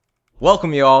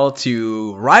Welcome you all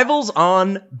to Rivals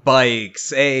on Bikes.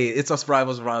 Hey, it's us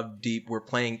Rivals Rob Deep. We're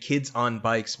playing Kids on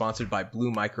Bikes, sponsored by Blue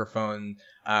Microphone.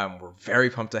 We're very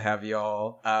pumped to have you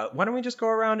all. Why don't we just go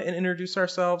around and introduce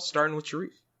ourselves, starting with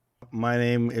Sharif. My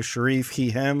name is Sharif, he,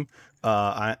 him.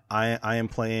 I am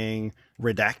playing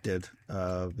Redacted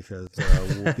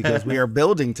because we are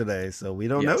building today, so we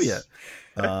don't know yet.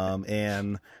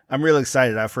 And I'm really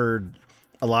excited. I've heard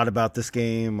a lot about this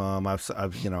game. I've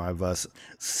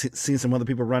seen some other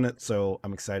people run it, so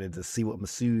I'm excited to see what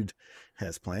Masood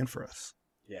has planned for us.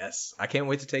 Yes, I can't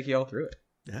wait to take you all through it.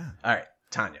 Yeah. All right,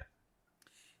 Tanya.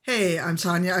 Hey, I'm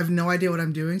Tanya. I have no idea what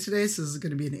I'm doing today, so this is going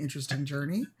to be an interesting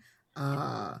journey.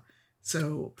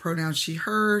 So pronouns she,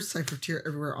 her, cipher tier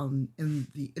everywhere in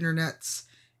the internets.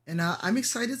 And I'm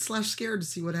excited / scared to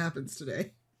see what happens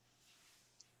today.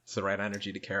 It's the right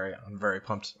energy to carry. I'm very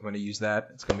pumped. I'm going to use that.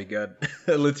 It's going to be good.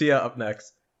 Latia up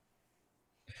next.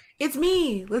 It's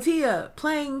me, Latia,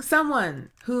 playing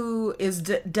someone who is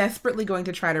desperately going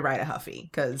to try to ride a Huffy,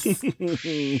 because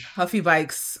Huffy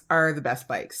bikes are the best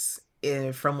bikes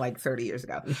from like 30 years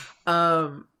ago.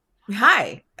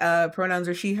 Hi, pronouns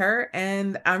are she, her,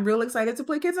 and I'm real excited to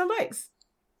play Kids on Bikes.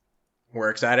 We're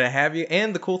excited to have you.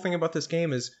 And the cool thing about this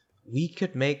game is we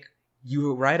could make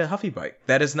you ride a Huffy bike.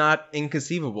 That is not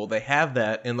inconceivable. They have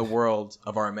that in the world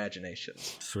of our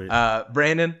imaginations. Sweet.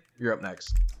 Brandon, you're up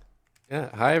next. Yeah,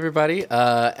 hi everybody.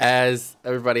 As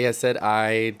everybody has said,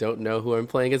 I don't know who I'm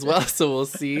playing as well, so we'll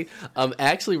see.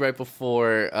 Actually, right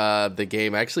before the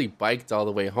game, I actually biked all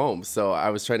the way home, so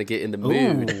I was trying to get in the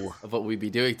mood of what we'd be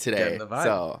doing today.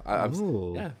 So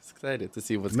I'm excited to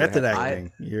see what's method gonna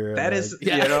happen. acting. That is,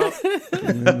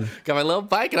 Got my little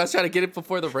bike, and I was trying to get it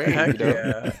before the rain.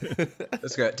 Yeah.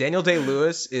 Let's go. Daniel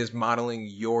Day-Lewis is modeling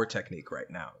your technique right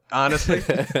now, honestly.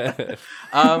 But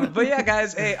yeah,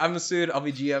 guys, hey, I'm Masood. I'll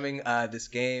be GMing this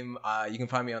game. You can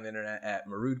find me on the internet at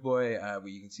Maroodboy, where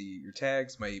you can see your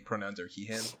tags. My pronouns are he,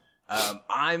 him.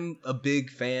 I'm a big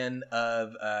fan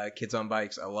of Kids on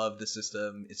Bikes. I love the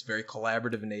system. It's very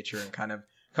collaborative in nature and kind of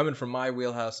coming from my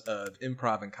wheelhouse of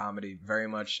improv and comedy, very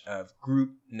much of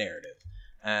group narrative.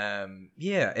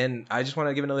 And I just want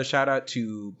to give another shout out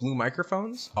to Blue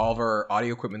Microphones. All of our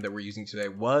audio equipment that we're using today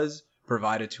was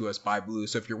provided to us by Blue.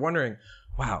 So if you're wondering,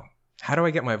 wow, how do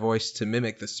I get my voice to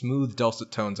mimic the smooth,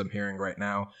 dulcet tones I'm hearing right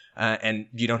now? And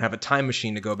you don't have a time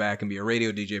machine to go back and be a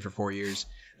radio DJ for 4 years,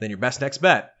 then your best next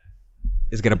bet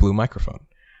is get a Blue microphone.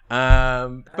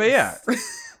 But yeah,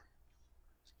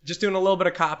 just doing a little bit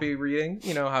of copy reading,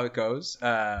 you know how it goes.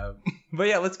 But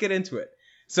yeah, let's get into it.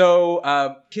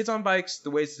 So Kids on Bikes,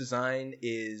 the way it's designed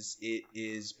is it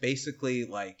is basically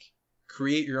like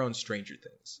create your own Stranger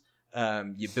Things.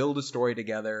 You build a story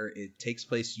together. It takes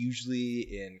place usually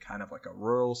in kind of like a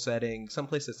rural setting,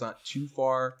 someplace that's not too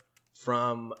far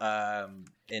from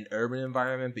an urban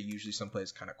environment, but usually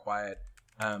someplace kind of quiet.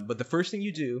 But the first thing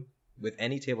you do with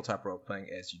any tabletop role playing,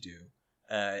 as you do,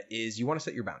 is you want to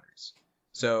set your boundaries.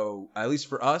 So at least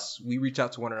for us, we reach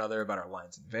out to one another about our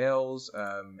lines and veils,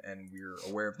 and we're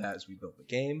aware of that as we build the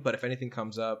game. But if anything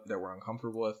comes up that we're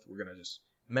uncomfortable with, we're going to just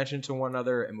mention to one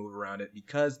another and move around it,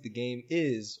 because the game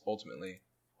is ultimately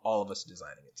all of us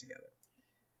designing it together.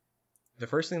 The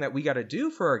first thing that we got to do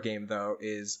for our game, though,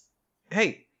 is,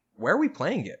 hey, where are we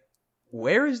playing it?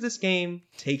 Where is this game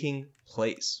taking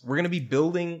place? We're going to be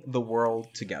building the world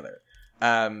together.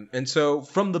 And so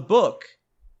from the book,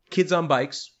 Kids on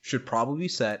Bikes should probably be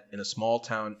set in a small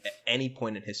town at any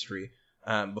point in history,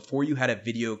 before you had a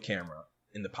video camera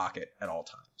in the pocket at all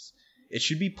times. It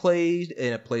should be played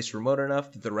in a place remote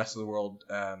enough that the rest of the world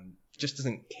just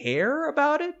doesn't care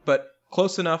about it, but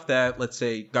close enough that, let's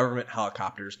say, government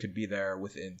helicopters could be there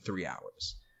within 3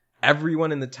 hours.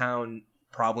 Everyone in the town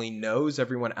probably knows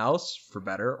everyone else, for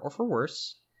better or for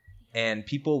worse, and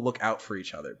people look out for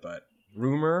each other, but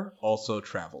rumor also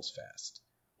travels fast.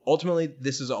 Ultimately,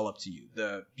 this is all up to you.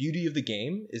 The beauty of the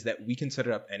game is that we can set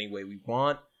it up any way we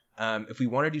want. If we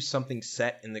want to do something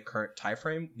set in the current time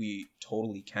frame, we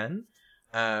totally can.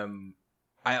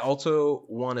 I also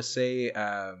want to say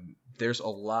there's a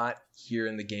lot here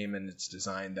in the game and its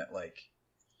design that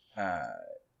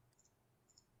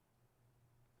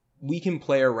we can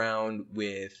play around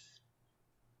with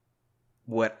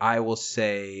what I will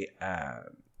say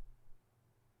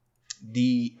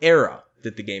the era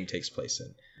that the game takes place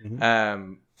in.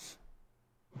 Mm-hmm.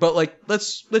 But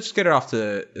let's just get it off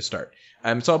to the start.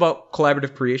 It's all about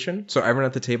collaborative creation. So everyone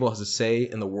at the table has a say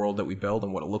in the world that we build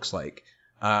and what it looks like,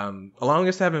 allowing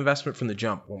us to have investment from the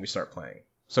jump when we start playing.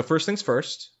 So first things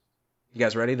first, you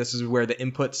guys ready? This is where the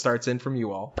input starts in from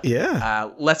you all.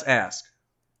 Yeah. Let's ask,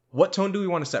 what tone do we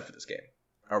want to set for this game?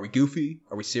 Are we goofy?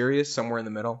 Are we serious? Somewhere in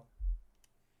the middle?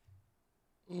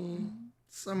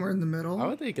 Somewhere in the middle. I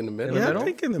would think in the middle. Yeah, I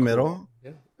think in the middle.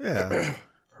 Yeah.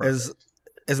 As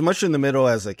much in the middle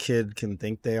as a kid can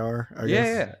think they are, I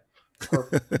guess. Yeah.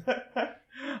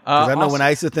 I know when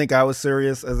I used to think I was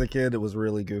serious as a kid, it was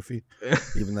really goofy,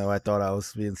 even though I thought I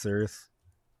was being serious.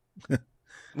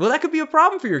 Well, that could be a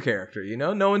problem for your character, you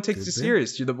know? No one takes you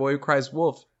serious. You're the boy who cries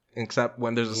wolf, except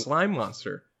when there's a slime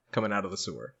monster coming out of the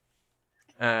sewer.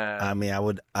 I mean,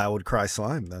 I would cry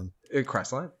slime then. Cry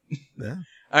slime. Yeah.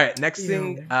 All right, next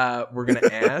thing we're going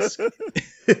to ask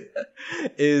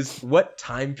is what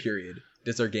time period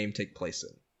does our game take place in?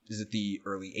 Is it the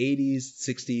early 80s,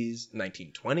 60s,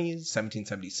 1920s,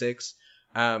 1776?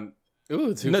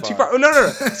 Ooh, too far. Too far. Oh, no.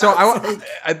 So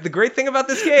the great thing about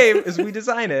this game is we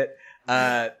design it.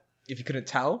 If you couldn't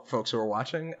tell, folks who are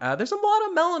watching, there's a lot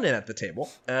of melanin at the table.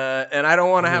 And I don't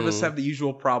want to have us have the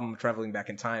usual problem of traveling back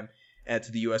in time to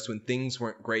the U.S. when things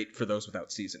weren't great for those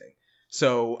without seasoning.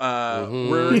 So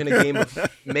we're in a game of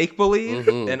make-believe,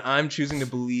 and I'm choosing to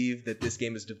believe that this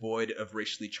game is devoid of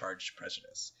racially charged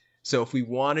prejudice. So if we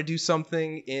want to do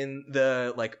something in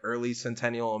the early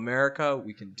centennial America,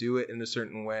 we can do it in a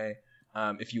certain way.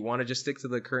 If you want to just stick to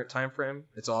the current time frame,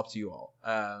 it's all up to you all.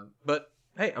 But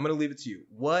hey, I'm going to leave it to you.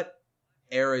 What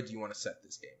era do you want to set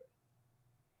this game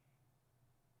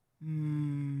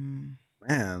in?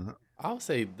 Man, I'll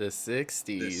say the 60s.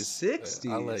 The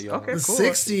 60s. I'll let you okay, the cool.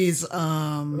 60s.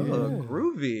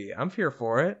 Groovy. I'm here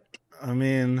for it. I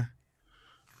mean,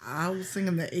 I was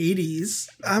thinking the 80s.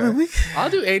 I mean, I'll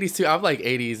do 80s too. I'm like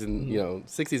 80s and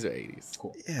 60s or 80s.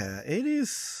 Cool. Yeah,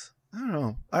 80s. I don't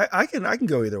know. I can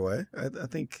go either way. I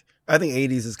think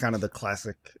 80s is kind of the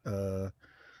classic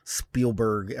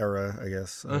Spielberg era, I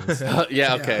guess.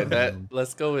 Yeah. Okay.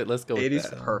 Let's go with 80s.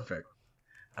 That. Perfect.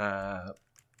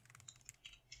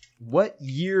 What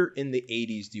year in the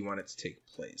 80s do you want it to take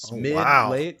place? Oh, Mid,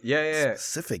 wow. late? Yeah.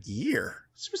 Specific year,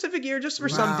 just for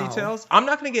some details. I'm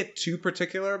not going to get too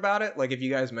particular about it. Like if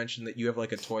you guys mentioned that you have a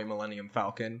toy Millennium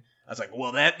Falcon, I was like,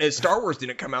 well, that Star Wars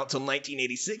didn't come out till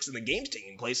 1986 and the game's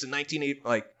taking place in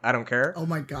 1980. I don't care. Oh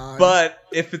my god. But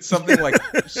if it's something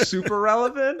super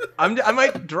relevant, I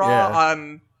might draw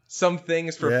on some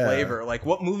things for flavor. Like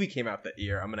what movie came out that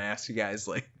year? I'm going to ask you guys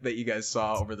that you guys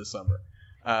saw over the summer.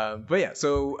 But yeah,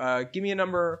 so give me a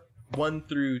number 1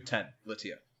 through 10,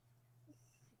 Latia.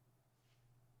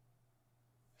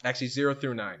 Actually, 0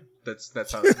 through 9.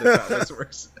 That's how this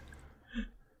works.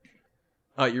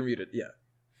 Oh, you're muted. Yeah,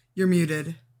 you're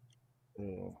muted.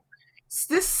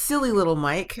 This silly little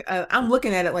mic. I'm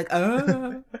looking at it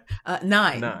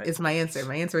 9 is my answer.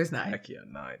 My answer is 9. Heck yeah,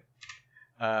 9.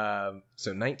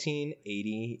 So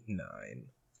 1989.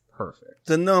 Perfect.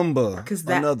 The number.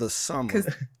 Another summer.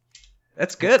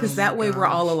 That's good. Because that way we're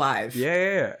all alive.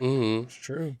 Yeah. Mm-hmm. It's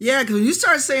true. Yeah, because when you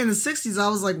started saying the 60s, I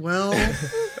was like, well,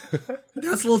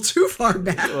 that's a little too far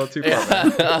back. A little too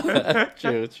far back.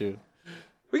 True.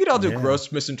 We could all do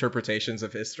gross misinterpretations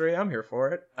of history. I'm here for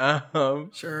it.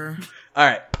 Sure. All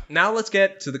right. Now let's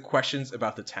get to the questions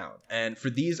about the town. And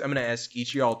for these, I'm going to ask each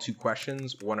of y'all 2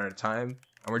 questions, one at a time.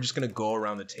 And we're just going to go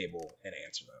around the table and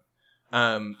answer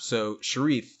them. So,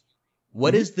 Sharif,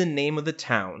 what is the name of the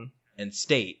town and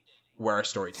state where our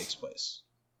story takes place?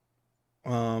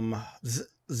 Does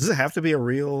it have to be a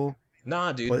real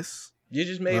place? You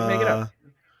just make it up.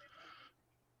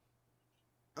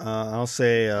 I'll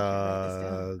say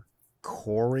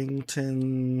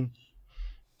Corrington.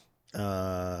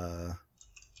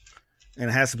 And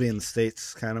it has to be in the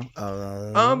States, kind of.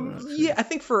 Yeah, I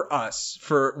think for us,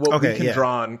 for what we can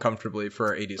draw on comfortably for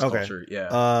our 80s culture, yeah.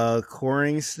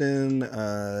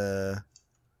 Corrington,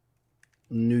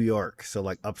 New York, so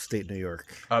upstate New York.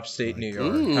 Upstate New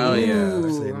York. Hell yeah.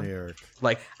 Upstate New York.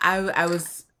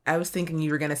 I was thinking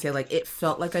you were gonna say it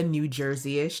felt like a New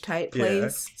Jersey-ish type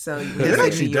place. Yeah. So it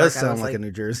actually does sound like a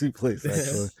New Jersey place,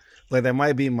 actually. That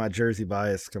might be my Jersey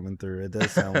bias coming through. It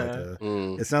does sound like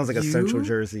it sounds like a Central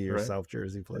Jersey or South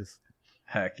Jersey place.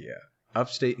 Heck yeah.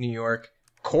 Upstate New York.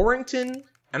 Corrington,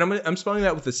 and I'm spelling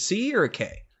that with a C or a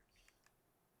K?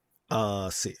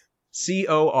 C.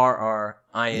 Corring.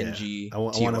 I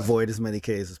want to avoid as many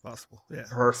K's as possible. Yeah.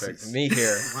 Perfect. Me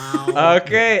here. Wow.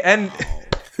 Okay, and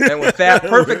with that,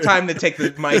 perfect time to take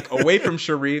the mic away from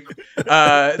Sharif.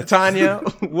 Tanya,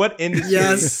 what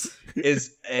industry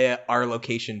is our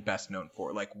location best known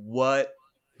for? What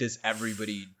does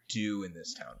everybody do in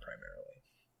this town primarily?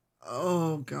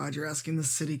 Oh, God, you're asking the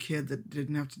city kid that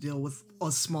didn't have to deal with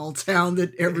a small town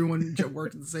that everyone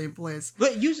worked in the same place.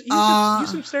 But use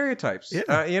some stereotypes.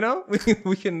 Yeah.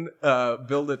 We can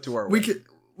build it to our way.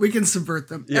 We can subvert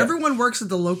them. Yeah. Everyone works at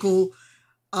the local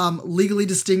legally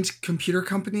distinct computer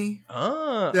company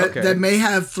that may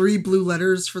have 3 blue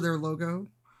letters for their logo.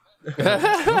 Sweet.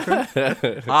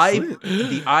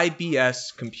 The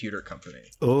IBS Computer Company.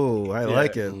 Oh, I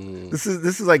like it. Mm. This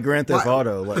is like Grand Theft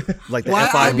Auto, like the Why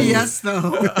FIB. IBS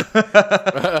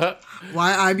though?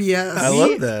 Why IBS? I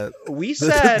love that. We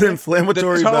said the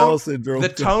inflammatory bowel syndrome. The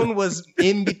tone was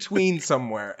in between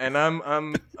somewhere, and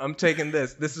I'm taking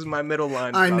this. This is my middle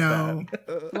line. I about know.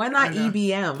 that. Why not I know.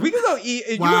 EBM? We can go E.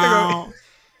 You wanna Wow.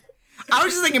 I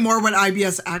was just thinking more what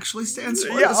IBS actually stands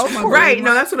for. Yeah, Just of for my course. Right, brain.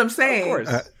 no, that's what I'm go? saying. Of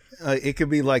course. It could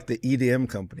be like the EDM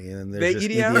company, and there's The just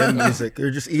EDM? EDM music.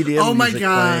 Or just EDM Oh my music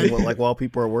God. playing while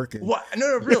people are working. What?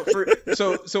 No, real.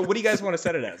 So what do you guys want to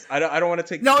set it as? I don't want to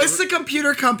take. No, it's the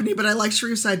computer company, but I like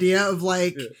Sharif's idea of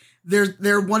like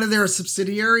they're one of their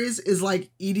subsidiaries is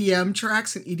like EDM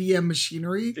tracks and EDM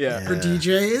machinery Yeah. for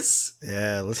DJs.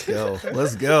 Yeah, let's go.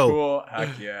 Let's go. Cool.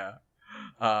 Heck yeah.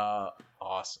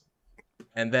 Awesome.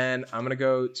 And then I'm gonna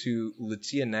go to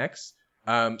Latia next.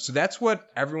 So that's what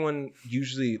everyone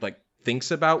usually like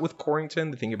thinks about with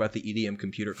Corrington. They think about the EDM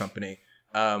Computer Company.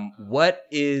 What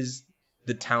is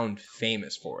the town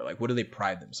famous for? Like, what do they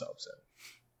pride themselves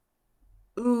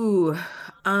in? Ooh,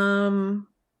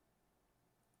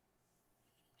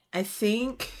 I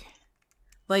think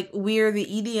like we're the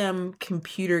EDM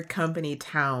Computer Company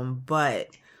town, but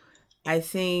I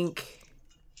think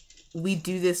we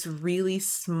do this really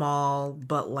small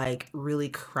but like really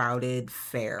crowded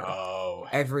fair Oh,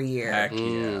 every year heck yeah.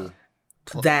 Mm.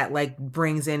 that like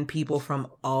brings in people from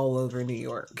all over New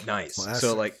York. Nice. Classic.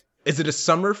 So like, is it a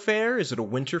summer fair? Is it a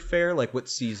winter fair? Like, what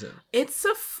season? It's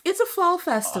a fall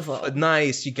festival.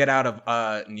 Nice. You get out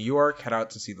of New York, head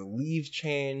out to see the leaves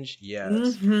change.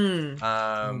 Yes. hmm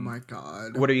Oh my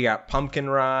god. What do you got? Pumpkin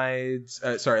rides?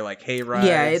 Sorry, like hay rides?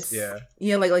 Yeah, it's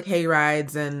yeah. like hay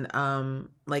rides and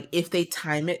like if they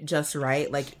time it just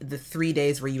right, like the 3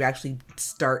 days where you actually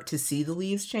start to see the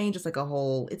leaves change, it's like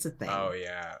it's a thing. Oh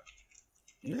yeah.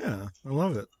 Yeah, I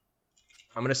love it.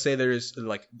 I'm gonna say there's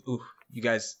like, you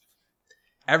guys.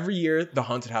 Every year, the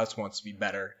haunted house wants to be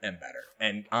better and better.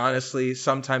 And honestly,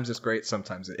 sometimes it's great,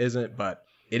 sometimes it isn't, but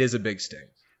it is a big sting.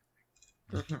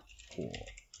 Cool.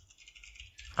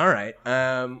 All right,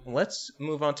 let's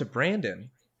move on to Brandon.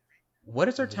 What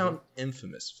is our town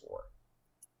infamous for?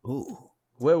 Ooh.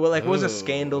 Well, like, was a Ooh.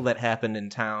 scandal that happened in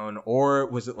town, or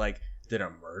was it like, did a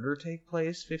murder take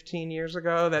place 15 years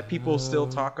ago that people still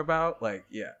talk about? Like,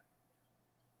 yeah.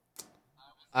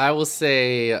 I will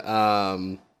say,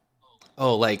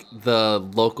 like the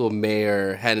local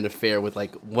mayor had an affair with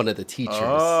like one of the teachers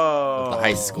of the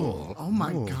high school. Oh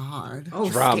my Ooh. god. Oh,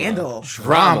 Drama. scandal.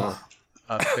 Drama.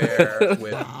 Affair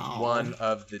with Wow. one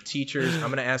of the teachers. I'm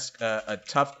gonna ask a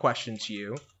tough question to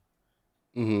you.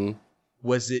 hmm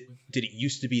Did it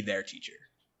used to be their teacher?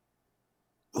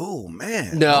 Oh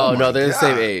man. No, Oh, my they're the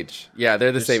same God. age. Yeah,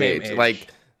 they're the They're same, same age. age. Like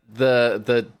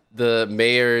the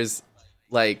mayor's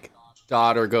like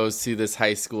daughter goes to this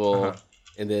high school, Uh-huh.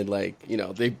 and then like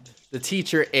the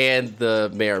teacher and the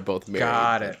mayor are both married.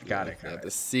 Got Like, it, got it, got it.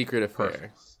 The secret affair,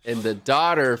 Perfect. and the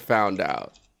daughter found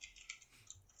out.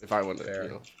 If I want to, Fair.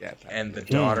 get that. And the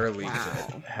daughter leaked Wow.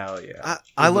 it. Hell yeah.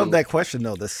 I love that question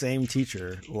though. The same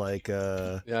teacher, like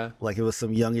Yeah. like it was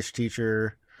some youngish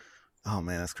teacher. Oh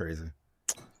man, that's crazy.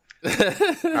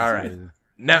 All right.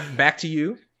 Now back to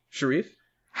you, Sharif.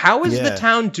 How is the Yeah.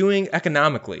 town doing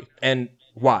economically, and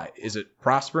why? Is it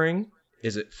prospering?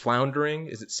 Is it floundering?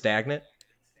 Is it stagnant?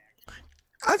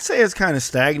 I'd say it's kind of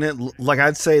stagnant. Like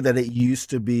I'd say that it used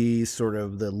to be sort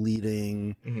of the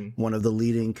leading, one of the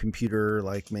leading computer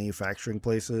like manufacturing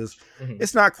places. Mhm.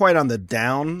 It's not quite on the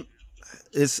down.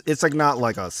 It's like not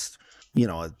like a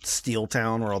steel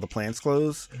town where all the plants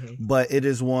close, but it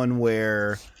is one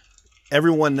where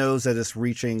everyone knows that it's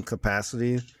reaching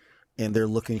capacity, and they're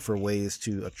looking for ways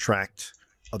to attract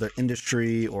other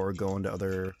industry or go into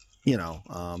other.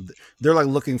 They're like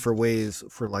looking for ways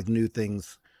for like new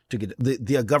things. To get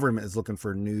the government is looking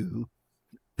for new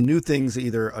things to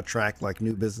either attract like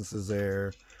new businesses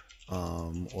there,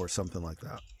 or something like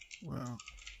that. Wow.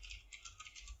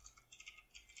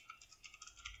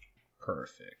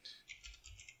 Perfect.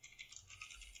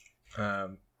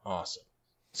 Awesome.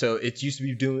 So it used to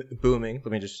be booming.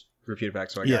 Let me just repeat it back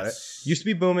so I got it. Yes. Used to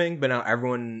be booming, but now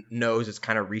everyone knows it's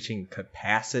kind of reaching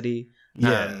capacity.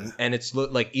 Yeah. And it's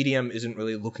like EDM isn't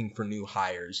really looking for new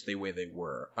hires the way they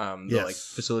were. The like Yes.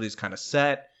 facilities kind of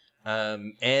set.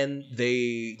 And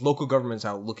local governments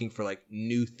are looking for like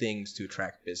new things to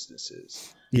attract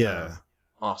businesses. Yeah.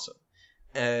 Awesome.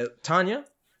 Tanya,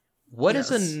 what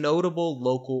is Yes. a notable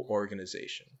local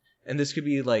organization? And this could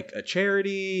be like a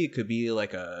charity, it could be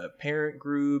like a parent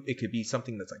group, it could be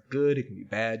something that's like good, it can be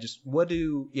bad. Just what's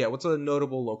a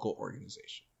notable local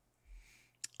organization?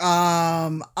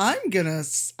 I'm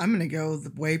gonna go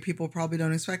the way people probably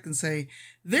don't expect and say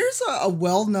there's a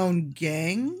well-known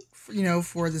gang,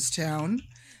 for this town.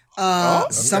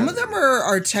 Some of them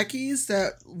are techies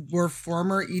that were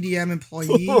former EDM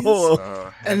employees,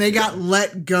 and they got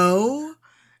let go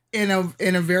in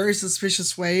a very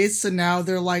suspicious way. So now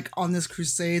they're like on this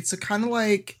crusade. So kind of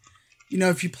like,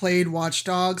 if you played Watch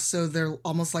Dogs, so they're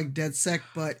almost like DedSec,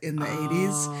 but in the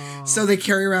 80s. So they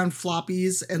carry around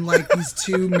floppies and like these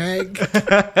 2 meg.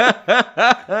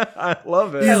 I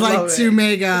love it. These like 2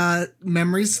 meg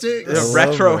memory sticks. Yeah,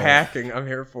 retro hacking. I'm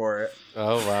here for it.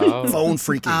 Oh wow. Phone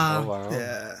freaking. Oh wow.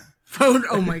 Yeah. Phone.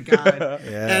 Oh my god.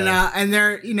 Yeah. And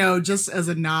they're just as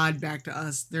a nod back to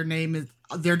us, the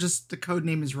code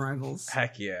name is Rivals.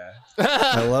 Heck yeah.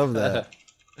 I love that.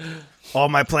 All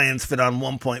my plans fit on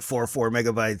 1.44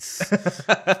 megabytes.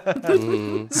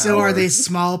 So are they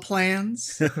small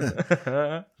plans?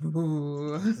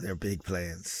 Ooh. They're big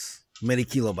plans. Many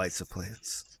kilobytes of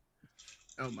plans.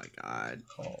 Oh my god.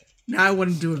 Now I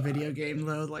want to do a video game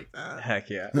though like that.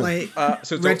 Heck yeah. Like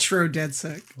so retro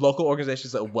DedSec. Local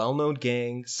organizations, a well-known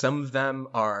gang. Some of them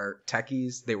are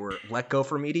techies. They were let go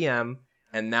from EDM,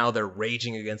 and now they're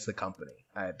raging against the company.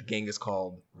 The gang is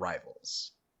called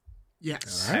Rivals.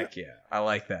 Yes. All right. Heck yeah. I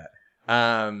like that.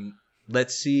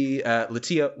 Let's see.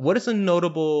 Latia, what is a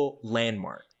notable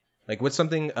landmark? Like, what's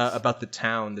something about the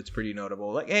town that's pretty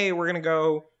notable? Like, hey, we're going to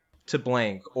go to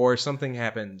blank, or something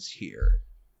happens here.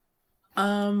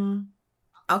 I'll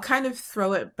kind of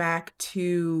throw it back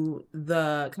to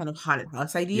the kind of haunted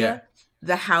house idea. Yeah.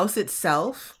 The house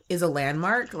itself is a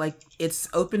landmark. Like, it's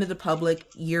open to the public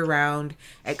year round,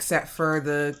 except for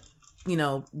the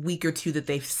week or two that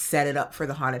they've set it up for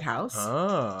the haunted house.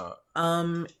 Oh.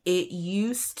 It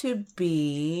used to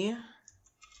be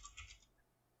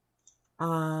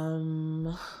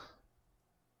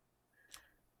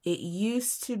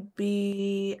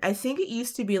I think it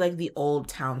used to be like the old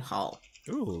town hall.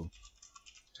 Ooh.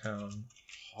 Town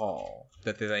hall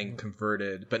that they then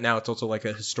converted, but now it's also like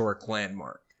a historic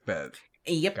landmark.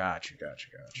 Yep. Gotcha.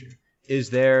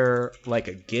 Is there like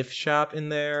a gift shop in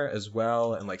there as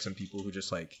well, and like some people who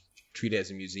just like treat it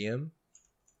as a museum?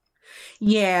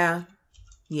 Yeah.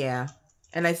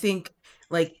 And I think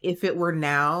like if it were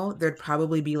now, there'd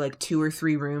probably be like 2 or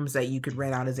 3 rooms that you could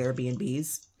rent out as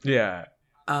Airbnbs. Yeah.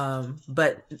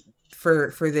 But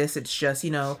for this, it's just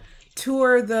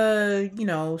tour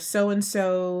the so and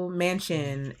so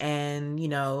mansion and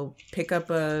pick up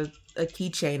a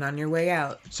keychain on your way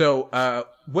out. So,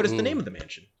 what is the name of the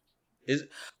mansion?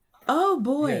 Oh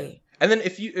boy. Yeah. And then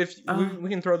if we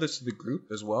can throw this to the group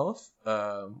as well.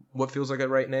 What feels like a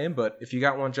right name, but if you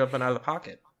got one jumping out of the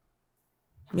pocket.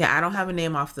 Yeah, I don't have a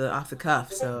name off the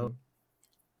cuff, so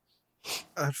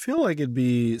I feel like it'd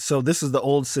be this is the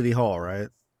old city hall, right?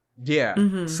 Yeah.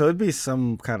 Mm-hmm. So it'd be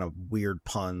some kind of weird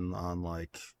pun on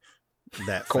like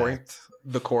that fact.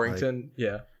 The Corrington, like,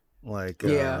 yeah. Like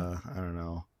Yeah. I don't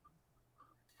know.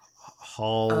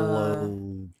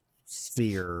 Hollow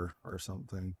sphere or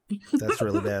something. That's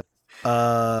really bad.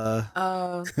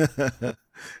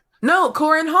 No,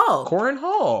 Corin Hall. Corin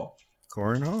Hall.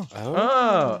 Corin Hall.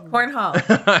 Oh. Corin Hall.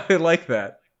 I like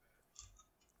that.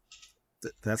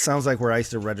 That sounds like where I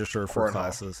used to register for Corin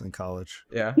classes in college.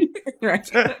 Yeah. Right.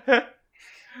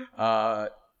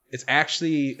 It's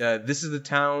actually this is the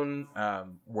town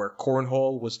where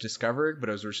cornhole was discovered, but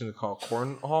it was originally called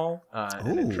Cornhall.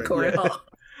 Cornhall.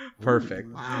 Perfect.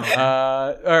 Ooh,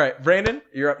 wow. All right, Brandon,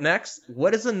 you're up next.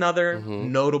 What is another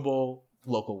notable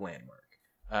local landmark?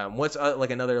 What's like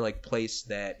another like place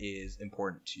that is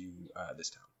important to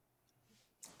this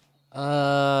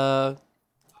town?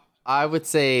 I would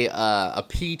say a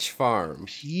peach farm.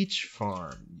 Peach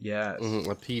farm. Yes.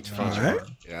 A peach farm. Right.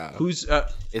 Yeah. Who's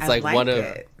It's I like one of.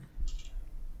 it.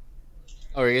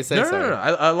 Oh, you're gonna say No. sorry.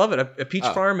 I love it. A peach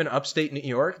farm in upstate New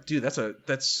York, dude.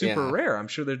 That's super Yeah. rare. I'm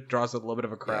sure that draws a little bit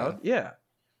of a crowd. Yeah.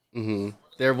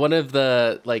 They're one of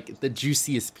the the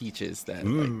juiciest peaches that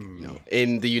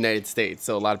in the United States.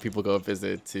 So a lot of people go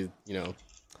visit to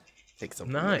take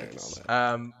some. Nice. And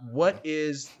all that. What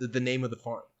is the name of the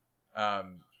farm?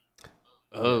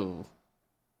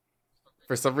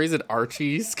 For some reason,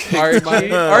 Archie's.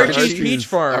 Archie's Peach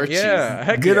Farm. Archie's. Yeah.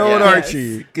 Heck Good yeah. old Yeah.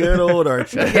 Archie. Good old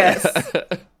Archie. Yes.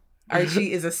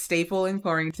 Archie is a staple in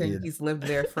Corrington. Yeah. He's lived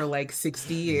there for like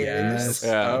 60 years. Yes.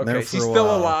 Yeah. Okay. There He's for a still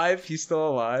while. alive. He's still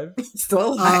alive.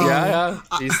 Still alive. Yeah,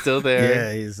 he's still there.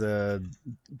 Yeah, he's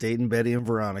dating Betty and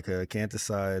Veronica. Can't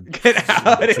decide. Get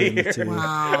out of between the here. two.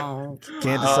 Wow.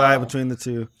 Can't decide between the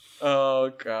two.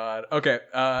 Oh God. Okay.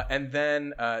 And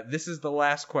then this is the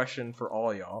last question for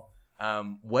all y'all.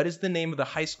 What is the name of the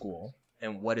high school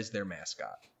and what is their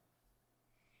mascot?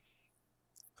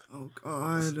 Oh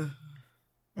God.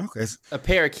 Okay. A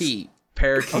parakeet.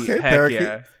 Parakeet. Okay, Heck parakeet.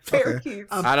 yeah. Parakeets.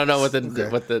 I don't know what the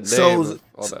name So,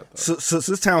 all that. so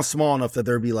this town's small enough that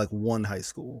there'd be like one high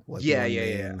school. Like Yeah. one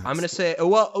main high I'm gonna school. say.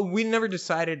 Well, we never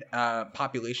decided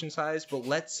population size, but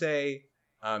let's say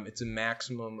it's a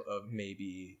maximum of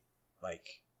maybe like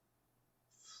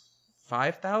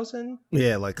 5,000.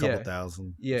 Yeah, like a couple Yeah.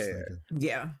 thousand. Yeah, I was yeah. thinking.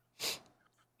 Yeah.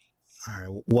 All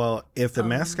right. Well, if the Um,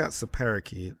 mascot's a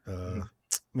parakeet, I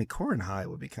mean, Corin High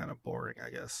would be kind of boring, I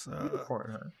guess.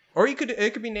 Or it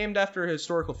could be named after a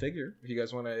historical figure if you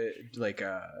guys want to like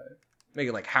make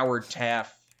it like Howard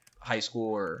Taft High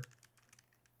School or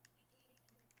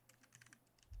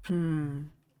Hmm.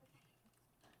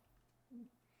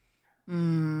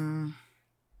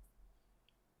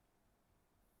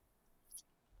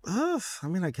 I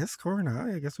mean, I guess Corin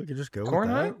High. I guess we could just go Corn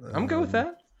with High. that. I'm good with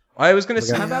that. I was gonna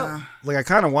say, how about Yeah. Like, I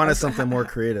kind of wanted something more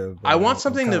creative. I want I'm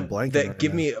something kinda that blanking right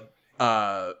give now. me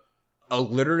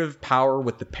alliterative power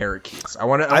with the parakeets. I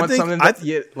want I think- something I that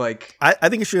you like. I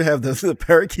think it should have the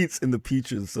parakeets and the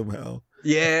peaches somehow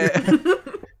Yeah.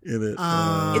 in it.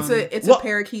 It's Well- a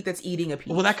parakeet that's eating a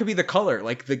peach. Well, that could be the color,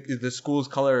 like the school's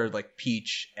color, like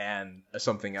peach and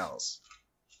something else.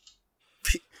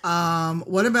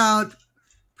 What about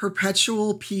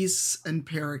perpetual peace and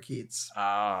parakeets?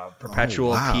 Perpetual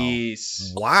wow.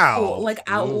 peace. Wow. what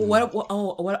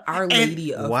Our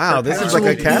Lady of Wow, this is like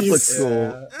a Perpetual Catholic peace.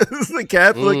 school. This is a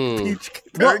Catholic peach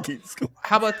parakeet school.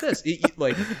 How about this? It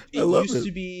love used it.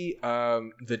 to be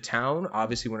the town.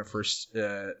 Obviously, when it first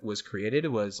was created,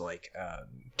 it was like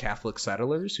Catholic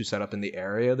settlers who set up in the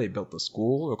area. They built the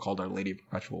school. They called Our Lady of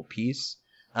Perpetual Peace.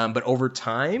 But over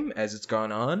time, as it's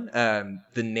gone on,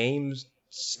 the names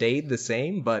stayed the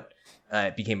same, but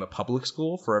it became a public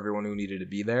school for everyone who needed to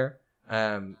be there.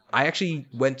 I actually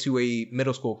went to a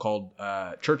middle school called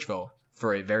Churchville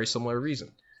for a very similar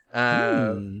reason.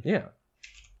 Yeah.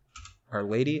 Our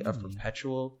Lady of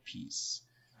Perpetual Peace.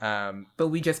 but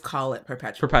we just call it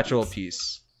Perpetual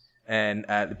Peace. And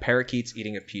the parakeets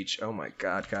eating a peach. Oh my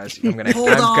god, guys! I'm gonna Hold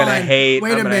gonna on. hate.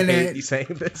 Wait I'm a gonna hate minute. you saying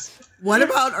this. What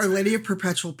about Our Lady of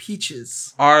Perpetual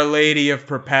Peaches? Our Lady of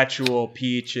Perpetual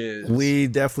Peaches. We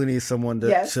definitely need someone to,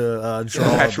 Yes. to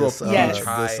draw Perpetual this, Peach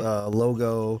this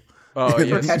logo. Oh yes,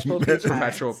 Perpetual Peach High.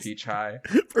 Perpetual Peach High.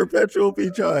 Perpetual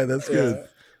peach high. That's good.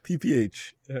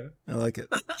 PPH. Yeah. I like it.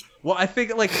 Well, I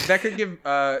think like that could give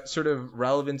sort of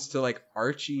relevance to like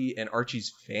Archie and Archie's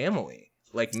family.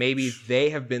 Like maybe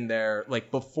they have been there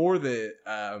like before the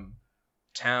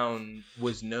town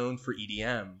was known for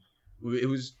EDM. It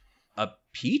was a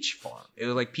peach farm. It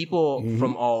was like people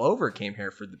from all over came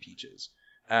here for the peaches.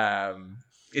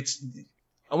 It's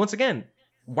once again,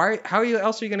 how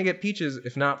else are you going to get peaches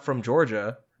if not from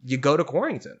Georgia? You go to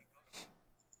Quarrington.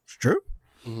 It's true.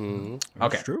 Mm-hmm.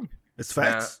 Okay. It's true. It's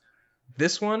facts.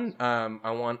 This one,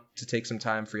 I want to take some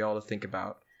time for y'all to think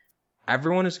about.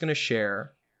 Everyone is going to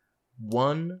share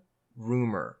one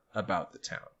rumor about the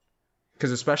town.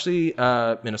 Because especially in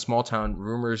a small town,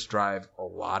 rumors drive a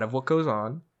lot of what goes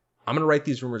on. I'm going to write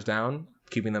these rumors down,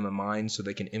 keeping them in mind so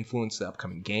they can influence the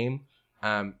upcoming game.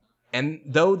 And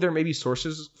though there may be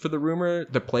sources for the rumor,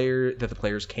 the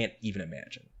players can't even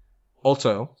imagine.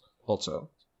 Also,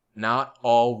 not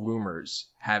all rumors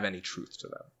have any truth to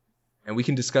them. And we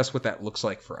can discuss what that looks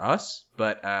like for us,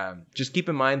 but just keep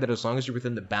in mind that as long as you're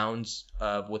within the bounds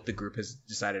of what the group has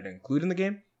decided to include in the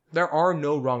game, there are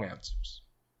no wrong answers.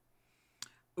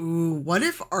 Ooh, what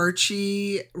if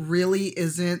Archie really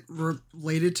isn't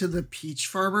related to the Peach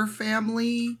Farmer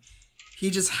family? He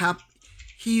just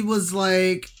he was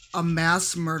like a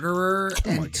mass murderer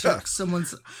and took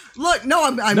someone's. Look, no,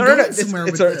 I'm going somewhere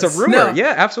with this. It's a rumor. No.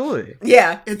 Yeah, absolutely.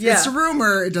 Yeah, It's a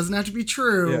rumor. It doesn't have to be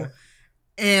true. Yeah.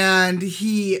 And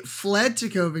he fled to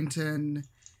Covington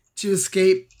to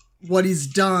escape what he's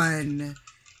done.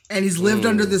 And he's lived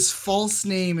under this false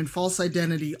name and false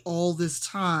identity all this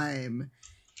time.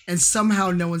 And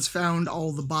somehow no one's found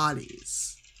all the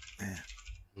bodies.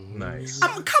 Nice.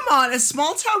 Come on, a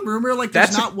small town rumor like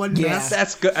there's not one mess.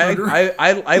 That's good.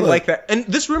 I like that. And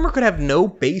this rumor could have no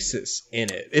basis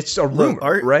in it. It's a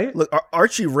rumor, right? Look,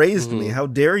 Archie raised me. How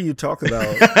dare you talk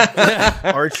about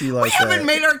Archie like We haven't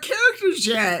made our characters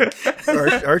yet.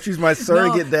 Archie's my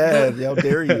surrogate dad. How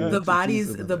dare you? The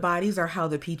bodies are how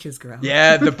the peaches grow.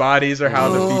 Yeah, the bodies are how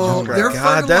the peaches grow. They're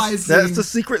God, fertilizing. that's the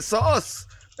secret sauce.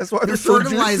 That's why They're they're so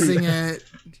fertilizing juicy. it.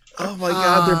 Oh my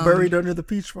God, they're buried under the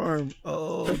peach farm.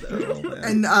 Oh, no,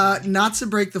 man. And not to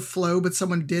break the flow, but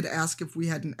someone did ask if we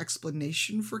had an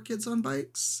explanation for Kids on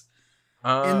Bikes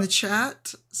in the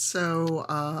chat. So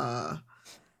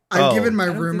I've given my I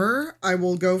don't rumor. I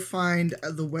will go find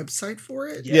the website for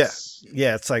it. Yes.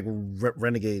 Yeah, it's like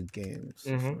Renegade Games.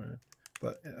 Mhm.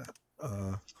 But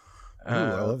yeah. I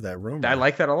love that rumor. I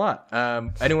like that a lot.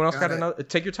 Anyone else Got got it. another?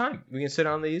 Take your time. We can sit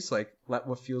on these. Like, let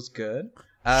what feels good.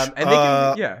 And they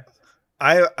can, yeah.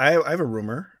 I have a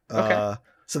rumor. Okay.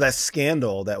 So that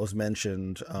scandal that was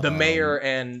mentioned, The mayor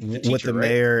and the teacher, with the right?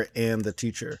 mayor and the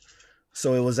teacher.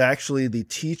 So it was actually the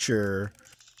teacher.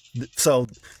 So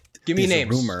Give me there's a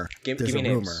names. rumor. Give There's me a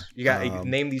names. rumor. You got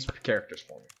name these characters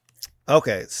for me.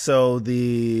 Okay, so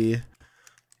the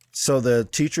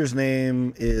teacher's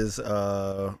name is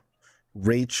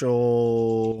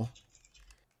Rachel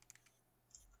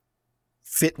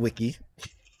Fitwicky.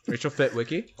 Rachel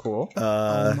Fitwicky, cool.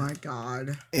 Oh my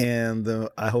god. And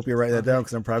I hope you write that down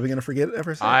because I'm probably gonna forget it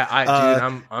ever.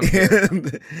 I'm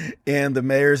and the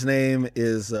mayor's name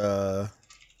is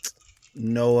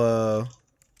Noah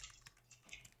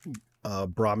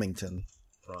Bromington.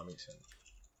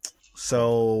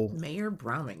 So Mayor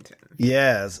Bromington.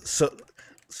 yes,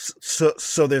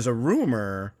 so there's a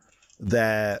rumor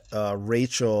that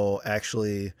Rachel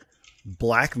actually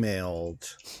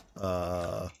blackmailed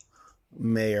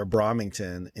Mayor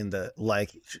Bromington in the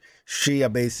she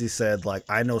basically said like,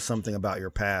 I know something about your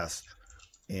past,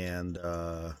 and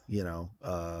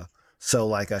so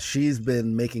like she's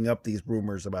been making up these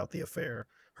rumors about the affair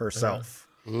herself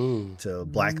to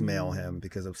blackmail him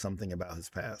because of something about his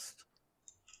past.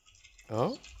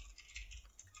 Oh,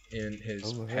 In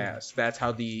his past, that's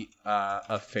how the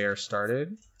affair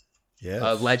started. Yeah,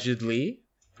 Allegedly.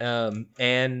 And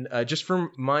just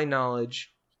from my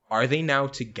knowledge, are they now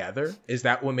together? Is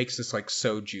that what makes this like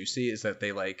so juicy? Is that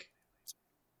they like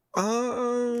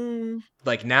now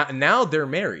they're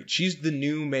married? She's the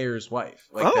new mayor's wife.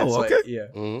 Like, Oh, that's okay. like,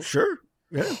 yeah. Sure.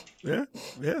 Yeah.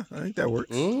 I think that works.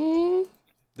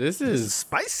 This This is is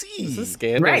spicy. this is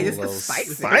scandal. Right, this is levels.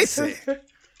 spicy.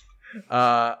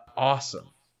 Awesome.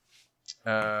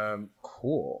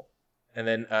 Cool. And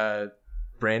then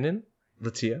Brandon,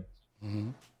 Latia.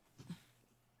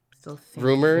 Still thinking.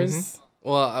 Rumors.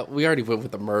 Well, we already went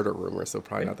with the murder rumor, so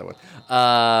probably not that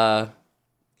one.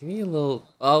 Give me a little.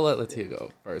 I'll let Latia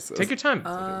go first. Take your time.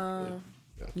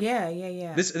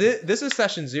 Yeah. This is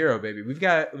session 0, baby. We've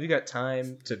got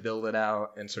time to build it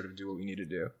out and sort of do what we need to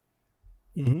do.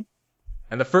 Mm-hmm.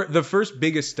 And the first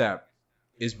biggest step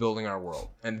is building our world,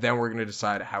 and then we're going to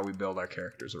decide how we build our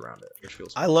characters around it, which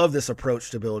feels. I love this approach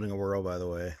to building a world. By the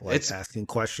way, like It's- asking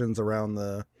questions around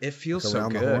the. It feels Like so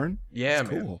around the good. horn? Yeah,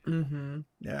 It's man. cool. Mm-hmm.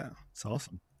 Yeah, it's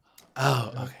awesome.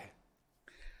 Oh, okay.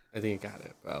 I think I got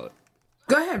it. Valid.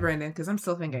 Go ahead, Brandon, because I'm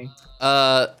still thinking.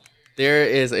 There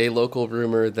is a local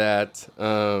rumor that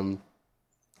let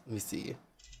me see,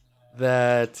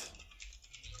 that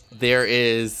there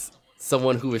is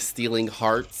someone who is stealing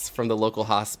hearts from the local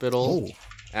hospital.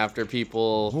 After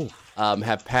people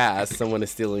have passed, someone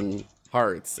is stealing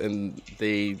hearts, and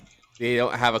they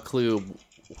don't have a clue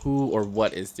who or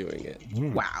what is doing it.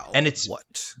 Wow. And it's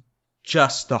What?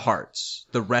 just the hearts.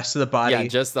 The rest of the body. Yeah,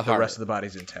 just the heart. rest of the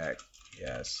body's intact.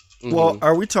 Yes. Well,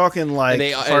 are we talking like And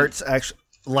they- hearts actually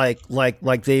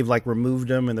like they've like removed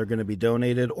them and they're going to be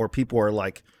donated, or people are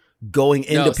like going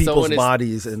into No, people's someone is-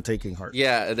 bodies and taking hearts?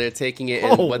 Yeah, they're taking it,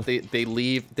 and Oh. what they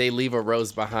leave a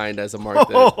rose behind as a mark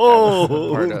that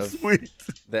Oh, part of sweet,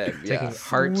 them. Yeah, Taking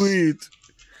hearts. sweet.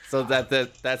 so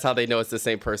that's how they know it's the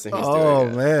same person who's Oh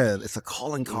doing it. man, it's a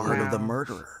calling card of the Wow.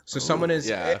 murderer. So someone is.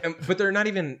 Yeah. But they're not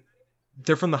even.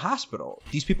 They're from the hospital.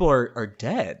 These people are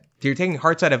dead. They're taking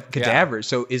hearts out of cadavers.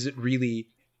 So is it really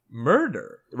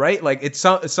murder? Right? Like it's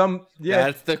some. Yeah.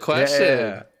 That's the question.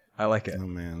 Yeah. I like it. Oh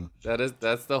man,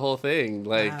 That's the whole thing.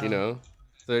 Like, Wow. you know,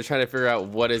 so they're trying to figure out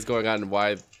what is going on and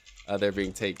why they're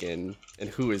being taken and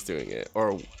who is doing it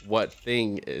or what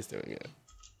thing is doing it.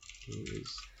 Who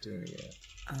is doing it?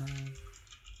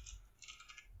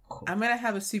 Cool. I'm gonna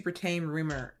have a super tame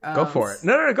rumor. Go for it.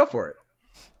 No, go for it.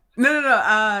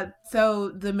 No. So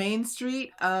the main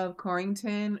street of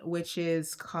Corrington, which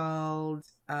is called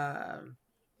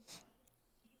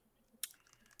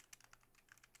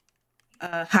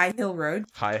High Hill Road,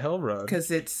 High Hill Road.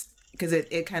 because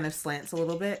it kind of slants a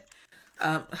little bit.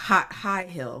 High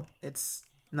Hill. It's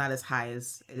not as high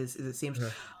as it seems.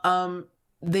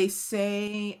 They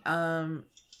say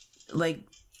like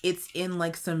it's in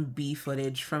like some B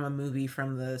footage from a movie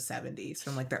from the 70s,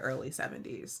 from like the early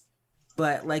 70s.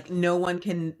 But like no one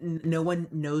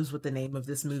knows what the name of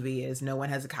this movie is. No one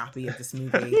has a copy of this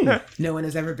movie. No one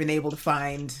has ever been able to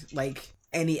find like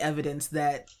any evidence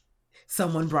that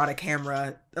someone brought a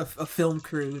camera, a film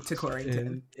crew to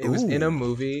Corrington. It was in a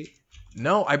movie.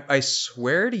 No, I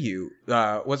swear to you.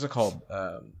 What's it called?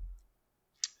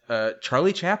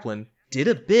 Charlie Chaplin did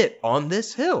a bit on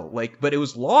this hill, like, but it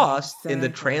was lost in the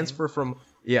transfer from.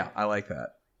 Yeah, I like that.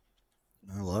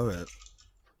 I love it.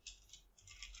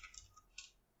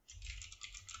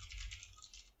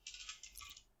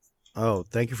 Oh,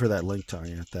 thank you for that link,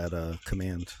 Tanya. That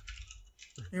command.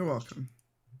 You're welcome.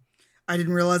 I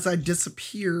didn't realize I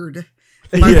disappeared.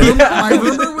 My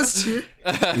rumor was too.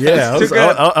 Yeah,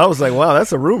 I was like, wow,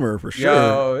 that's a rumor for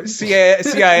sure. Yo,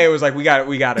 CIA was like, we got it.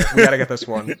 We got to get this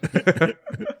one.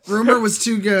 Rumor was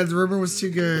too good. The rumor was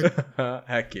too good.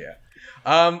 Heck yeah.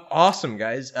 Awesome,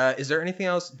 guys. Is there anything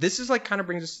else? This is like kind of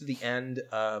brings us to the end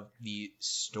of the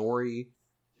story,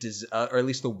 or at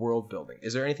least the world building.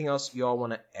 Is there anything else you all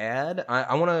want to add?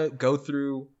 I want to go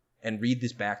through and read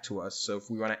this back to us. So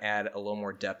if we want to add a little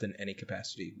more depth in any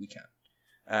capacity, we can.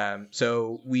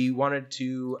 So we wanted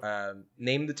to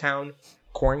name the town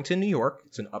Corrington, New York.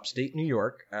 It's in upstate New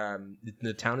York.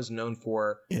 The town is known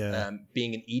for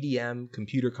being an EDM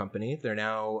computer company. They're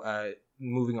now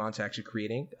moving on to actually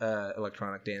creating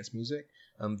electronic dance music.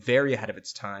 Very ahead of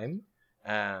its time.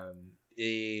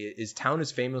 His town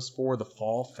is famous for the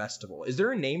Fall Festival. Is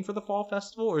there a name for the Fall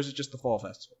Festival, or is it just the Fall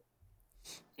Festival?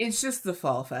 It's just the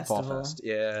Fall Festival. Fall Fest,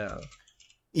 yeah.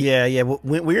 Yeah.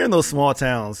 When we're in those small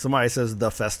towns, somebody says the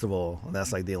festival, and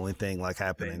that's like the only thing like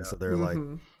happening. So they're like,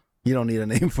 you don't need a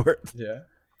name for it. Yeah.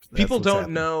 People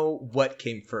don't know what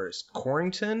came first,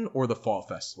 Corrington or the Fall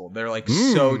Festival. They're like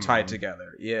so tied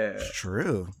together. Yeah.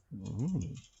 True.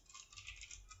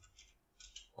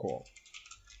 Cool.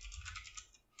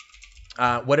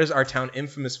 What is our town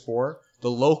infamous for? The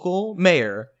local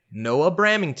mayor, Noah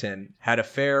Bramington, had an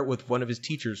affair with one of his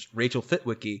teachers, Rachel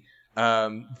Fitwicky.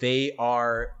 They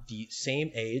are the same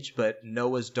age, but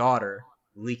Noah's daughter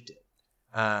leaked it.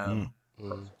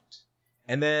 Perfect.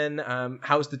 And then,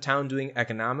 how is the town doing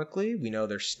economically? We know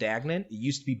they're stagnant. It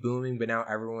used to be booming, but now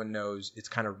everyone knows it's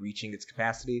kind of reaching its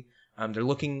capacity. They're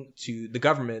looking to the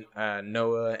government.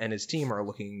 Noah and his team are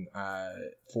looking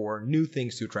for new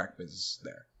things to attract business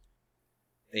there.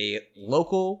 A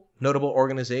local notable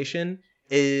organization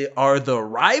are the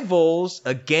Rivals,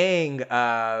 a gang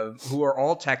who are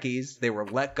all techies. They were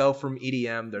let go from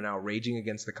EDM. They're now raging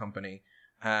against the company,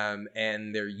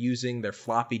 and they're using their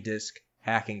floppy disk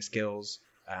hacking skills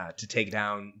to take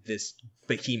down this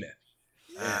behemoth.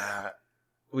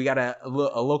 We got a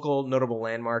local notable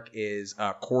landmark is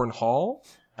Corn Hall.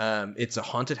 It's a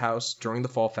haunted house during the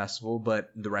Fall Festival, but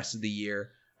the rest of the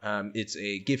year it's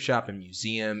a gift shop and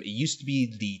museum. It used to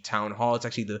be the town hall. It's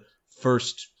actually the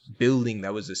first building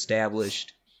that was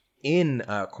established in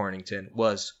Corrington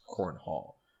was Corn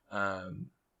Hall.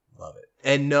 Love it.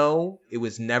 And no, it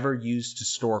was never used to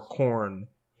store corn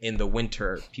in the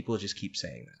winter. People just keep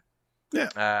saying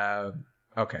that. Yeah.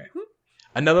 Okay.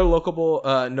 Another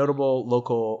notable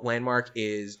local landmark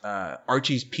is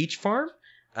Archie's Peach Farm.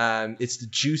 It's the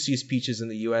juiciest peaches in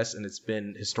the U.S. and it's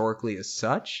been historically as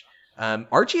such.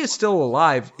 Archie is still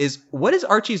alive. What is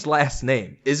Archie's last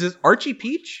name? Is it Archie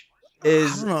Peach? I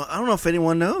don't know if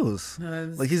anyone knows.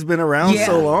 Like he's been around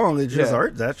so long. It's just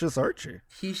that's just Archie.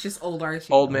 He's just old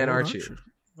Archie. Old man Archie.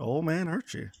 Old man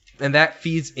Archie. And that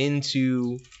feeds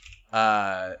into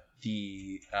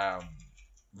the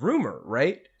rumor,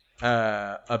 right?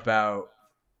 About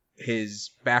his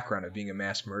background of being a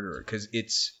mass murderer, because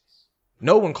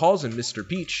no one calls him Mr.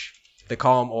 Peach. They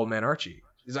call him Old Man Archie.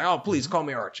 He's like, oh, please call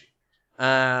me Archie.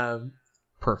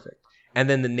 Perfect. And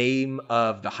then the name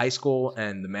of the high school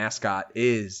and the mascot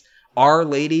is Our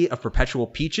Lady of Perpetual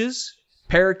Peaches.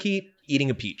 Parakeet eating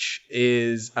a peach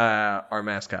is our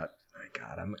mascot. My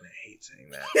God, I'm gonna hate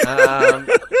saying that.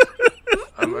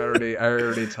 I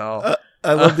already tell.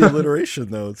 I love the alliteration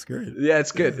though. It's great. Yeah,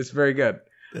 it's good. It's very good.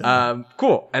 Yeah.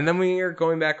 Cool. And then we are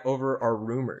going back over our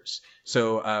rumors.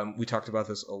 So we talked about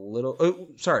this a little. Oh,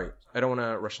 sorry. I don't want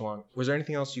to rush along. Was there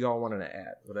anything else you all wanted to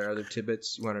add? Were there other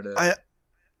tidbits you wanted to?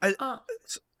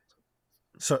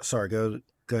 Sorry. Go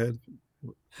ahead.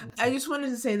 I just wanted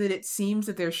to say that it seems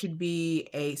that there should be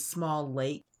a small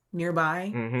lake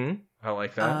nearby. Mm-hmm. I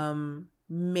like that.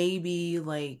 Maybe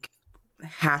like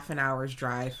half an hour's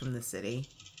drive from the city.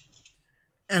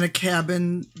 And a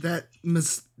cabin that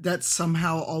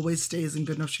somehow always stays in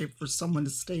good enough shape for someone to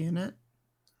stay in it.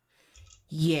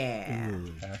 Yeah.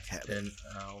 Half an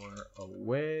hour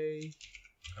away,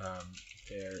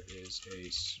 there is a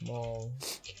small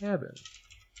cabin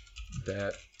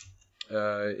that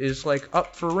is like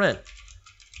up for rent,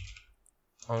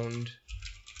 owned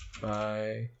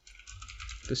by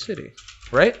the city.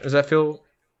 Right? Does that feel?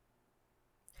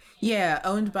 Yeah,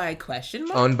 owned by question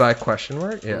mark. Owned by question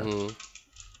mark. Yeah. Mm-hmm.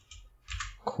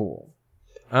 Cool.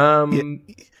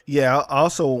 Yeah, I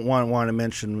also want to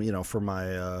mention, for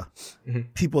my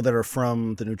people that are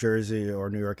from the New Jersey or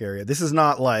New York area, this is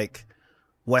not like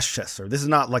Westchester. This is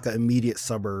not like an immediate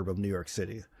suburb of New York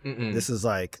City. Mm-mm. This is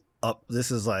like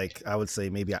I would say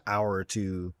maybe an hour or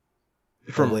two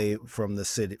away from the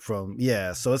city. So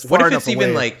it's far what if enough it's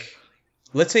even away. like,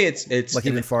 let's say it's Like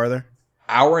even farther?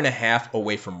 hour and a half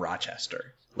away from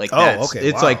Rochester. Like okay.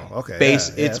 It's wow. like Okay.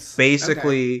 it's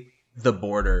basically the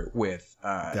border with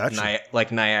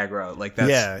like Niagara. Like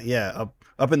that's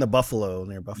up in the Buffalo,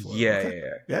 near Buffalo.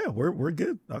 Yeah. We're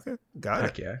good. Okay, got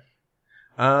Heck it.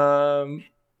 Yeah.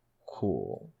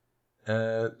 Cool.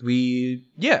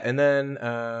 And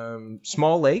then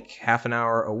small lake, half an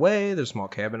hour away. There's a small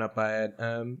cabin up by it.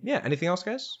 Anything else,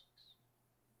 guys?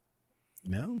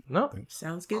 No.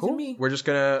 Sounds good Cool. to me. We're just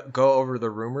gonna go over the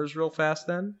rumors real fast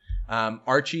then.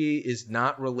 Archie is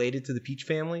not related to the Peach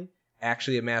family.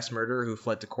 Actually, a mass murderer who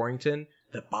fled to Corrington.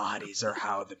 The bodies are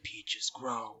how the peaches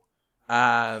grow.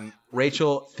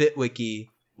 Rachel Fitwicky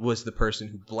was the person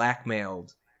who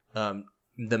blackmailed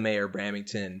the mayor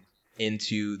Bramington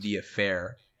into the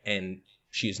affair, and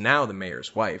she is now the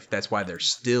mayor's wife. That's why they're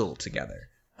still together.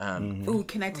 Ooh,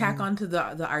 can I tack on to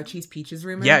the Archie's Peaches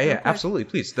rumor? Yeah, absolutely.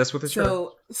 Please, that's what it's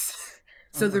for.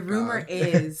 So the rumor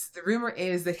is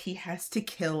that he has to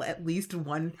kill at least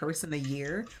one person a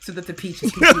year so that the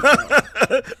peaches can keep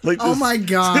growing. Oh my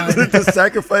god! The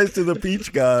sacrifice to the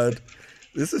peach god.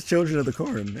 This is Children of the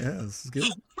Corn. Yeah, this is good.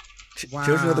 Wow.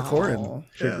 Children of the Corn.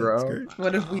 Should grow.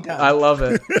 What have we done? I love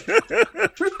it.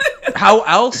 How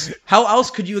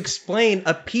else could you explain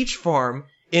a peach farm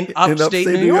in upstate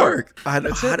New York? How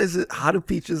do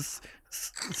peaches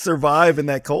survive in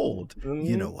that cold?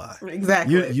 You know why?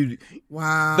 Exactly.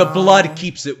 Wow. The blood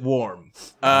keeps it warm.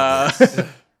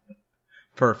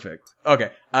 Perfect.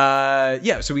 Okay.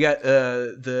 So we got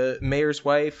the mayor's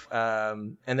wife,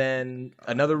 and then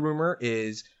another rumor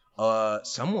is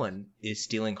someone is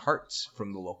stealing hearts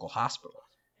from the local hospital,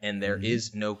 and there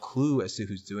is no clue as to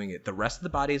who's doing it. The rest of the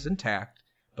body is intact,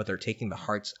 but they're taking the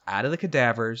hearts out of the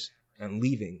cadavers and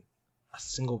leaving a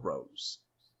single rose.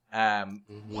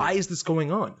 Why is this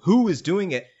going on? Who is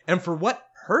doing it? And for what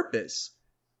purpose?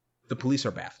 The police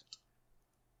are baffled.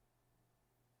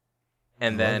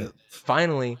 And then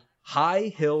finally,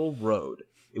 High Hill Road.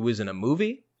 It was in a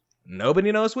movie.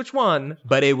 Nobody knows which one,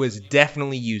 but it was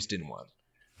definitely used in one.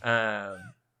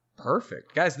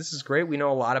 Perfect. Guys, this is great. We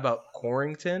know a lot about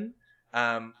Corrington.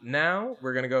 Now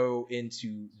we're going to go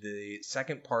into the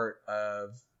second part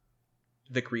of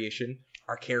the creation,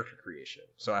 our character creation.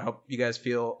 So I hope you guys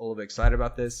feel a little bit excited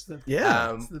about this.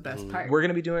 It's the best part. We're going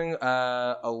to be doing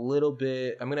a little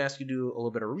bit. I'm going to ask you to do a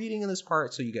little bit of reading in this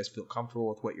part so you guys feel comfortable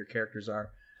with what your characters are.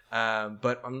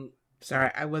 But I'm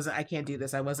sorry, I can't do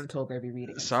this. I wasn't told they'd be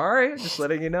reading. Sorry, just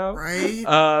letting you know. Right.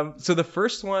 So the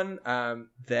first one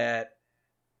that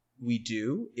we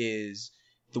do is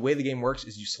the way the game works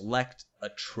is you select a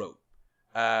trope.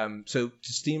 So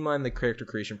to streamline the character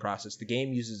creation process, the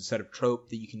game uses a set of trope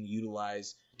that you can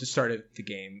utilize to start the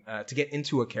game to get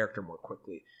into a character more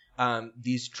quickly.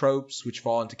 These tropes, which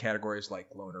fall into categories like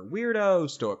loner weirdo,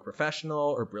 stoic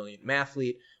professional, or brilliant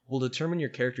mathlete, will determine your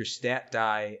character's stat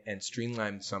die and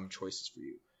streamline some choices for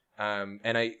you.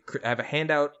 And I have a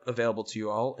handout available to you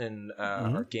all in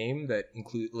our game that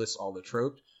lists all the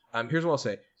tropes. Here's what I'll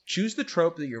say. Choose the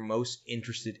trope that you're most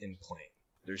interested in playing.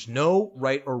 There's no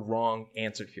right or wrong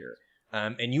answer here.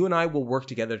 And you and I will work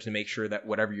together to make sure that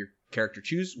whatever your character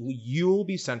chooses, you'll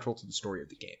be central to the story of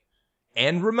the game.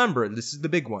 And remember, this is the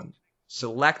big one.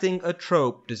 Selecting a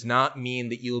trope does not mean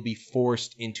that you'll be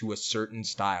forced into a certain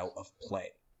style of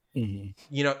play.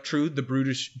 True, the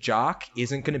brutish jock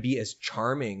isn't going to be as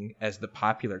charming as the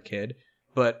popular kid,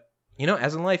 but,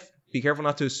 as in life, be careful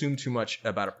not to assume too much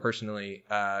about a personally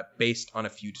based on a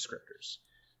few descriptors.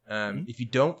 If you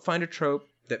don't find a trope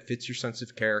that fits your sense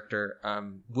of character,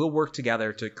 we'll work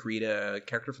together to create a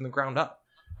character from the ground up.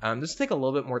 This will take a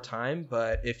little bit more time,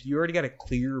 but if you already got a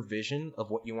clear vision of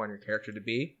what you want your character to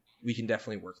be, we can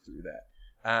definitely work through that.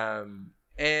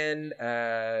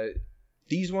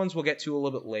 These ones we'll get to a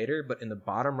little bit later, but in the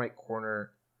bottom right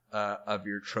corner of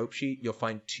your trope sheet, you'll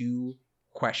find 2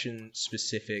 question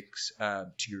specifics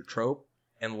to your trope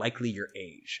and likely your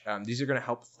age. These are going to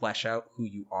help flesh out who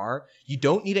you are. You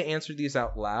don't need to answer these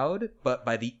out loud, but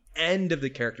by the end of the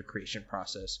character creation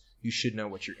process, you should know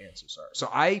what your answers are. So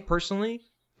I personally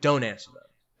don't answer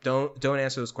them. Don't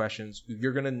answer those questions.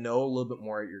 You're going to know a little bit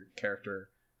more of your character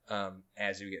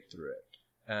as you get through it.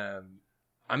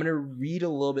 I'm going to read a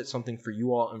little bit something for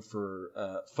you all and for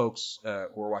folks who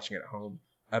are watching at home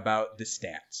about the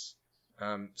stats.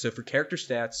 So for character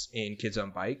stats in Kids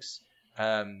on Bikes,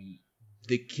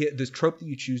 the trope that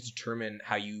you choose determine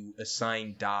how you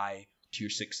assign die to your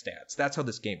 6 stats. That's how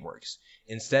this game works.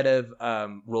 Instead of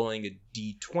rolling a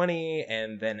d20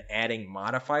 and then adding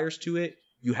modifiers to it,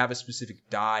 you have a specific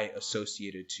die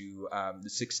associated to the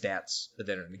 6 stats that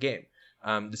are in the game.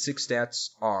 The 6 stats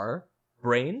are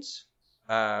brains,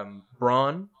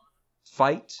 brawn,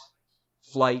 fight,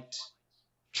 flight,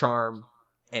 charm,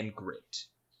 and grit.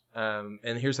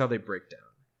 And here's how they break down.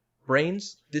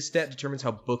 Brains, this stat determines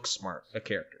how book smart a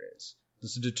character is.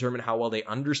 This will determine how well they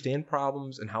understand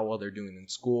problems and how well they're doing in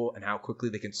school and how quickly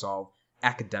they can solve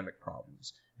academic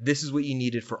problems. This is what you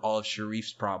needed for all of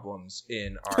Sharif's problems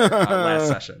in our last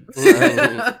session.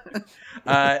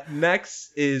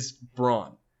 Next is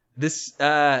brawn. This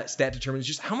stat determines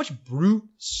just how much brute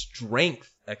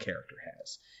strength a character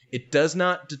has. It does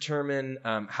not determine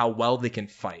how well they can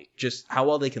fight, just how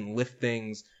well they can lift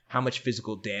things, how much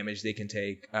physical damage they can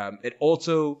take. It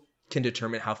also can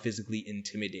determine how physically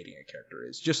intimidating a character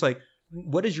is. Just like,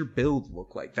 what does your build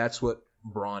look like? That's what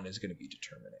brawn is going to be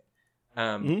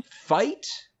determining. Fight,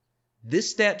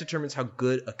 this stat determines how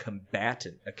good a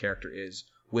combatant a character is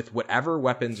with whatever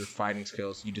weapons or fighting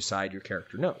skills you decide your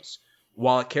character knows.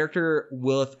 While a character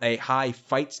with a high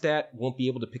fight stat won't be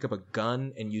able to pick up a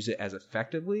gun and use it as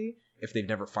effectively if they've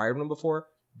never fired one before,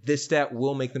 this stat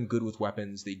will make them good with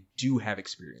weapons they do have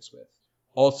experience with.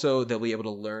 Also, they'll be able to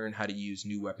learn how to use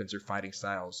new weapons or fighting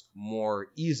styles more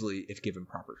easily if given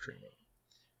proper training.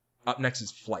 Up next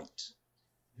is flight.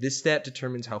 This stat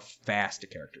determines how fast a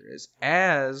character is,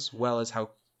 as well as how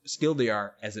skilled they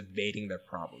are as evading their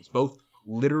problems, both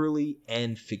literally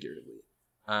and figuratively.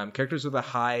 Characters with a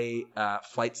high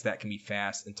flight stat can be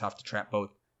fast and tough to trap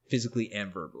both physically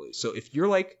and verbally. So if you're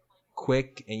like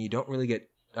quick and you don't really get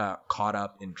caught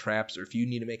up in traps, or if you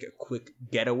need to make a quick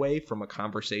getaway from a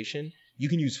conversation, you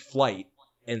can use flight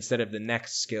instead of the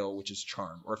next skill, which is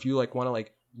charm. Or if you like want to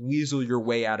like weasel your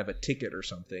way out of a ticket or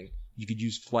something, you could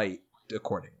use flight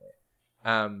accordingly.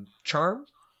 Charm,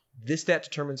 this stat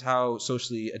determines how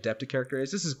socially adept a character is.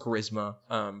 This is charisma,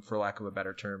 for lack of a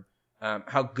better term.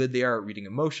 How good they are at reading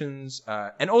emotions,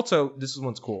 and also, this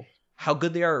one's cool, how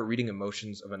good they are at reading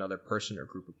emotions of another person or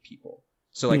group of people.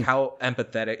 So like how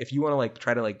empathetic, if you want to like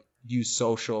try to like use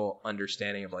social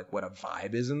understanding of like what a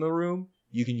vibe is in the room,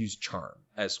 you can use charm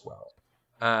as well.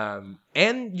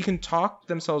 And you can talk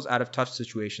themselves out of tough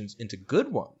situations into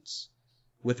good ones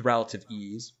with relative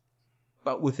ease,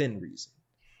 but within reason.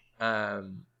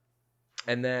 And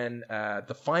then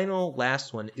the final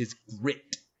last one is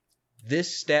grit.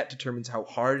 This stat determines how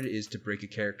hard it is to break a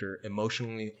character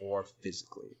emotionally or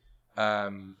physically.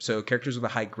 So characters with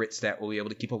a high grit stat will be able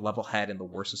to keep a level head in the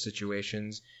worst of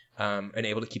situations, and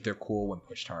able to keep their cool when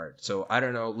pushed hard. So I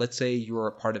don't know, let's say you're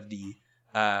a part of the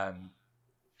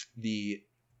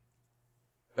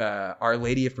Our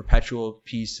Lady of Perpetual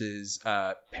Peace's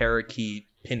parakeet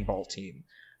pinball team,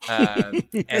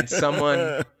 and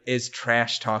someone is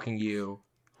trash talking you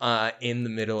in the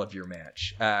middle of your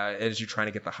match as you're trying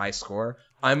to get the high score.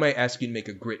 I might ask you to make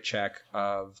a grit check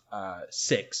of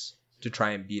 6 to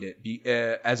try and beat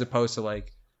it, as opposed to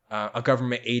like a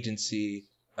government agency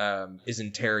is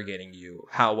interrogating you.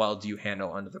 How well do you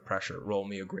handle under the pressure? Roll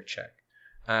me a grit check.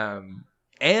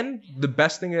 And the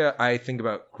best thing I think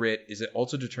about grit is it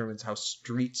also determines how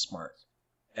street smart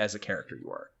as a character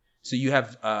you are. So you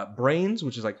have brains,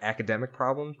 which is like academic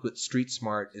problems, but street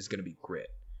smart is going to be grit.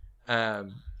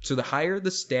 So the higher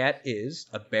the stat is,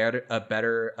 a better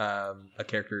a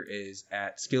character is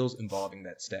at skills involving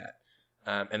that stat.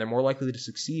 And they're more likely to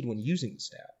succeed when using the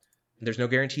stat. There's no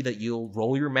guarantee that you'll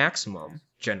roll your maximum,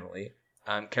 generally.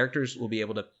 Characters will be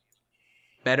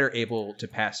better able to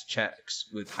pass checks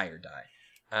with higher die.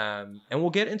 And we'll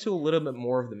get into a little bit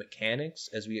more of the mechanics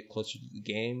as we get closer to the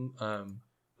game.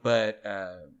 But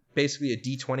basically a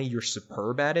D20, you're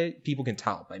superb at it. People can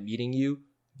tell by meeting you.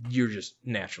 You're just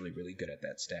naturally really good at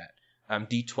that stat.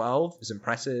 D12 is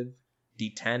impressive.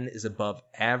 D10 is above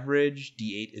average.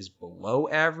 D8 is below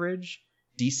average.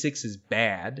 D6 is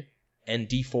bad. And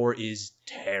D4 is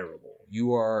terrible.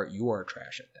 You are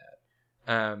trash at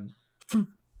that.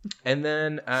 And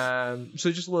then,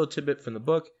 so just a little tidbit from the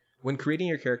book. When creating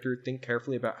your character, think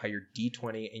carefully about how your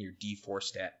D20 and your D4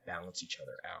 stat balance each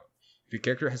other out. If your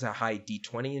character has a high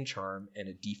D20 in charm and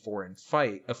a D4 in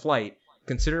flight,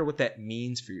 consider what that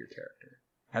means for your character.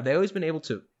 Have they always been able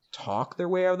to talk their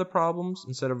way out of the problems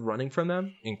instead of running from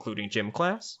them, including gym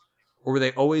class? Or were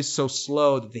they always so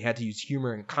slow that they had to use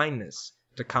humor and kindness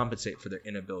to compensate for their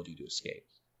inability to escape?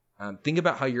 Think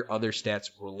about how your other stats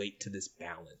relate to this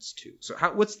balance too. So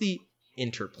what's the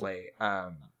interplay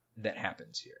that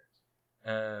happens here?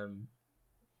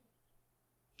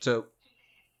 So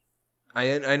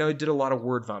I know I did a lot of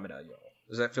word vomit at y'all.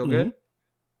 Does that feel good?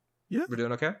 Yeah. We're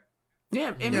doing okay?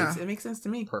 Yeah, it makes sense to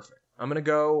me. Perfect. I'm going to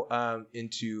go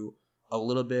into a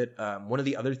little bit. One of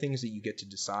the other things that you get to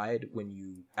decide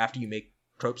after you make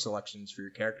trope selections for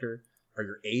your character are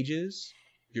your ages,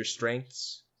 your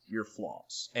strengths, your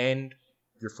flaws, and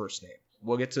your first name.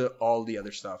 We'll get to all the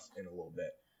other stuff in a little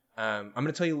bit. I'm going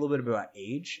to tell you a little bit about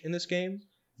age in this game.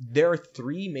 There are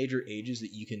 3 major ages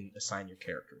that you can assign your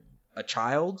character: a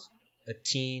child, a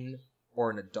teen, or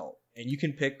an adult. And you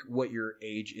can pick what your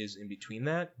age is in between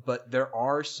that, but there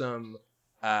are some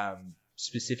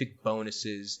specific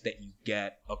bonuses that you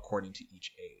get according to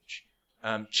each age.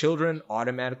 Children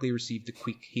automatically receive the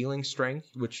quick healing strength,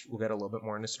 which we'll get a little bit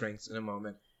more into strengths in a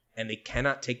moment, and they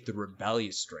cannot take the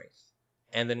rebellious strength.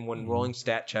 And then when rolling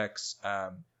stat checks,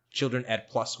 children add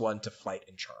 +1 to flight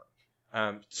and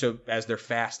charm. So as they're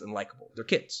fast and likable, they're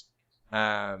kids.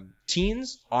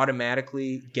 Teens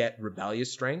automatically get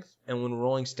rebellious strength, and when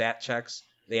rolling stat checks,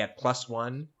 they add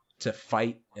 +1 to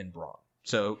fight and brawn.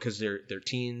 So because they're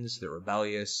teens, they're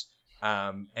rebellious,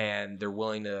 and they're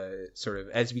willing to sort of,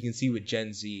 as we can see with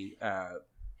Gen Z,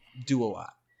 do a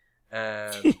lot.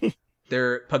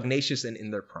 They're pugnacious and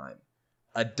in their prime.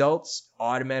 Adults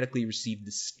automatically receive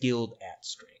the skilled at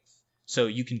strength. So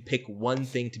you can pick one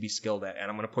thing to be skilled at, and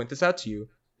I'm going to point this out to you.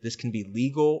 This can be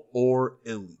legal or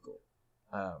illegal.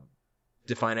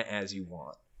 Define it as you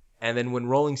want. And then when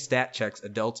rolling stat checks,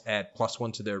 adults add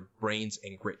 +1 to their brains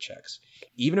and grit checks.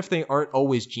 Even if they aren't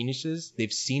always geniuses,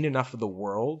 they've seen enough of the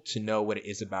world to know what it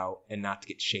is about and not to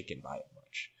get shaken by it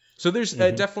much. So there's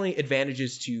definitely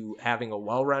advantages to having a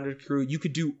well-rounded crew. You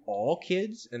could do all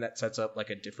kids, and that sets up like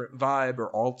a different vibe, or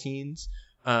all teens.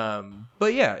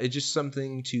 But yeah, it's just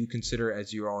something to consider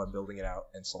as you all are building it out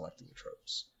and selecting the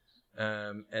tropes.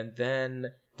 And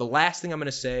then the last thing I'm going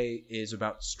to say is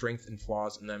about strength and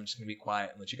flaws, and then I'm just going to be quiet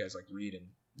and let you guys like read and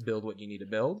build what you need to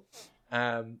build.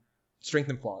 Strength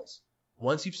and flaws.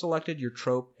 Once you've selected your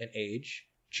trope and age,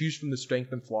 choose from the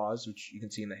strength and flaws, which you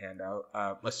can see in the handout,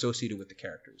 associated with the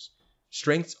characters.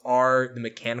 Strengths are the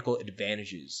mechanical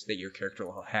advantages that your character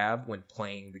will have when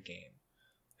playing the game.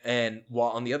 And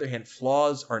while on the other hand,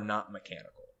 flaws are not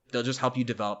mechanical. They'll just help you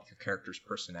develop your character's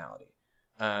personality.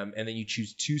 And then you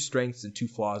choose 2 strengths and 2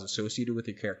 flaws associated with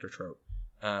your character trope.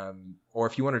 Or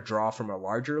if you want to draw from a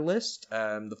larger list,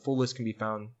 the full list can be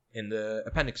found in the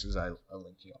appendixes I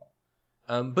linked to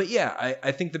y'all. But yeah,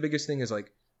 I think the biggest thing is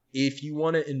like, if you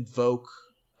want to invoke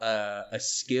a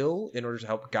skill in order to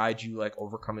help guide you like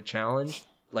overcome a challenge,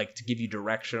 like to give you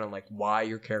direction on like why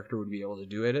your character would be able to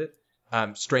do it,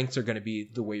 strengths are going to be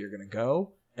the way you're going to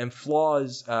go. And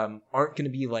flaws aren't going to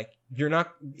be like, you're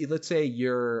not, let's say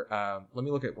you're, let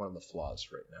me look at one of the flaws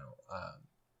right now.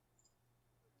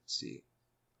 Let's see.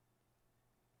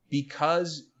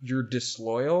 Because you're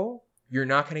disloyal, you're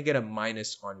not going to get a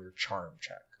minus on your charm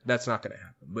check. That's not going to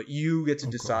happen. But you get to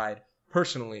decide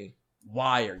personally,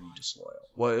 why are you disloyal?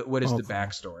 What is the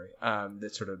backstory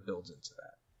that sort of builds into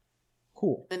that?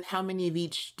 Cool. And how many of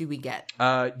each do we get?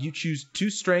 You choose 2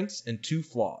 strengths and 2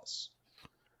 flaws.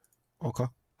 Okay.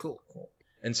 Cool.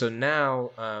 And so now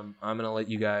I'm going to let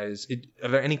you guys... are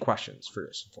there any questions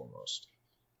first and foremost?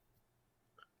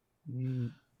 No.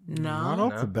 Not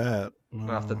off the bat. No.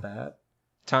 Not off the bat.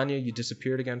 Tanya, you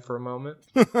disappeared again for a moment.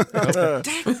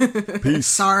 Peace.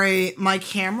 Sorry, my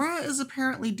camera is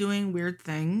apparently doing weird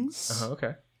things.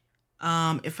 Okay.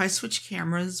 If I switch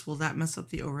cameras, will that mess up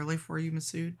the overlay for you,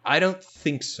 Masood? I don't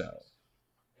think so.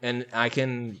 And I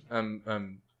can...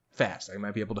 fast. I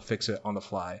might be able to fix it on the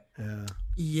fly.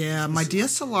 Yeah, my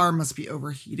DSLR must be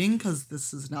overheating because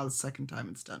this is now the second time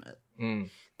it's done it.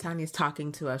 Tanya's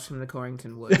talking to us from the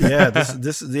Corrington Woods. Yeah,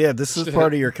 this is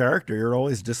part of your character. You're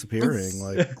always disappearing.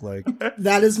 like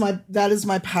that is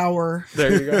my power.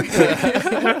 There you go.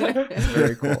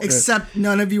 Very cool. Except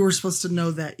none of you were supposed to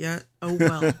know that yet. Oh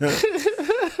well.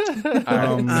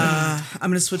 I'm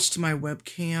gonna switch to my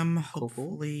webcam.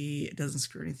 Hopefully it doesn't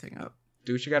screw anything up.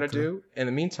 Do what you gotta do. In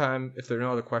the meantime, if there are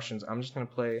no other questions, I'm just gonna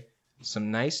play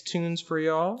some nice tunes for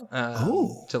y'all.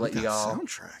 To let y'all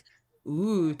soundtrack.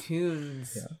 Ooh,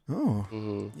 tunes. Yeah. Oh.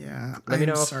 Mm-hmm. Yeah. Let me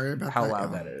know sorry about how that, loud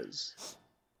y'all. that is.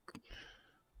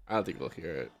 I don't think we'll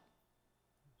hear it.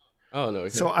 Oh no.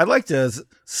 So I'd like to,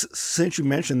 since you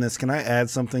mentioned this, can I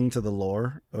add something to the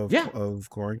lore of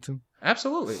Corrington?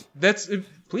 Absolutely.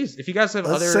 Please, if you guys have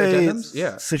other addendums,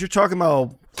 yeah. Since you're talking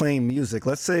about playing music,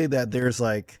 let's say that there's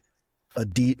like a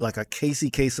Casey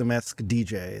Kasem-esque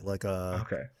DJ, like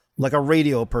a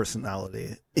radio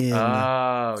personality in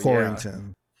Corrington.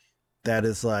 Yeah. That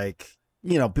is like,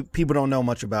 people don't know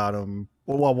much about him,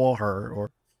 or her,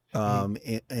 or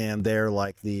and they're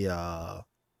like the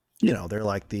they're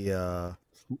like the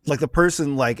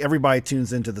person, like everybody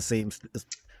tunes into the same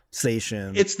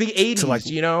station. It's the 80s,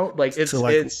 like,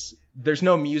 it's there's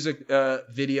no music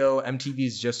video.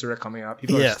 MTV's just sort of coming out.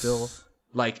 People are still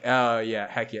like, oh yeah,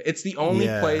 heck yeah. It's the only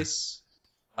place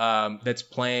that's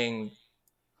playing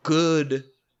good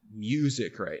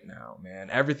music right now, man.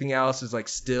 Everything else is like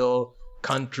still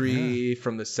country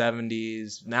from the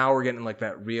 70s. Now we're getting like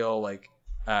that real like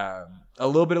a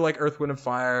little bit of like Earth, Wind and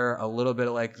Fire, a little bit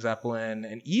of like Zeppelin,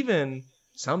 and even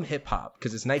some hip hop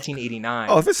because it's 1989.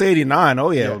 Oh, if it's 89,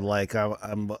 like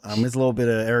I'm just a little bit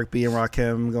of Eric B and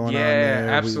Rakim going on there.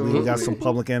 Absolutely. We got some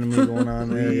Public Enemy going on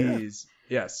there. Please.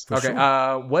 Yes. For okay.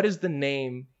 Sure. What is the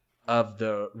name of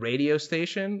the radio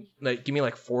station? Like, give me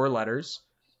like 4 letters.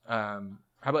 How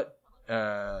about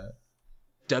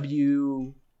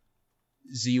WZYT?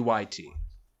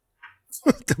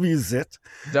 WZIT.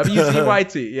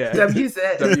 WZYT. Yeah.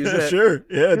 WZ. WZ. Sure.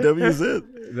 Yeah. WZIT.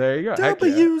 There you go.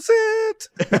 WZIT.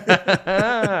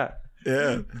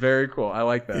 Yeah. Very cool. I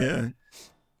like that.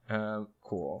 Yeah.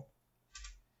 Cool.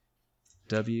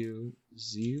 WZYT.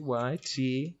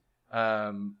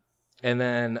 And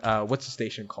then what's the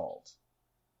station called?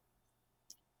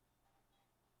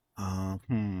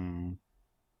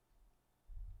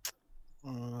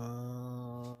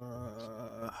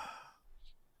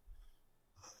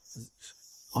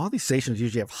 All these stations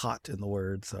usually have hot in the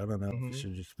word, so I don't know. It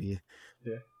should just be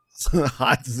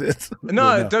hot zit.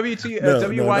 No, WYZYT.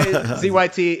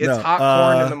 It's hot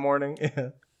corn in the morning.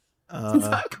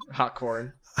 Hot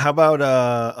corn. How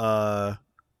about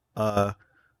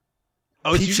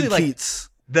it's Peach usually and like Keats.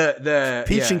 The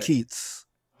Peach and Keats.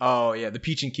 Oh yeah, the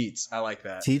Peach and Keats. I like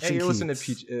that. Peach and you're listening to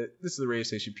Keats. Peach. This is the radio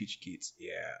station Peach and Keats.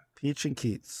 Yeah. Peach and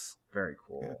Keats. Very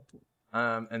cool.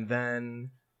 And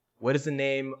then what is the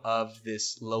name of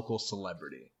this local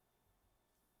celebrity?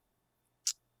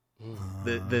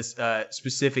 This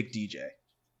specific DJ.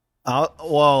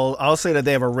 I'll say that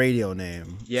they have a radio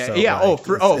name. Yeah, so, yeah. like,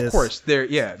 Of course.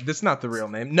 That's not the real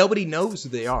name. Nobody knows who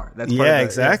they are. That's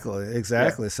exactly.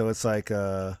 Yeah. So it's like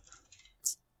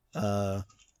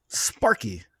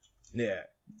Sparky. Yeah.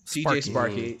 Sparky. DJ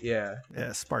Sparky. Yeah.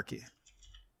 Yeah, Sparky.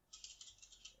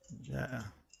 Yeah.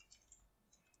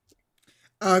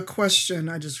 Question.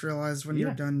 I just realized when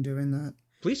you're done doing that.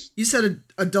 Please. You said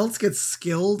adults get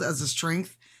skilled as a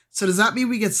strength. So does that mean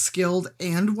we get skilled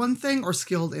and one thing, or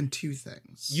skilled and 2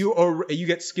 things? You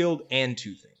get skilled and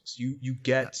 2 things. You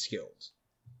get skilled,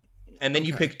 and then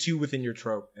you pick 2 within your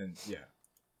trope, and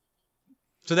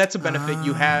So that's a benefit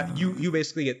you have. You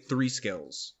basically get 3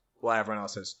 skills, while everyone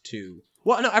else has 2.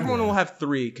 Well, no, everyone will have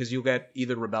 3 because you'll get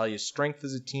either rebellious strength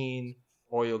as a teen,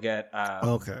 or you'll get.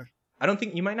 I don't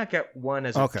think you might not get 1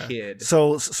 as a kid.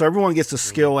 So everyone gets a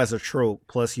skill as a trope,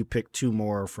 plus you pick 2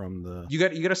 more from the. You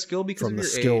get a skill because from of the your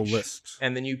skill age, list,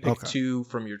 and then you pick 2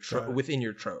 from your trope within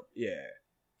your trope. Yeah.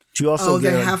 Do you also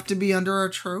they have to be under a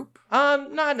trope?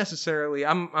 Not necessarily.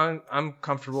 I'm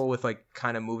comfortable with like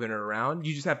kind of moving it around.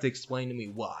 You just have to explain to me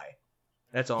why.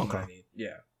 That's all I need.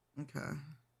 Yeah. Okay.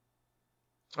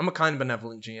 I'm a kind of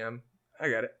benevolent GM. I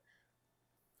got it.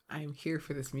 I'm here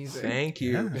for this music. Thank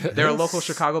you. Yeah. They're a local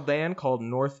Chicago band called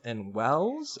North and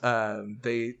Wells.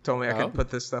 They told me I could put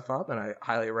this stuff up, and I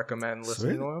highly recommend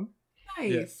listening to them.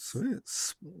 Nice. Yeah. Sweet.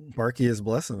 Sparky is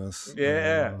blessing us.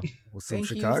 Yeah. With some Thank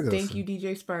Chicago. Thank you,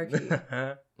 DJ Sparky.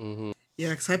 Mm-hmm.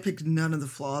 Yeah, because I picked none of the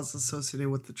flaws associated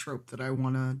with the trope that I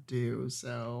want to do,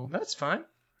 so... That's fine.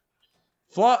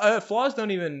 Flaws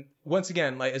don't even, once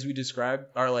again, like as we described,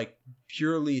 are like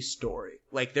purely story.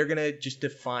 Like they're gonna just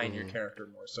define your character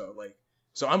more so. Like,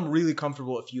 so I'm really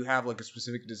comfortable if you have like a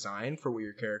specific design for what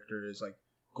your character is like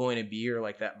going to be or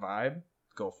like that vibe,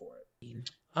 go for it.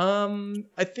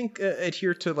 I think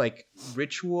adhere to like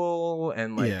ritual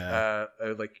and like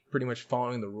like pretty much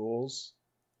following the rules.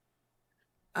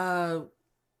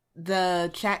 The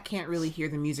chat can't really hear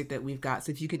the music that we've got,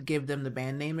 so if you could give them the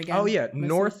band name again. Oh yeah, Masood?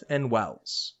 North and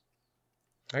Wells.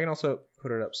 I can also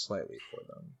put it up slightly for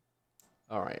them.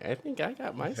 All right, I think I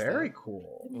got my Very stuff.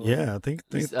 cool. Yeah, I think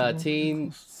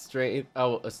Teen strength.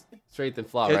 Strength and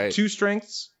flaw, right? 2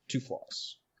 strengths, 2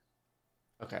 flaws.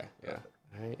 Okay, yeah,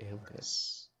 I am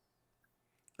this.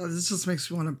 Oh, this just makes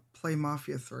me want to play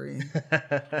Mafia 3.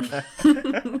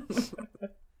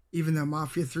 Even though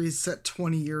Mafia 3 is set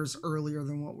 20 years earlier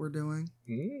than what we're doing.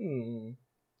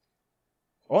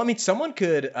 Well, I mean, someone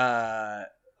could... I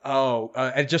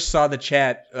just saw the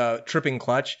chat, Tripping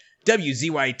Clutch.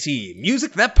 WZYT,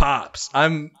 music that pops.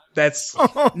 I'm That's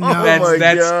No.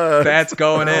 that's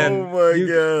going in. Oh my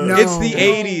god! No. It's the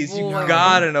 80s. You boy.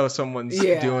 gotta know someone's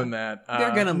Yeah. doing that.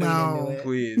 They're gonna lean No. into it.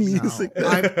 Please. Music No.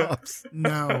 that pops.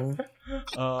 No.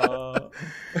 Uh,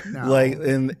 No. Like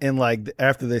and like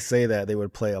after they say that, they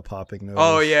would play a popping noise.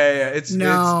 oh yeah. It's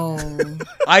No.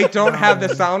 I don't have the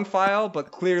No. sound file,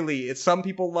 but clearly, it's some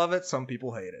people love it, some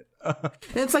people hate it.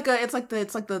 It's like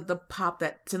the pop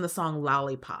that's in the song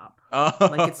Lollipop.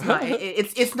 Like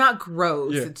it's not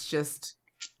gross. Yeah. It's just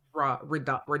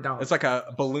redundant. It's like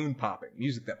a balloon popping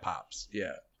music that pops.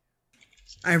 Yeah.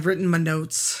 I've written my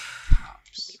notes.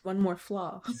 one more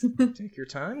flaw. Take your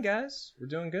time, guys. We're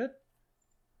doing good.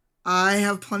 I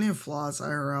have plenty of flaws,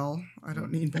 IRL. I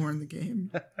don't need more in the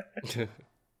game.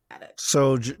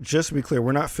 So just to be clear,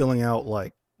 we're not filling out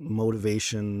like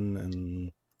motivation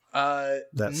and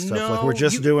that stuff. Like we're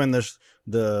just doing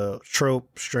the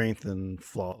trope, strength, and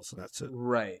flaws. And that's it.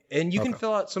 Right. And you can Okay.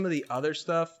 fill out some of the other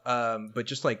stuff, but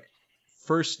just like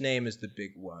first name is the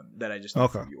big one that I just need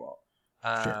from you all.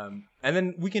 Sure. And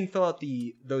then we can fill out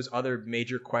those other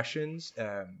major questions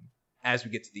as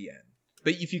we get to the end.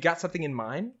 But if you got something in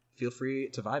mind, feel free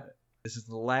to vibe it. This is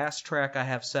the last track I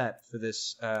have set for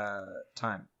this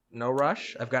time. No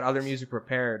rush. I've got other music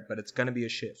prepared, but it's going to be a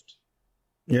shift.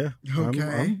 Yeah.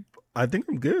 Okay. I think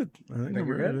I'm good. I think Think I'm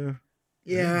you're ready good?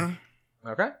 Yeah.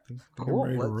 Okay. I think I'm Cool.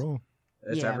 ready to roll.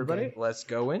 That's Yeah, I'm everybody. good. Let's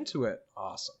go into it.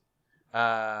 Awesome.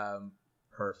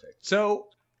 Perfect. So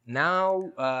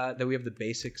now that we have the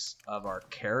basics of our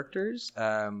characters,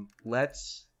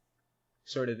 let's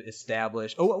sort of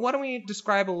establish. Oh, why don't we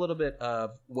describe a little bit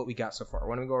of what we got so far?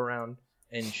 Why don't we go around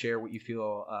and share what you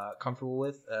feel comfortable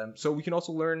with, so we can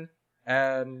also learn,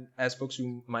 as folks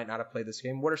who might not have played this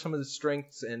game, what are some of the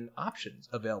strengths and options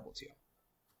available to you?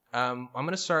 I'm going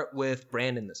to start with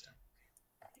Brandon this time.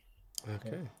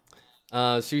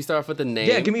 Okay. Should we start off with the name?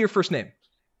 Yeah, give me your first name.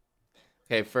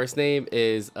 Okay, first name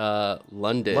is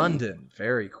London. London.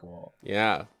 Very cool.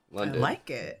 Yeah, I London. like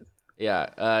it.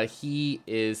 Yeah, he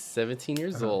is 17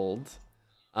 years old.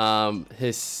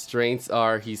 His strengths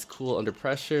are he's cool under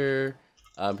pressure,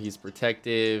 he's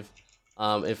protective,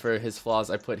 and for his flaws,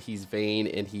 I put he's vain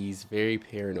and he's very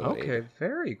paranoid. Okay,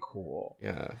 very cool.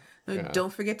 Yeah.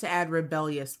 Don't forget to add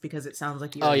rebellious because it sounds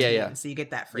like you're Oh, a yeah, demon, yeah. so you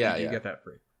get that free. Yeah, You yeah. get that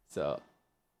free. So,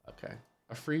 okay.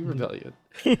 A free rebellion.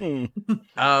 I'd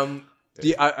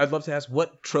love to ask,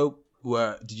 what trope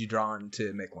did you draw on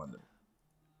to make London?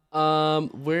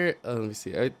 Let me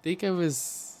see. I think it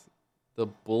was the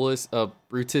Brutus Jock.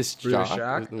 Brutus Jock?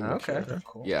 Let me make Okay, sure.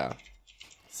 cool. Yeah.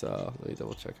 So let me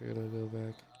double check. I'm gonna go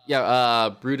back. Yeah,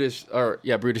 Brutus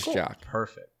Cool. Jock.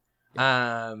 Perfect.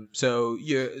 So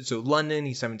London,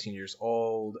 he's 17 years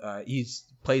old. He's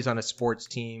plays on a sports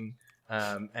team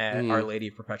at Our Lady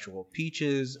of Perpetual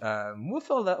Peaches. We'll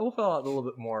fill out a little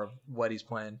bit more of what he's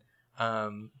playing.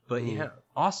 But yeah,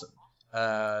 awesome.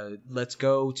 Let's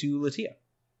go to Latia.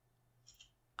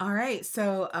 All right,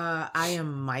 so I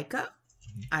am Micah.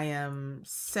 I am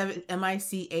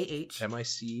MICAH.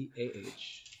 MICAH.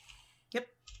 Yep.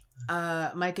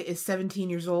 Micah is 17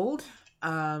 years old.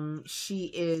 She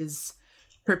is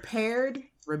prepared,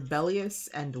 rebellious,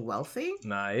 and wealthy.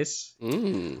 Nice.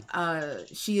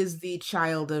 She is the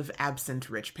child of absent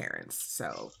rich parents,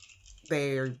 so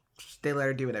they let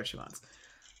her do whatever she wants.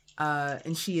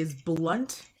 And she is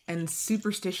blunt and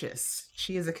superstitious.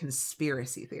 She is a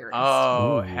conspiracy theorist.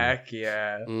 Oh, Ooh. heck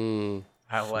yeah.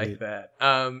 I like Sweet. that.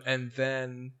 And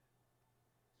then,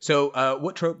 so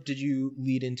what trope did you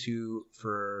lead into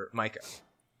for Micah?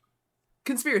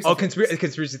 Conspiracy. Oh, theorist.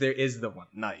 conspiracy theory is the one.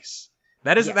 Nice.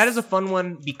 That is a fun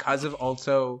one because of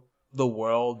also the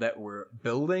world that we're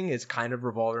building is kind of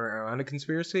revolving around a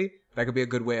conspiracy. That could be a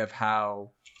good way of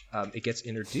how it gets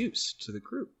introduced to the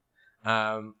group.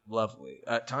 Lovely.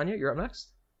 Tanya, you're up next.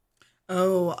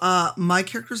 Oh, my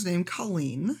character's name,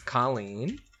 Colleen.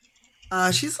 Colleen,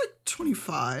 She's like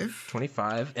 25.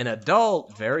 25, an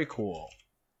adult. Very cool.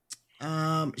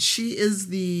 She is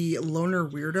the loner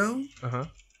weirdo. Uh-huh.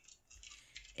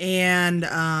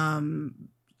 And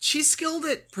she's skilled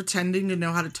at pretending to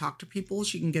know how to talk to people.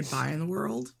 She can get by in the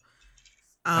world.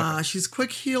 She's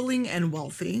quick healing and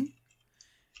wealthy.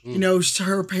 You know,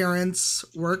 her parents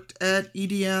worked at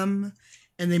EDM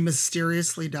and they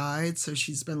mysteriously died, so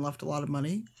she's been left a lot of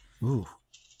money. Ooh.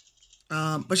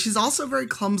 But she's also very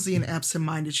clumsy and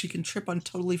absent-minded. She can trip on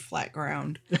totally flat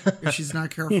ground if she's not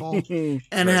careful,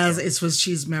 and has a Swiss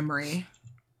cheese memory.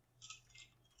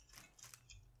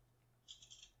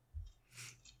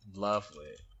 Lovely.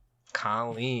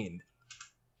 Colleen.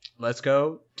 Let's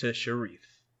go to Sharif.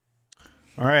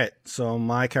 All right. So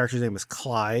my character's name is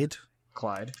Clyde.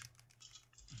 Clyde.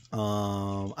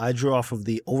 I drew off of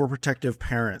the overprotective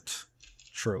parent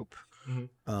trope.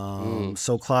 Mm-hmm.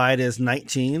 So Clyde is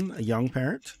 19, a young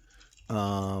parent.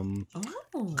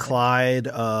 Clyde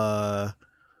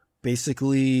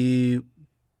basically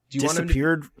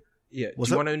disappeared. Do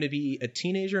you want him to be a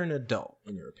teenager or an adult,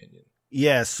 in your opinion?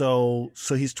 Yeah, so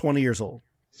he's 20 years old.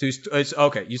 So it's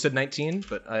okay. You said 19,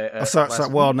 but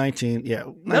sorry, well, 19. Yeah,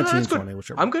 19, 20,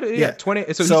 whichever. I'm good. Yeah,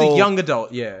 20. So he's a young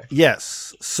adult. Yeah.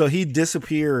 Yes. So he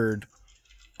disappeared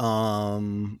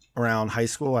around high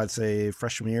school, I'd say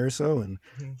freshman year or so, and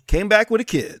came back with a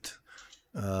kid.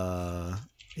 He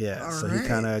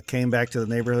kind of came back to the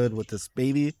neighborhood with this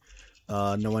baby.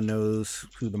 No one knows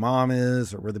who the mom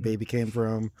is or where the baby came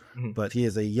from, but he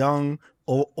is a young,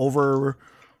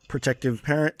 overprotective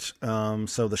parent.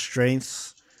 So the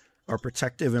strengths are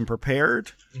protective and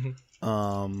prepared.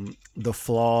 The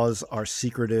flaws are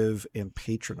secretive and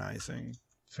patronizing.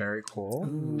 Very cool.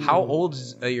 Ooh. How old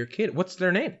is your kid? What's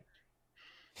their name?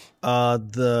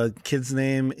 The kid's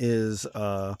name is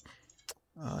I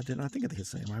didn't think of the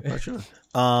kid's name. I probably should have.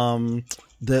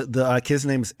 The kid's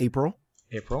name is April.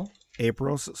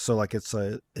 April. So like it's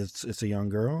a young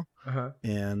girl.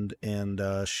 And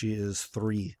she is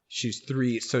 3. She's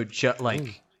 3. So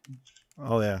like.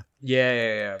 Oh yeah.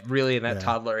 Yeah. Really in that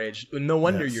toddler age. No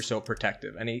wonder you're so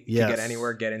protective. And he can get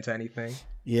anywhere, get into anything.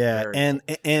 Yeah,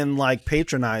 and like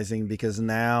patronizing, because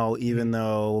now even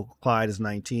though Clyde is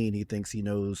 19, he thinks he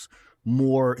knows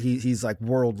more. He's like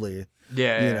worldly.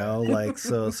 Yeah. You know, like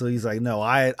so he's like, no,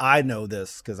 I know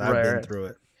this because I've been through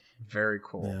it. Very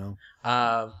cool. You know?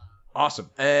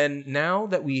 Awesome. And now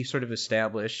that we sort of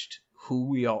established who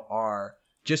we all are,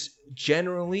 just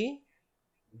generally,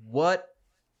 what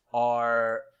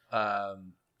are how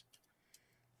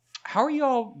are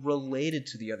y'all related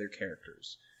to the other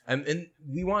characters? And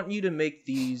we want you to make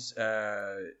these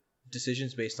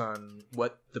decisions based on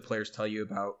what the players tell you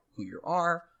about who you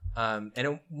are. And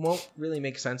it won't really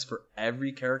make sense for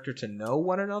every character to know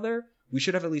one another. We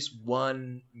should have at least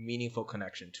one meaningful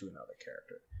connection to another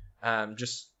character.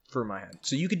 Just for my hand.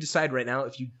 So you could decide right now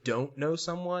if you don't know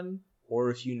someone or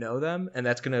if you know them, and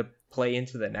that's going to play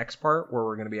into the next part where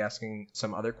we're going to be asking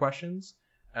some other questions.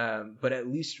 But at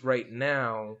least right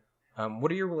now,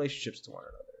 what are your relationships to one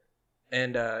another?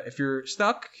 And if you're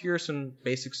stuck, here are some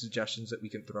basic suggestions that we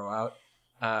can throw out.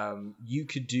 You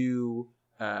could do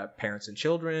parents and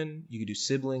children. You could do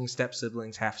siblings,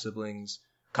 step-siblings, half-siblings,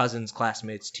 cousins,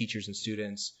 classmates, teachers and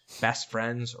students, best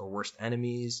friends or worst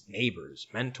enemies, neighbors,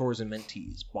 mentors and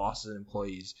mentees, bosses and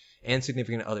employees, and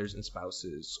significant others and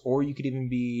spouses. Or you could even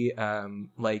be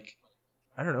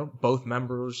both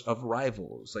members of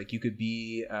rivals. Like you could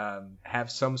be have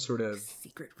some sort of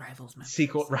secret rivals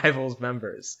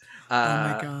members. Oh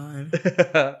my god.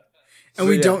 And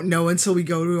we don't know until we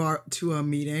go to a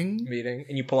meeting,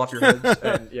 and you pull off your hoods,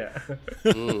 and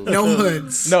no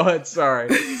hoods. No hoods. Sorry.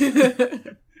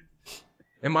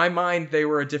 In my mind, they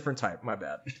were a different type. My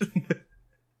bad.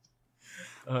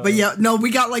 But we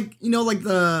got like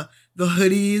the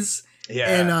hoodies,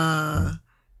 and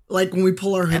like when we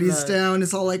pull our hoodies down,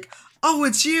 it's all like, oh,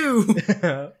 it's you.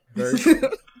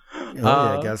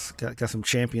 Got some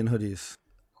champion hoodies.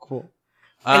 Cool.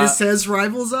 And it says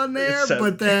rivals on there,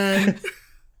 but then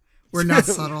we're not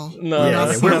subtle.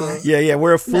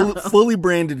 We're a fully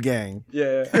branded gang.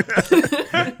 Yeah.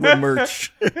 With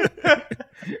merch.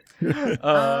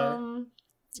 Do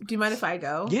you mind if I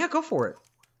go? Yeah, go for it.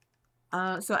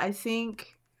 So I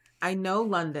think I know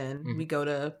London. Mm-hmm. We go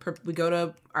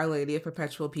to Our Lady of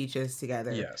Perpetual Peaches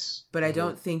together. Yes. But I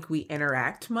don't think we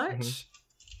interact much.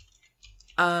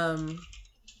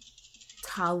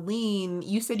 Colleen,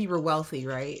 you said you were wealthy,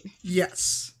 right?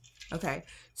 Yes. Okay.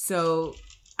 So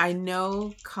I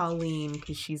know Colleen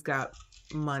because she's got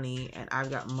money and I've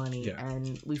got money,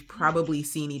 and we've probably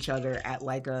seen each other at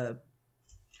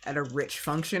at a rich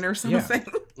function or something.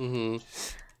 Yeah. Mm-hmm.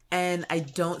 And I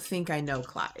don't think I know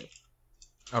Clyde.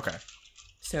 Okay.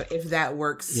 So if that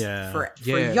works for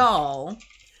y'all.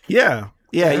 Yeah.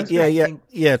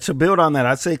 To build on that,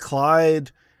 I'd say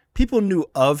Clyde, people knew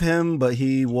of him, but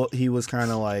he was kind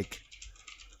of like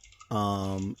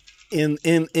in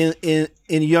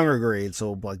younger grades,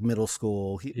 so like middle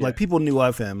school, like people knew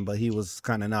of him, but he was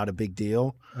kind of not a big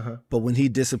deal. But when he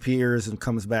disappears and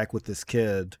comes back with this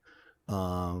kid,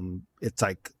 it's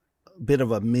like a bit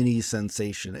of a mini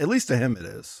sensation. At least to him it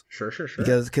is. Sure.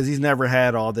 Because he's never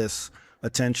had all this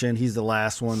attention. He's the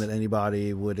last one that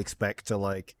anybody would expect to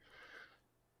like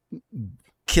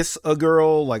kiss a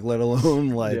girl, like let alone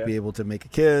be able to make a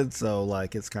kid. So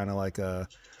like it's kind of like a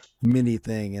mini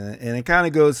thing, and it kind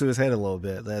of goes to his head a little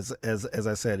bit. As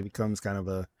I said, it becomes kind of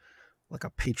a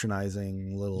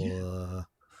patronizing little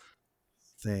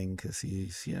thing because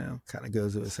he's kind of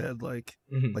goes to his head like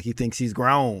Mhm. he thinks he's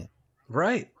grown.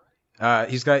 Right.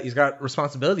 He's got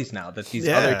responsibilities now that these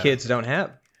other Yeah. kids don't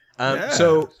have. Yeah.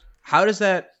 So how does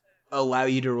that allow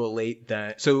you to relate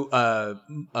that? So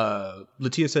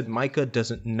Latia said Micah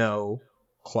doesn't know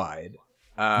Clyde.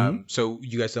 So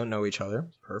you guys don't know each other.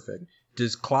 Perfect.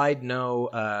 Does Clyde know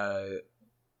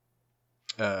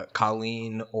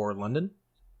Colleen or London?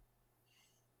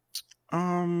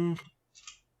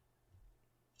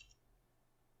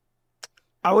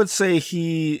 I would say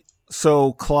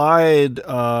Clyde,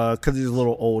 because he's a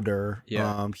little older,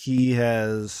 he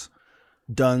has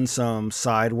done some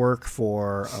side work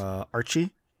for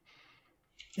Archie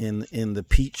in the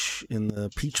peach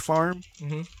farm.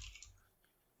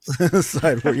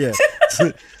 Side work, yeah.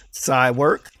 Side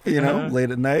work,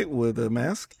 late at night with a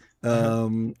mask.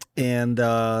 So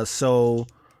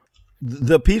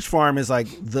the peach farm is like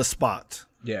the spot.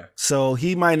 Yeah. So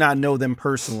he might not know them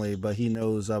personally, but he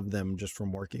knows of them just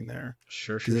from working there.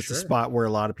 Sure. Because it's a spot where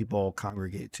a lot of people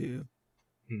congregate to.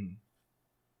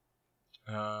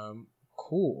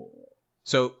 Cool.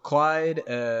 So Clyde,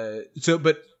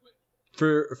 but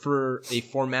for a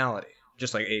formality,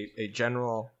 just like a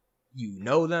general, you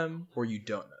know them or you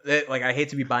don't know. Like, I hate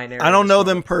to be binary. I don't know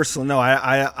them personally. No,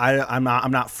 I'm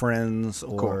not friends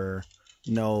or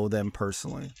know them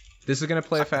personally. This is going to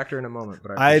play a factor in a moment,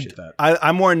 but I appreciate that.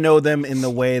 I more know them in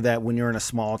the way that when you're in a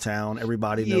small town,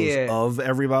 everybody knows of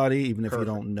everybody, even if you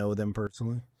don't know them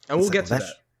personally. And we'll get to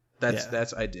that.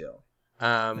 That's ideal.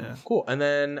 Cool. And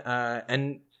then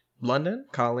and London,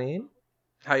 Colleen,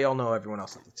 how y'all know everyone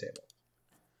else at the table?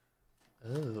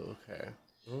 Oh, okay.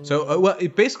 So,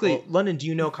 London, do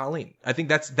you know Colleen? I think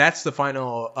that's the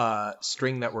final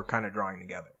string that we're kind of drawing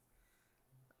together.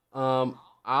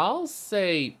 I'll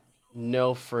say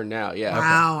no for now. Yeah.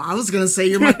 Wow, I was gonna say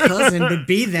you're my cousin, but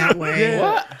be that way.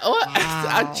 What? Wow.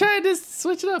 I tried to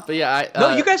switch it up, but yeah.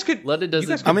 No, you guys could. London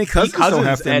doesn't. Cousins don't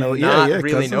have to know.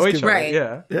 Really know each other. Right.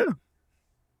 Yeah.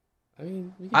 I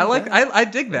mean, I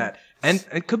dig that, and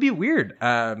it could be weird.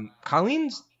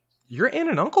 Colleen's. Your aunt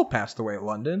and uncle passed away in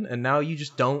London, and now you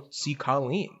just don't see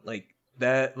Colleen like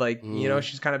that.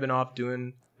 She's kind of been off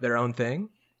doing their own thing.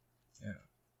 Yeah.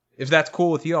 If that's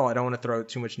cool with y'all, I don't want to throw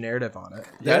too much narrative on it.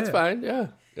 That's fine. Yeah.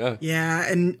 Yeah,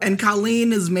 and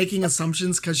Colleen is making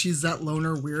assumptions because she's that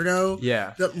loner weirdo.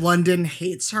 Yeah. That London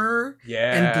hates her.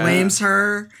 Yeah. And blames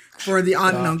her for the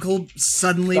aunt and uncle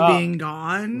suddenly being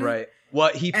gone. Right.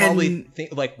 Well, he probably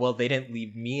think they didn't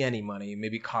leave me any money.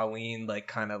 Maybe Colleen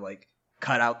kind of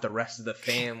cut out the rest of the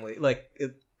family.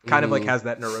 It kind of has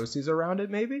that neuroses around it,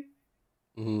 maybe.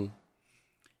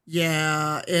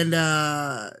 Yeah,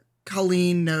 and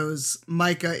Colleen knows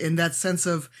Micah in that sense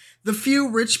of the few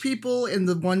rich people in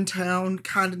the one town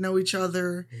kind of know each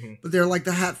other, but they're like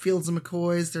the Hatfields and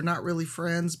McCoys. They're not really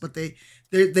friends, but they've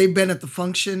been at the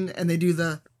function and they do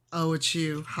the it's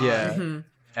you. Hi. Yeah.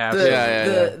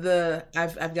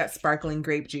 I've got sparkling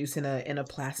grape juice in a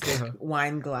plastic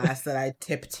wine glass that I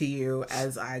tip to you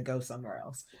as I go somewhere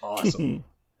else. Awesome.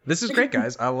 This is great,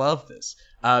 guys. I love this.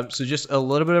 So just a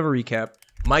little bit of a recap.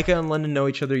 Micah and London know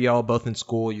each other. Y'all both in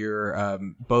school. You're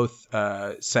both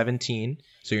 17,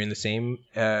 so you're in the same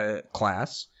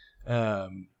class.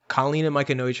 Colleen and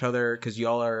Micah know each other because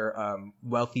y'all are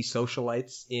wealthy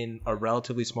socialites in a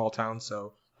relatively small town.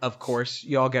 So of course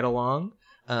y'all get along.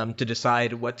 To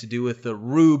decide what to do with the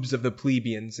rubes of the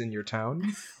plebeians in your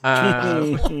town.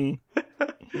 And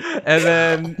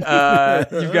then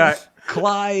you've got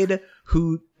Clyde,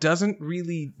 who doesn't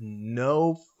really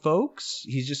know folks.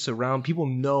 He's just around. People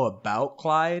know about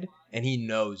Clyde, and he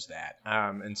knows that.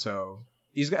 And so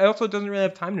he also doesn't really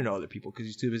have time to know other people because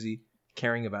he's too busy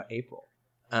caring about April.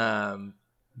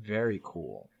 Very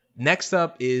cool. Next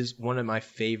up is one of my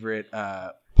favorite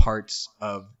parts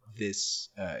of this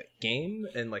game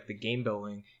and the game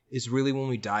building is really when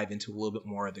we dive into a little bit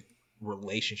more of the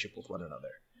relationship with one another.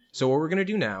 So what we're going to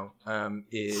do now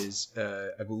is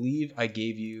I believe I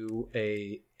gave you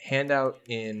a handout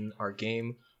in our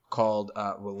game called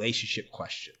relationship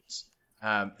questions.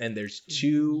 And there's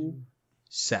two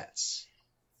sets.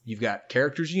 You've got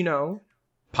characters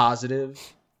positive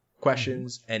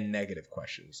questions and negative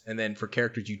questions. And then for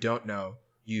characters you don't know,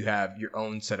 you have your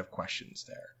own set of questions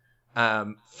there.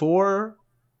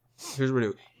 Here's what we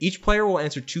do. Each player will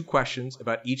answer 2 questions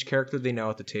about each character they know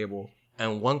at the table,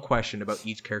 and 1 question about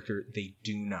each character they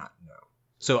do not know.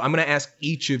 So I'm going to ask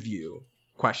each of you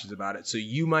questions about it. So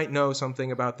you might know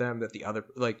something about them that the other,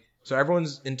 so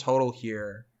everyone's in total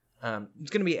here.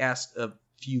 It's going to be asked a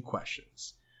few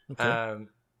questions. Okay.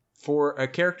 For a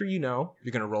character you're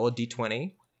going to roll a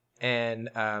d20 and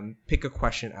pick a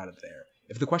question out of there.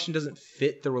 If the question doesn't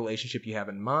fit the relationship you have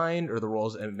in mind or the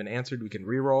roles that haven't been answered, we can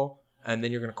re-roll, and then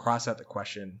you're going to cross out the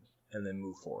question and then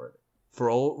move forward. For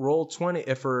roll 20,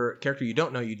 if for a character you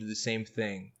don't know, you do the same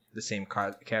thing, the same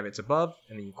caveats above,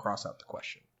 and then you cross out the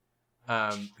question.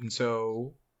 And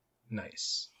so,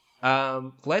 nice.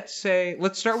 Let's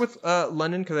start with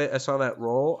London, because I saw that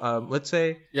roll. Let's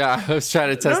say, yeah, I was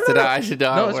trying to test it out. I should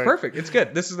know. No, it's perfect. It's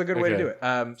good. This is a good way to do it.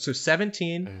 So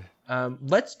 17.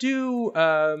 Let's do.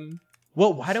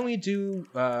 Well, why don't we do?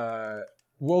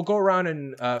 We'll go around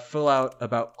and fill out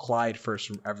about Clyde first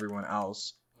from everyone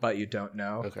else, but you don't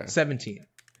know. Okay. 17.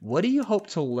 What do you hope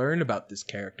to learn about this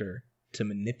character to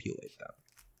manipulate them?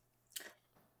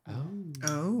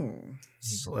 Oh.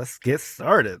 So let's get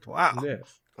started. Wow. Yeah.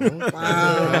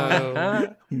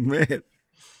 Wow. Man.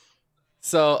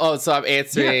 So I'm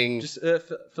answering. Yeah, just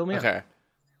fill me okay.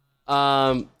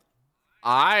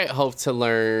 I hope to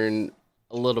learn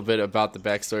a little bit about the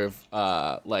backstory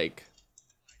of like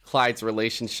Clyde's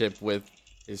relationship with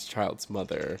his child's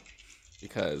mother,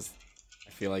 because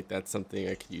I feel like that's something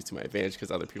I could use to my advantage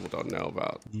because other people don't know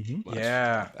about. Much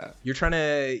Yeah, about that. You're trying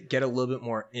to get a little bit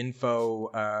more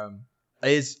info.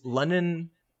 Is London?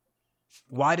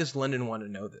 Why does London want to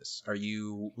know this? Are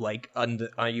you like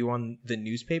are you on the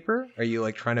newspaper? Are you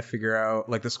like trying to figure out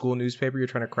like the school newspaper? You're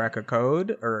trying to crack a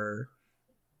code, or?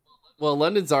 Well,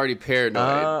 London's already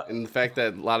paranoid, and the fact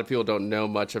that a lot of people don't know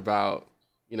much about,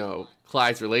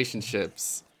 Clyde's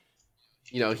relationships,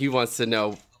 he wants to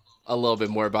know a little bit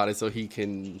more about it so he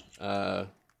can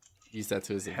use that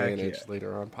to his advantage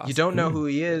later on. Possibly. You don't know who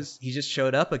he is. He just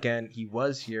showed up again. He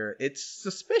was here. It's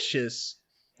suspicious,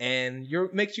 and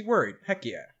makes you worried. Heck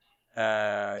yeah. They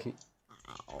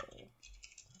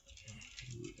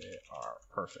are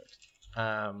perfect.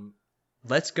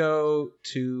 Let's go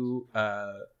to.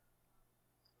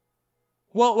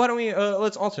 Well, why don't we?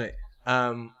 Let's alternate.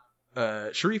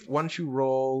 Sharif, why don't you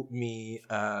roll me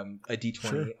a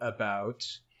d20 about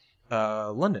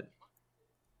London?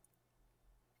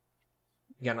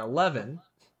 You got an 11.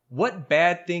 What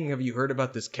bad thing have you heard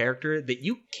about this character that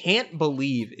you can't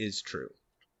believe is true?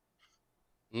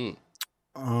 Can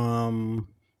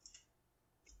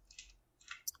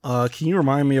you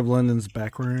remind me of London's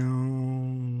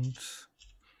background?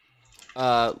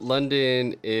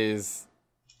 London is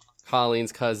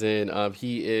Colleen's cousin.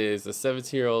 He is a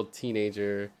 17-year-old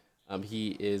teenager.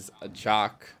 He is a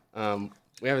jock.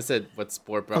 We haven't said what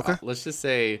sport, but let's just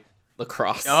say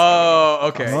lacrosse. Oh,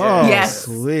 okay. Oh, Yes.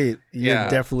 Sweet. You're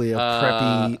definitely a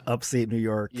preppy upstate New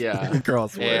York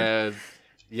lacrosse player. And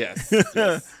yes.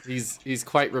 He's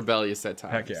quite rebellious at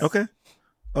times. Heck yeah.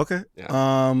 Okay.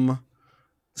 Yeah.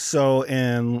 So,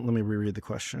 and let me reread the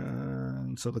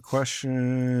question. So the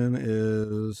question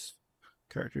is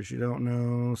characters you don't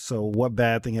know. So what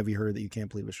bad thing have you heard that you can't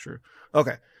believe is true?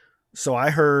 Okay. So I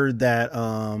heard that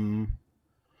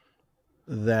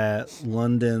that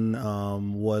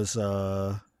London was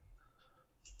so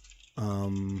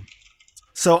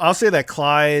I'll say that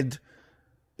Clyde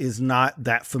is not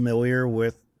that familiar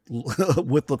with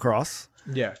lacrosse.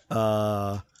 Yeah.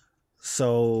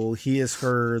 So he has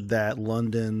heard that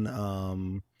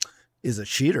London is a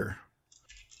cheater.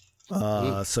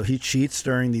 So he cheats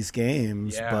during these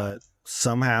games, but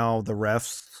somehow the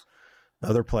refs,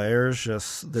 other players,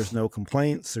 there's no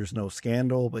complaints, there's no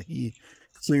scandal, but he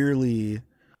clearly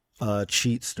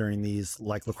cheats during these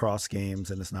like lacrosse games,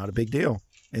 and it's not a big deal.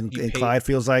 And Clyde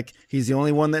feels like he's the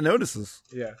only one that notices.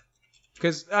 Yeah.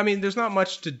 Because, I mean, there's not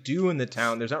much to do in the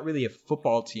town. There's not really a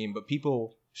football team, but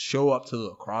people show up to the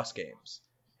lacrosse games.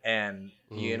 And,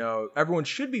 everyone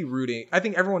should be rooting. I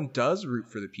think everyone does root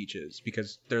for the Peaches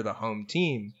because they're the home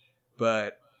team.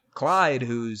 But Clyde,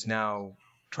 who's now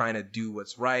trying to do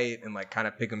what's right and, like, kind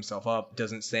of pick himself up,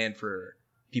 doesn't stand for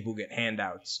people who get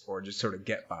handouts or just sort of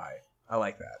get by. I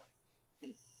like that.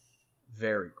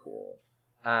 Very cool.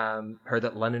 Heard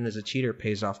that London is a cheater,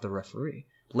 pays off the referee.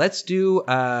 Let's do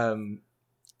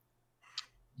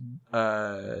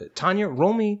Tanya,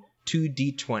 roll me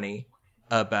 2d20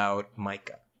 about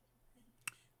Micah.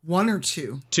 1 or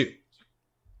 2? 2.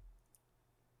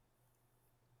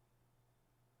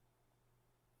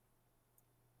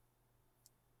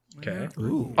 Okay.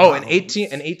 Ooh, oh, an 18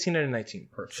 and a 19.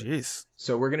 Perfect. Jeez.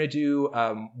 So we're gonna do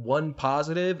one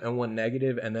positive and one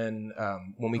negative, and then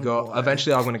when we go,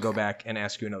 eventually I'm gonna go back and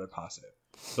ask you another positive.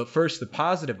 But first, the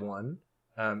positive one,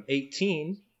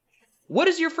 18. What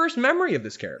is your first memory of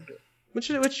this character? What's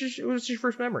your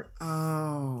first memory?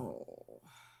 Oh.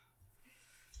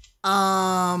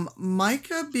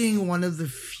 Micah being one of the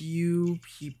few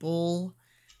people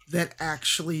that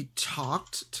actually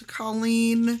talked to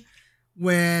Colleen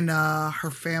when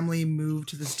her family moved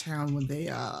to this town when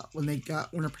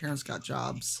her parents got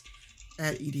jobs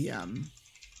at EDM,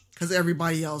 because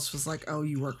everybody else was like, "Oh,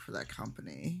 you work for that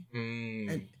company,"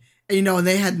 and and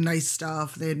they had nice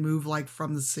stuff. They had moved like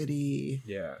from the city,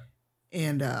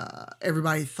 and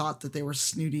everybody thought that they were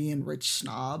snooty and rich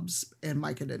snobs, and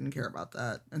Micah didn't care about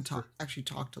that and actually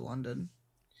talked to London.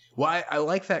 Well, I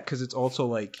like that because it's also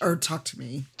like, or talk to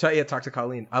me. Talk to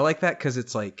Colleen. I like that because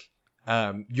it's like,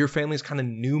 your family's kind of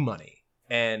new money,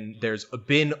 and there's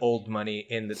been old money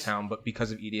in the town, but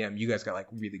because of EDM, you guys got like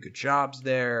really good jobs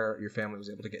there. Your family was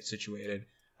able to get situated.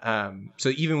 So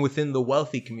even within the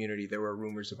wealthy community, there were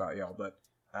rumors about y'all. But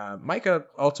Micah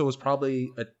also was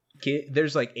probably a kid.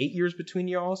 There's like 8 years between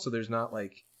y'all, so there's not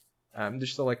like,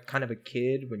 there's still like kind of a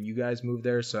kid when you guys moved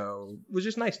there. So it was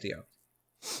just nice to you.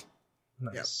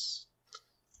 Nice.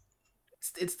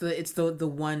 Yep. It's the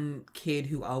one kid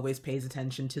who always pays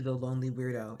attention to the lonely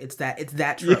weirdo. It's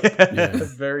that trope. Yeah.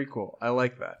 Very cool. I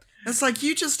like that. It's like,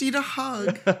 you just need a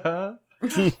hug.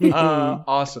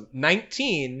 Awesome.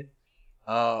 19.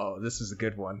 Oh, this is a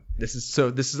good one. This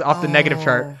is off the negative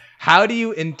chart. How do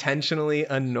you intentionally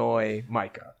annoy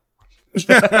Micah?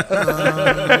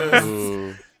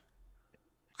 I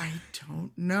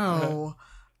don't know.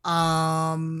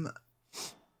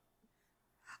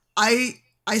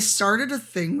 I started a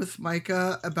thing with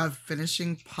Micah about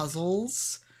finishing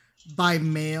puzzles by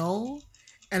mail,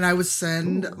 and I would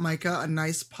send Micah a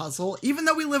nice puzzle, even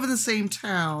though we live in the same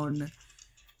town,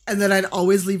 and then I'd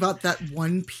always leave out that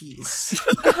one piece.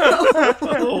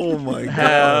 Oh my god!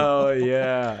 Hell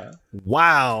yeah!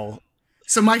 Wow.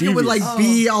 So Micah would like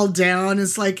be all down.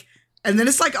 It's like, and then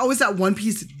it's like always that one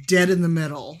piece dead in the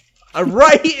middle.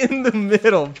 Right in the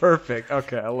middle. Perfect.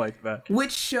 Okay, I like that.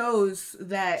 Which shows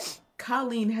that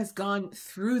Colleen has gone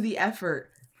through the effort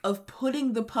of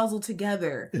putting the puzzle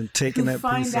together and taking to that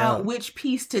find piece out out. which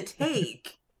piece to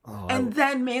take, and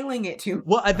then mailing it to me.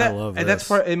 Well, I love this. That's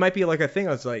part. It might be like a thing.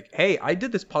 I was like, hey, I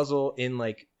did this puzzle in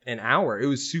like an hour. It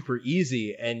was super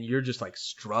easy, and you're just like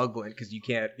struggling because you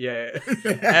can't. Yeah,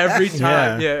 every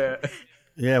time.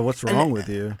 Yeah. What's wrong with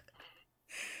you?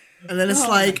 And then it's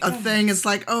like a thing. It's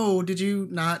like, oh, did you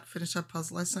not finish that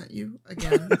puzzle I sent you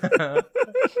again?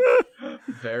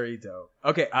 Very dope.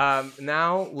 Okay,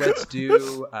 now let's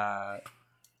do.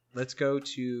 Let's go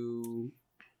to.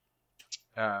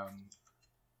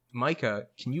 Micah,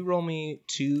 can you roll me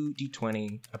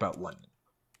 2d20 about London?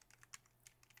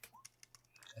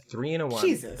 A 3 and a 1.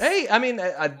 Jesus. Hey, I mean,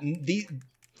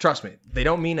 trust me, they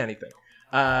don't mean anything.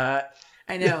 I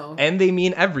know. And they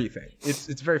mean everything.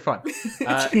 It's very fun.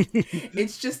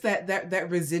 It's just that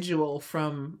residual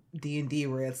from D&D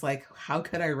where it's like, how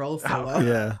could I roll so low?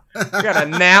 Yeah. You got a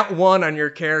nat 1 on your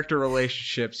character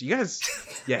relationships. You guys,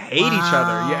 you hate each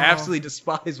other. You absolutely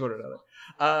despise one another.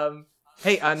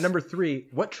 Hey, number 3,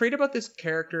 what trait about this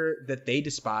character that they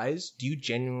despise do you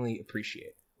genuinely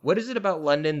appreciate? What is it about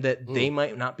London that they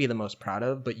might not be the most proud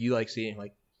of, but you like seeing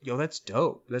like, yo, that's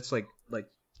dope. That's like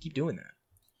keep doing that.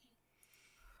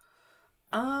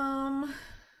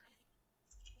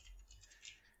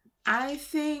 I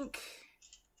think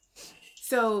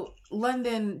so.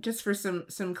 London, just for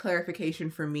some clarification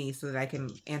for me, so that I can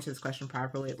answer this question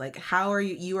properly. Like, how are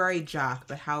you? You are a jock,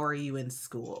 but how are you in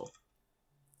school?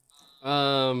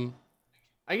 I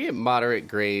get moderate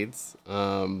grades.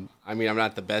 I mean, I'm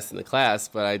not the best in the class,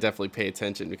 but I definitely pay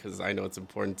attention because I know it's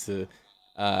important to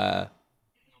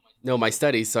know my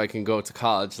studies so I can go to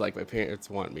college like my parents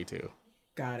want me to.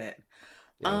 Got it.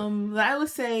 Yeah. I would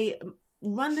say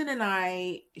London and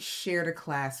I shared a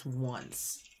class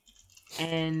once,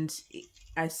 and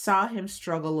I saw him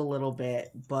struggle a little bit,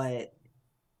 but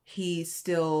he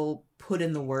still put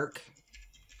in the work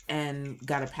and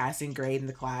got a passing grade in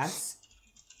the class.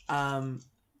 I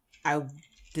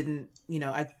didn't,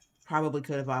 I probably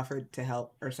could have offered to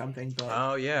help or something, but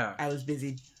oh yeah, I was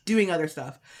busy doing other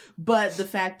stuff. But the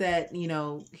fact that,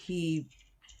 he,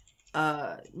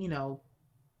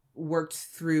 worked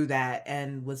through that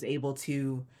and was able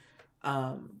to,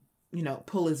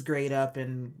 pull his grade up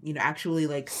and, actually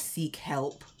like seek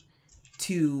help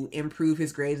to improve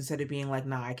his grades instead of being like,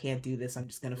 nah, I can't do this. I'm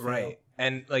just going to fail. Right.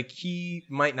 And like, he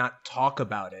might not talk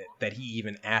about it, that he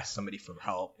even asked somebody for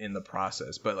help in the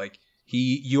process, but like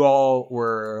you all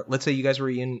were, let's say you guys were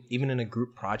even in a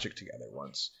group project together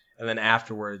once. And then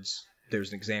afterwards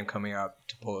there's an exam coming up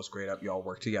to pull his grade up. You all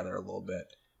work together a little bit.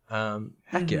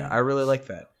 Heck yeah. I really like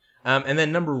that. And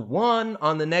then number 1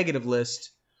 on the negative list,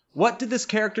 what did this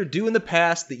character do in the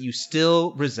past that you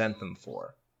still resent them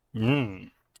for?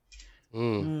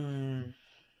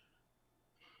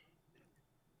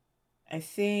 I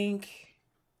think...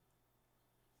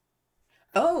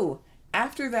 Oh,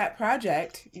 after that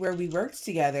project where we worked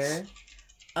together,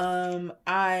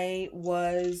 I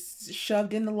was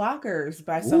shoved in the lockers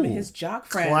by some of his jock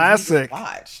friends. Classic.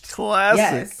 Watched. Classic.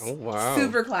 Yes. Oh, wow.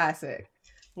 Super classic.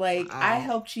 Like, Wow. I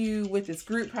helped you with this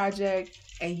group project,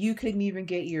 and you couldn't even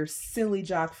get your silly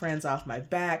jock friends off my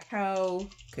back. How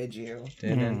could you?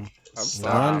 Didn't I'm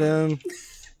stop London.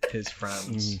 his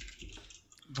friends.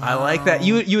 I like that.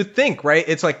 You would think, right?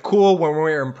 It's like cool when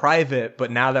we're in private,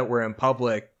 but now that we're in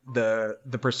public, the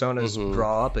personas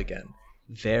draw up again.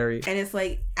 Very. And it's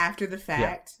like after the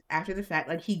fact,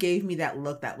 like he gave me that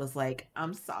look that was like,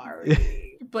 I'm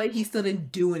sorry. But he still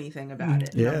didn't do anything about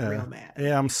it. And I'm real mad.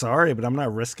 Yeah, I'm sorry, but I'm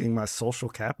not risking my social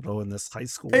capital in this high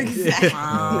school. Exactly.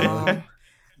 Wow.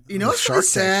 You know what's really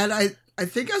Shark Tank. sad? I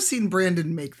think I've seen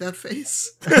Brandon make that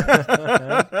face.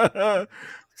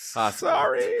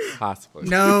 Sorry. Possibly.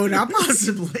 No, not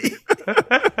possibly.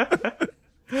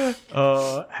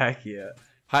 Oh, heck yeah.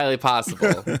 Highly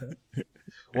possible.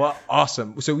 Well,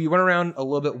 awesome. So we went around a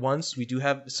little bit once. We do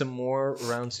have some more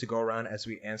rounds to go around as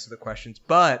we answer the questions,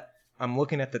 but I'm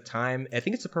looking at the time. I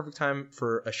think it's the perfect time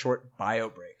for a short bio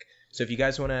break. So if you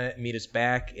guys want to meet us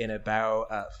back in about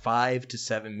 5 to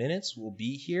 7 minutes, we'll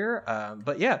be here.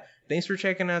 But yeah, thanks for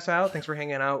checking us out. Thanks for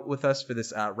hanging out with us for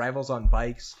this Rivals on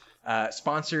Bikes,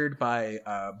 sponsored by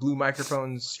Blue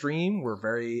Microphones stream. We're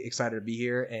very excited to be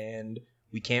here, and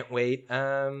we can't wait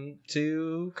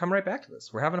to come right back to this.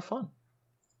 We're having fun.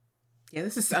 Yeah,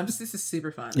 this is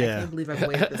super fun. Yeah. I can't believe I've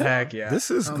waited this long. Heck yeah.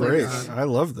 This is Oh my great. God. I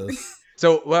love this.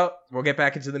 So, well, we'll get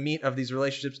back into the meat of these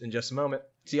relationships in just a moment.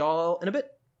 See y'all in a bit.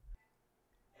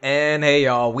 And hey,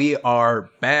 y'all, we are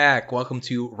back. Welcome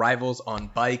to Rivals on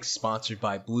Bikes, sponsored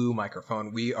by Blue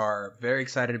Microphone. We are very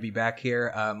excited to be back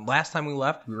here. Last time we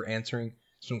left, we were answering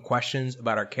some questions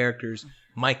about our characters,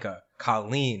 Micah,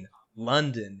 Colleen,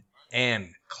 London, and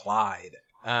Clyde.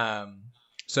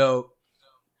 So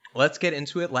let's get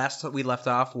into it. Last we left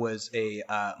off was a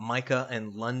Micah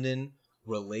and London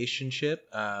relationship.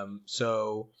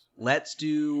 So let's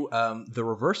do the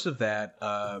reverse of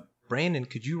that. Brandon,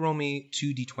 could you roll me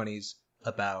 2 d20s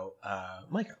about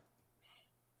Micah?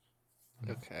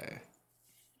 Okay.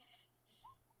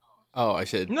 Oh, I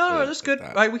should. No, that's good.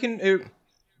 that. We can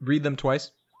read them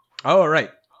twice. Oh, all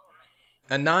right.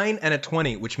 A 9 and a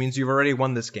 20, which means you've already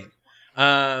won this game.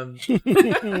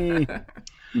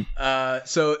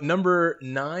 So number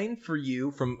 9 for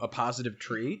you from A Positive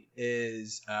Tree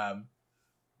is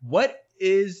what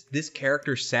is this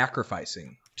character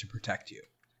sacrificing to protect you?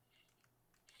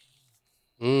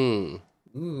 Mm.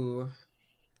 Ooh.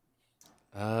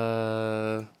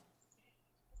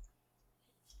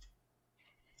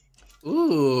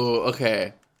 Ooh,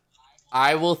 okay.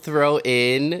 I will throw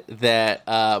in that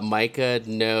Micah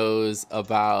knows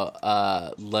about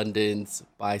London's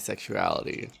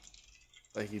bisexuality.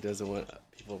 Like he doesn't want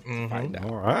people to find out.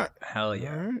 All right. Hell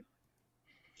yeah. All right.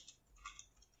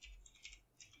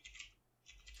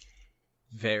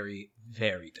 Very,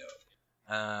 very dope.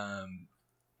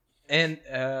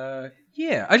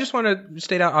 Yeah, I just want to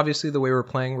state out, obviously, the way we're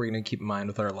playing, we're going to keep in mind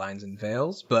with our lines and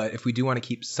veils, but if we do want to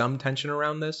keep some tension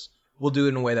around this, we'll do it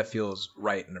in a way that feels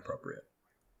right and appropriate.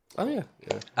 Oh, yeah.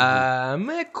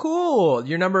 Cool.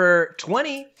 Your number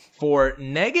 20 for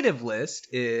negative list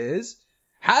is,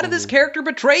 how did this character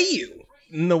betray you?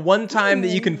 In the one time that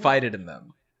you confided in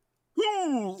them.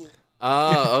 Oh,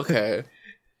 okay.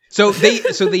 So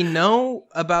they know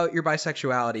about your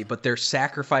bisexuality, but they're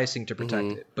sacrificing to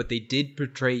protect it. But they did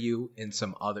betray you in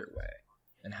some other way.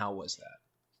 And how was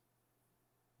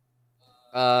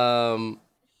that?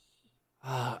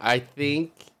 I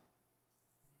think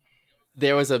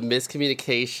there was a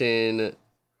miscommunication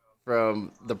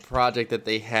from the project that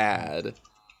they had,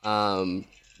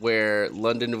 where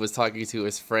London was talking to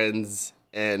his friends,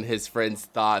 and his friends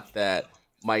thought that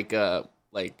Micah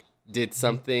did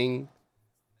something.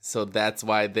 So that's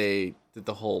why they did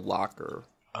the whole locker.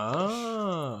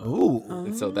 Oh. Ooh. And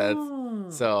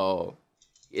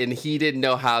and he didn't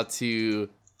know how to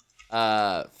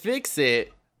fix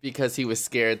it because he was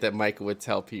scared that Micah would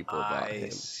tell people about him. I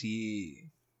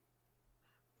see.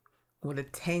 What a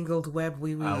tangled web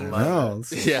we weave. I Wow.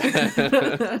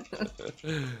 Yeah.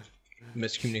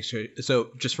 Miscommunication.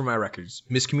 So just for my records,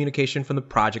 miscommunication from the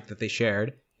project that they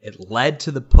shared. It led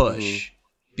to the push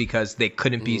because they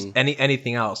couldn't be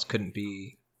anything else. Couldn't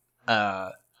be.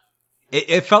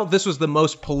 It felt this was the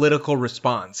most political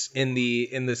response in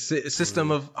the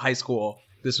system of high school.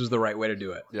 This was the right way to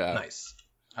do it. Yeah. Nice.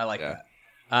 I like that.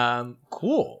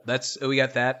 Cool. We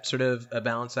got that sort of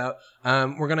balance out.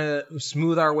 We're gonna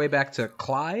smooth our way back to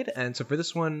Clyde, and so for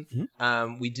this one,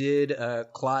 we did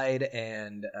Clyde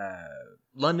and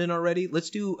London already. Let's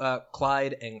do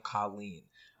Clyde and Colleen.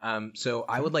 So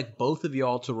I would like both of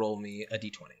y'all to roll me a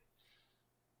d20.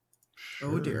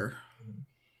 Oh dear.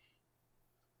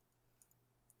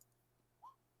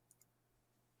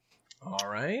 All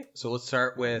right. So let's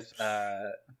start with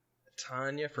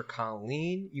Tanya for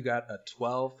Colleen. You got a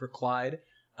 12 for Clyde.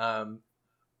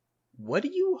 What do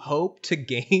you hope to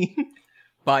gain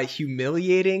by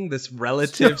humiliating this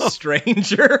relative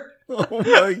stranger? Oh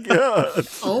my god!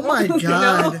 Oh my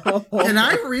god! No. Can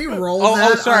I re-roll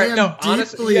that? Oh, sorry. No, deeply...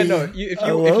 honestly, yeah, no.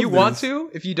 If you want to,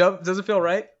 if you don't, doesn't feel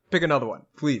right, pick another one,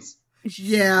 please.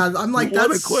 Yeah, I'm like, What a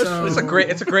that's question. so... It's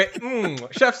a great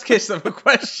chef's kiss of a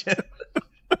question.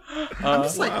 I'm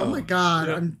just like, wow. oh my god,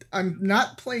 Yeah. I'm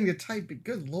not playing to type, but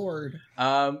good lord.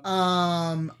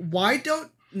 Why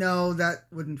don't no, that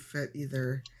wouldn't fit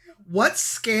either. What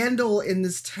scandal in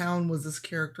this town was this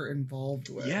character involved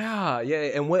with? Yeah,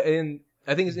 and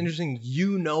I think it's interesting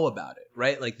you know about it,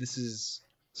 right? Like this is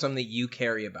something that you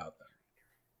carry about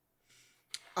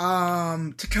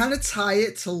them. To kind of tie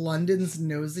it to London's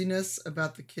nosiness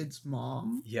about the kid's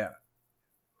mom. Yeah.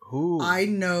 Who? I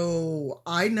know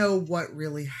what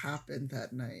really happened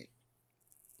that night.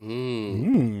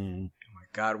 Mm. Oh my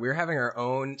god, we're having our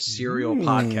own serial Mm.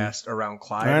 podcast around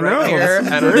Clyde I right know. here, and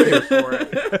I'm here for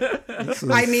it. This is-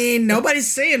 I mean, nobody's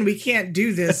saying we can't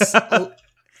do this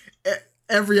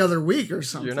every other week or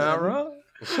something. You're not wrong.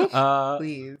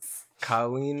 Please.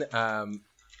 Colleen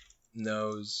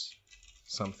knows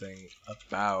something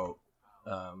about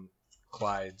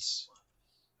Clyde's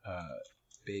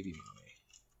baby mommy.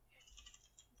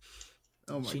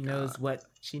 Oh my She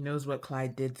God. knows what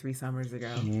Clyde did 3 summers ago.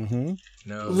 Mhm.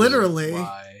 Knows Literally.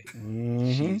 why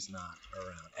Mhm. she's not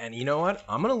around. And you know what?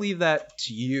 I'm gonna leave that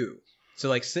to you. So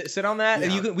like sit on that,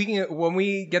 and Yeah. we can when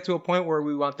we get to a point where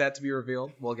we want that to be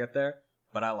revealed, we'll get there.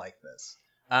 But I like this.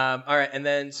 All right, and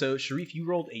then so Sharif, you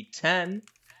rolled a 10.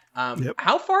 Yep.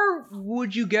 How far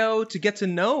would you go to get to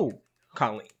know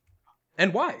Colleen,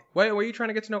 and why? Why are you trying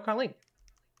to get to know Colleen?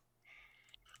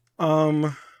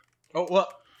 Oh well,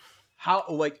 how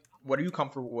what are you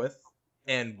comfortable with,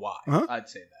 and why? Huh? I'd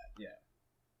say that.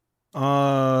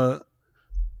 Yeah.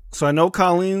 So I know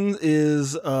Colleen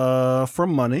is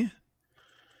from money.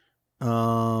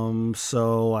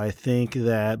 So I think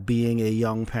that being a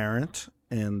young parent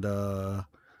and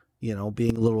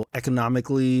being a little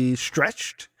economically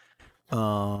stretched,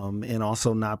 and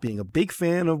also not being a big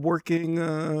fan of working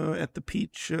at the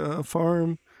peach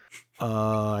farm,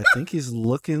 I think he's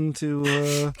looking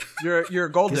to. You're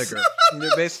a gold digger.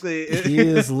 You're basically. He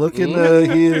is looking.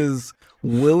 He is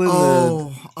willing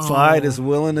to. Clyde is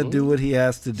willing to do what he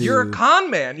has to do. You're a con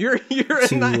man. You're a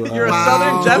Southern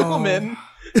Wow. gentleman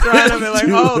trying to be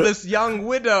like, this young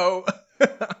widow.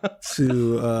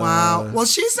 Wow. Well,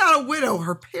 she's not a widow.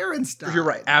 Her parents died. You're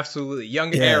right. Absolutely.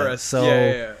 Young Yeah, heiress. so-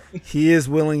 Yeah. He is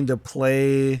willing to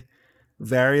play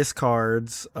various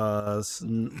cards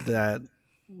that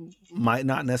might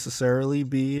not necessarily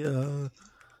be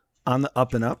on the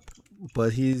up and up,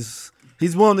 but he's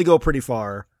willing to go pretty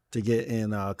far to get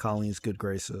in Colleen's good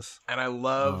graces. And I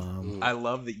love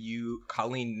that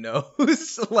Colleen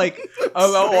knows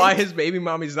about why his baby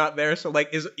mommy's not there. So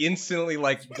is instantly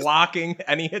blocking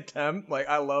any attempt.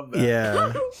 I love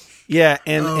that. Yeah,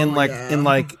 and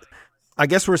I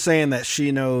guess we're saying that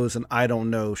she knows and I don't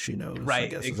know she knows. Right. I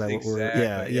guess is Exactly. that what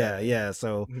we're yeah.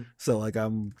 So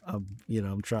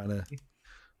I'm trying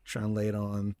to lay it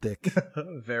on thick.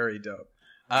 Very dope.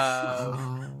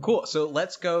 Cool. So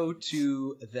let's go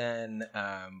to then.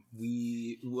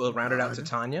 We will round it out to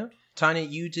Tanya. Tanya,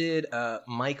 you did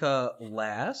Micah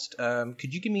last.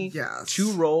 Could you give me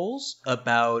 2 rolls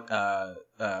about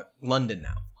London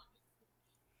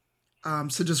now?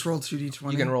 So just roll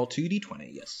 2d20. You can roll 2d20.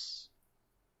 Yes.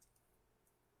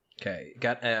 Okay.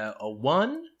 Got a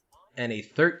 1 and a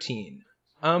 13.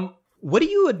 What do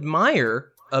you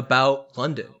admire about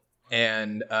London?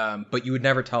 And but you would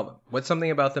never tell them. What's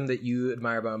something about them that you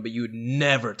admire about them, but you would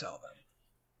never tell them?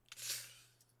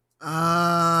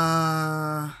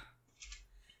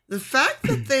 The fact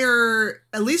that they're,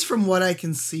 at least from what I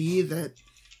can see, that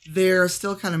they're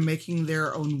still kind of making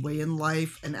their own way in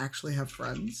life and actually have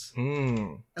friends.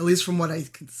 At least from what I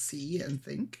can see and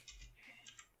think.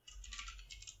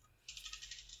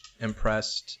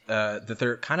 Impressed that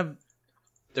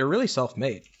they're really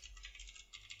self-made.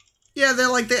 Yeah, they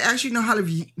actually know how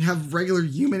to have regular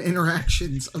human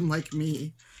interactions, unlike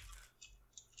me.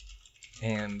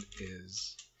 And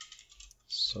is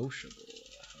sociable.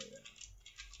 Oh, yeah.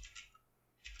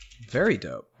 Very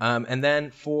dope. And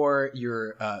then for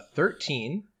your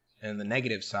 13 and the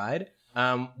negative side,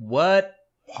 what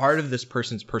part of this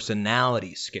person's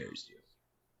personality scares you?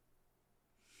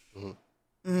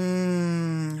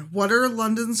 What are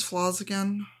London's flaws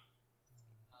again?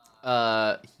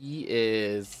 He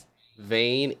is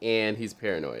vain and he's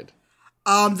paranoid.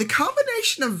 The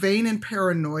combination of vain and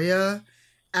paranoia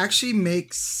actually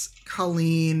makes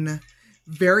Colleen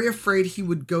very afraid he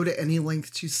would go to any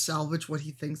length to salvage what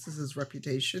he thinks is his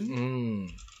reputation.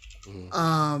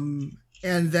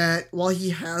 And that while he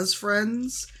has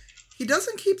friends, he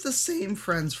doesn't keep the same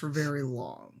friends for very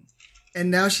long. And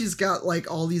now she's got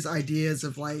like all these ideas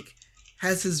of like,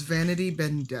 has his vanity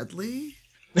been deadly?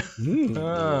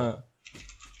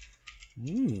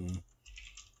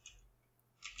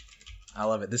 I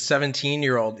love it. This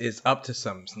 17-year-old is up to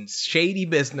some shady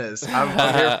business. I'm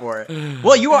here for it.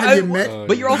 Well, you are,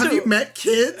 but you're also. Have you met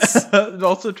kids?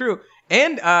 Also true.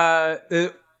 And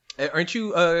aren't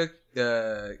you a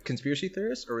conspiracy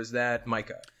theorist, or is that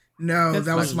Micah? No,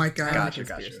 that was Micah. Gotcha.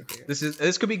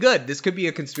 This could be good. This could be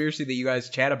a conspiracy that you guys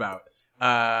chat about.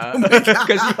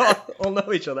 Because you all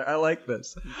know each other. I like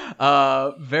this.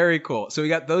 Very cool. So we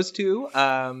got those two.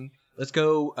 Let's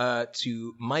go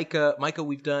to Micah. Micah,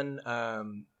 we've done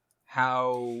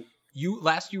how you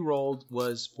rolled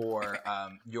was for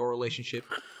your relationship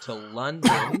to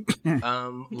London.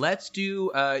 Let's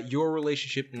do your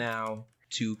relationship now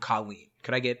to Colleen.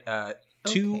 Could I get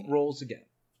two rolls again?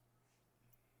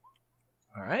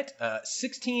 All right.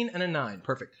 16 and a 9.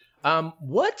 Perfect.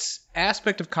 What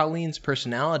aspect of Colleen's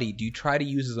personality do you try to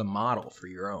use as a model for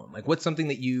your own? Like, what's something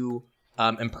that you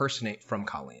impersonate from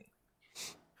Colleen?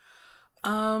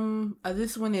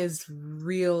 This one is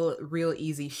real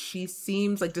easy. She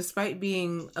seems like, despite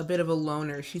being a bit of a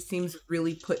loner, she seems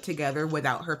really put together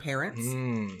without her parents.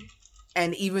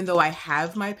 And even though I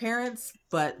have my parents,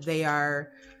 but they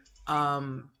are,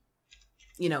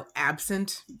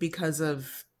 absent because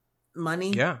of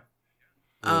money. Yeah.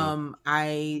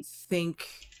 I think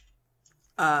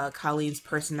Colleen's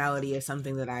personality is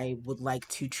something that I would like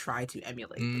to try to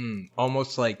emulate.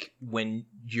 Almost like when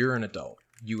you're an adult,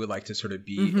 you would like to sort of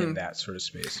be in that sort of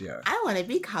space. Yeah. I want to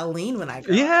be Colleen when I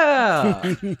grow up.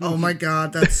 Oh my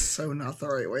God, that's so not the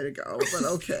right way to go, but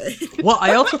okay. Well,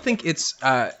 I also think it's,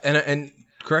 and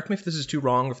correct me if this is too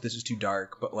wrong or if this is too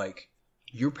dark, but like,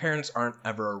 your parents aren't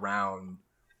ever around.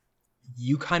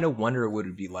 You kind of wonder what it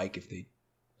would be like if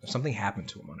something happened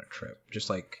to them on a trip, just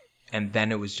like, and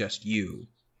then it was just you.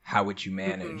 How would you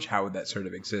manage? How would that sort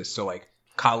of exist? So like,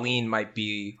 Colleen might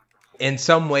be, in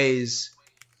some ways,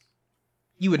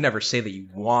 you would never say that you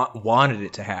wanted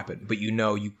it to happen, but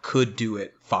you could do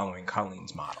it following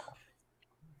Colleen's model.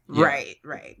 Yeah.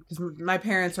 Right. My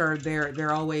parents are there.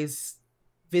 They're always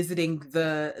visiting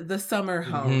the summer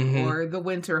home or the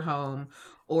winter home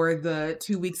or the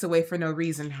 2 weeks away for no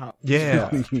reason home.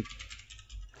 Yeah.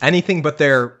 Anything but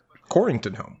their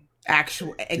Corrington home.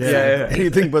 Exactly. Yeah.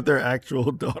 Anything but their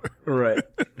actual daughter. Right.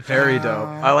 Very dope.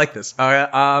 I like this. All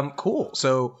right. Cool.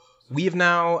 So we have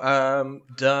now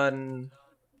done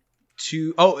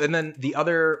 2. Oh, and then the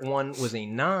other one was a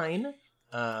 9.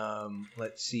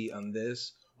 Let's see on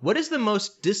this. What is the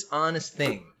most dishonest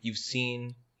thing you've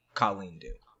seen Colleen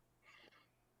do?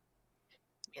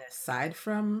 Aside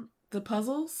from the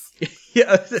puzzles?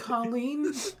 Yeah.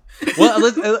 Colleen?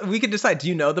 Well, we can decide. Do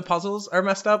you know the puzzles are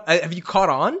messed up? Have you caught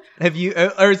on? Have you,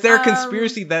 or is there a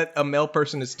conspiracy that a male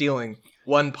person is stealing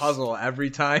one puzzle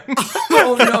every time?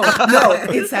 Oh, no.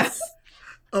 It's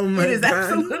Oh my it is God.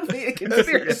 Absolutely a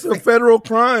conspiracy. It's a federal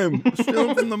crime.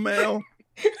 Stealing from the mail.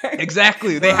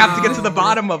 Exactly. They have to get to the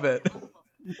bottom of it.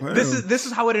 Wow. This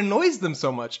is how it annoys them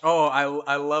so much. Oh,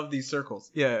 I love these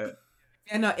circles. Yeah.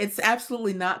 Yeah, no, it's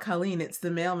absolutely not Colleen. It's the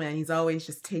mailman. He's always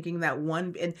just taking that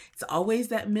one, and it's always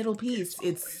that middle piece.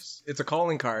 It's a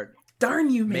calling card. Darn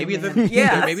you, mailman.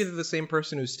 Maybe they're the same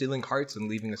person who's stealing hearts and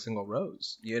leaving a single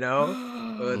rose.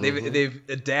 They've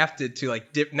adapted to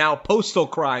like now postal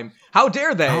crime. How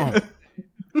dare they? Oh.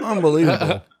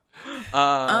 Unbelievable.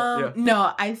 Yeah.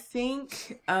 No, I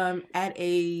think at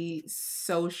a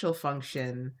social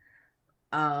function,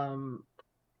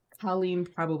 Colleen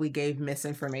probably gave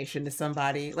misinformation to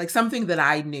somebody, like something that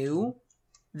I knew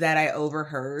that I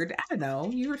overheard. I don't know.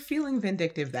 You were feeling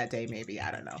vindictive that day, maybe. I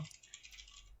don't know.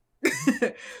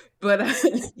 But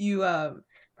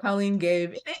Colleen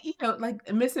gave,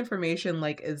 like misinformation,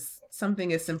 like is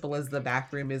something as simple as the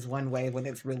bathroom is one way when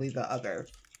it's really the other.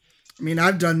 I mean,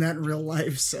 I've done that in real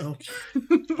life, so.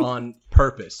 On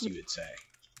purpose, you would say.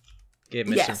 Give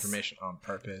misinformation on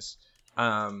purpose.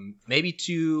 Maybe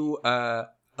to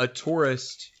a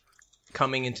tourist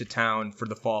coming into town for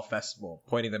the fall festival,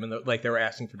 pointing them in like they were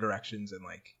asking for directions and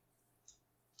like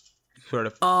sort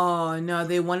of. Oh no,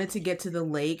 they wanted to get to the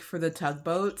lake for the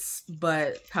tugboats,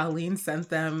 but Colleen sent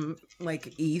them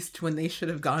like east when they should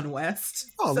have gone west.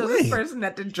 Oh, so lame. this person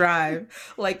had to drive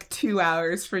like 2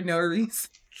 hours for no reason.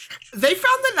 They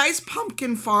found the nice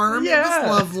pumpkin farm. Yeah. It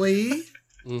was lovely.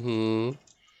 Mm-hmm.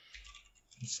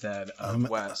 Instead of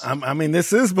west. I mean,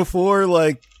 this is before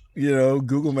like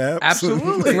Google Maps.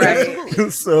 Absolutely, Right.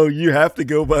 absolutely. So you have to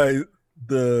go by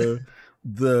the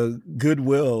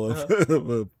goodwill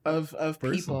Of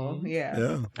person. people. Yeah.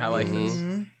 Yeah. I like this.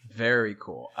 Mhm. Very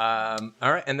cool. All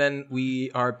right, and then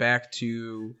we are back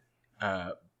to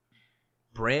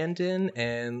Brandon,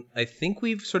 and I think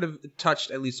we've sort of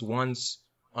touched at least once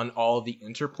on all the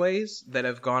interplays that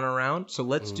have gone around. So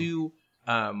let's do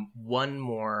one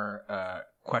more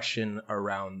question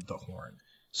around the horn.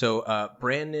 So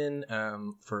Brandon,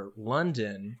 for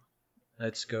London,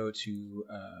 let's go to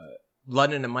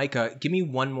London and Micah. Give me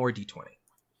one more D20.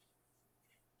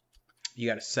 You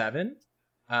got a 7.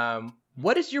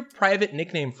 What is your private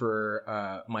nickname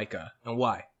for Micah, and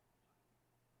why?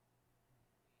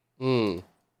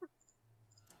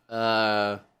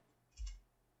 Let's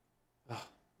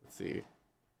see.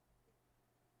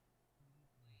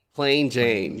 Plain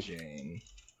Jane. Jane.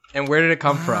 And where did it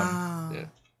come from? Wow. Yeah.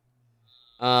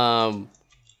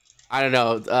 I don't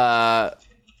know.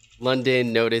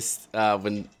 London noticed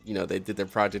when they did their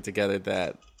project together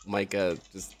that Micah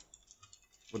just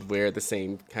would wear the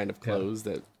same kind of clothes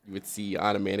that you would see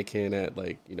on a mannequin at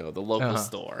the local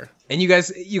store. And you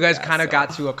guys kind of so-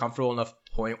 got to a comfortable enough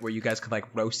point where you guys could like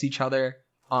roast each other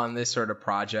on this sort of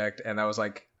project, and I was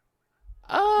like,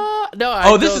 no.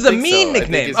 oh, this is a mean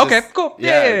nickname. Okay, cool.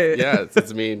 Yeah. Yeah,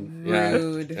 it's mean. Yeah,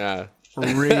 Rude. yeah.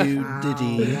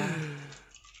 Rudity.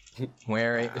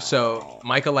 Wearing so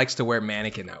Micah likes to wear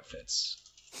mannequin outfits.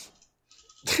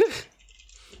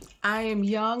 I am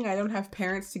young. I don't have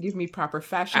parents to give me proper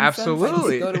fashion Absolutely. sense.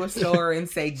 I just go to a store and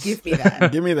say, "Give me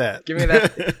that." Give me that. Give me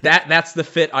that. That's the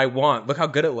fit I want. Look how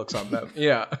good it looks on them.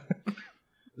 Yeah.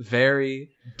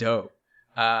 Very dope.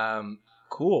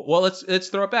 Cool. Well, let's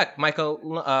throw it back. Michael,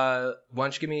 why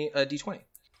don't you give me a D20?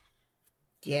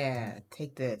 Yeah,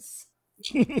 take this.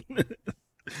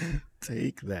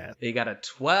 Take that. You got a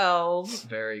 12.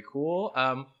 Very cool.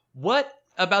 What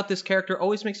about this character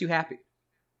always makes you happy?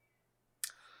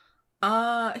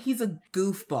 He's a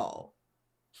goofball.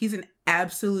 He's an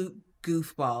absolute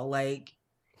goofball. Like,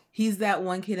 he's that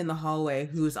one kid in the hallway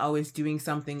who's always doing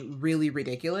something really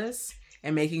ridiculous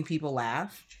and making people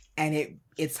laugh. And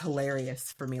it's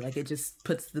hilarious for me. Like, it just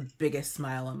puts the biggest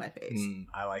smile on my face.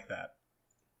 I like that.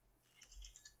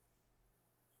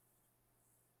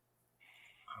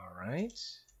 All right.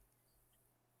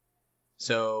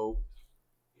 So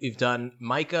we've done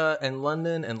Micah and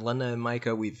London and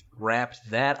Micah. We've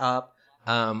wrapped that up.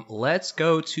 Let's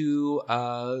go to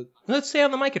let's stay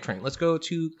on the Micah train. Let's go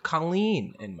to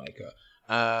Colleen and Micah.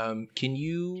 Can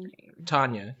you,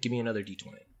 Tanya, give me another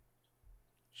D20?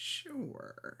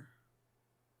 Sure.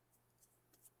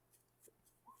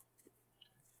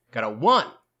 Got a 1.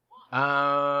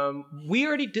 We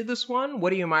already did this one.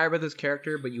 What do you admire about this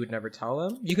character, but you would never tell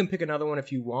him? You can pick another one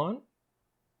if you want.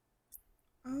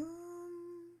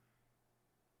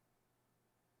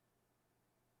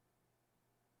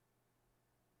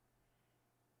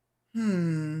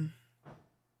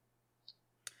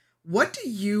 What do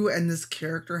you and this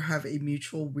character have a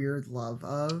mutual weird love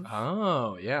of?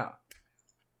 Oh, yeah.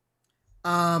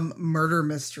 Murder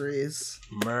mysteries.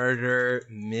 Murder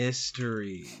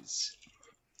mysteries.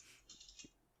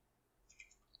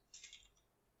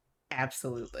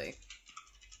 Absolutely.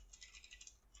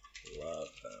 Love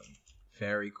them.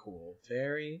 Very cool.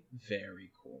 Very,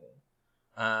 very cool.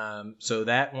 So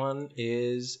that one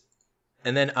is...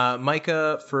 And then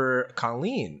Micah for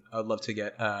Colleen. I'd love to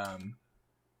get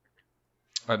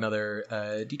another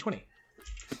D20.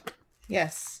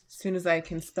 Yes, as soon as I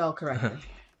can spell correctly.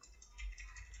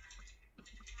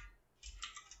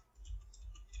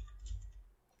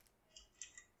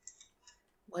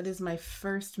 What is my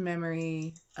first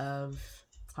memory of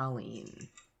Colleen?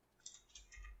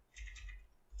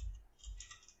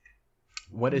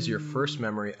 What is your first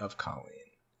memory of Colleen?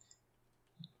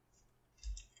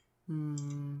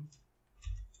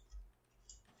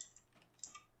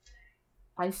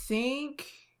 I think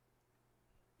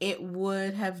it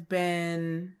would have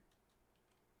been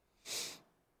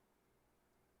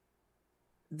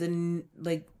the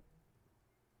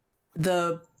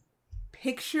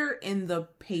picture in the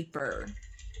paper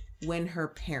when her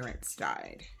parents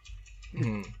died.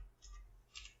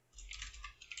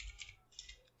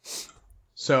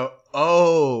 So,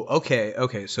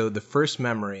 okay. So the first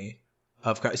memory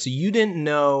of... So you didn't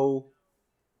know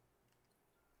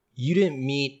you didn't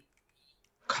meet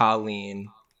Colleen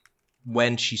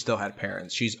when she still had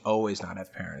parents. She's always not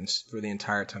had parents for the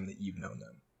entire time that you've known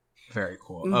them. Very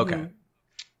cool. Mm-hmm. Okay.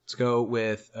 Let's go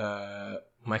with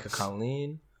Micah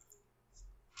Colleen.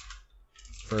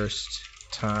 First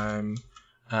time.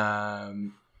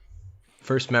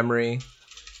 First memory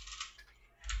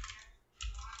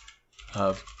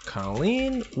of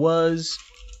Colleen was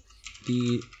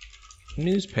the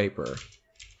newspaper.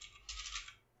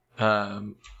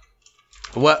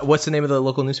 What's the name of the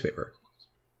local newspaper?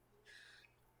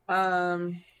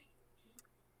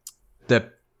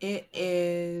 It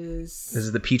is. Is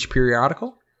it the Peach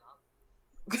Periodical?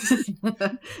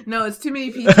 No, it's Too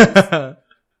Many Peaches.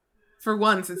 For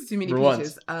once, it's Too Many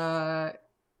Peaches.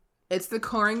 It's the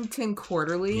Corrington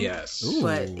Quarterly. Yes.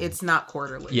 But it's not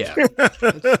quarterly. Yeah.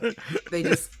 They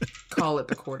just call it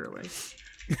the Quarterly.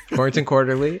 Corrington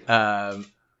Quarterly.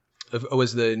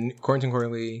 Was the Corrington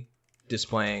Quarterly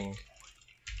displaying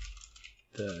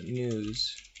the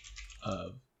news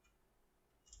of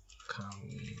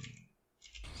Colleen's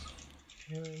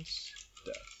parents'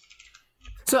 death?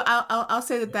 So I'll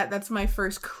say that's my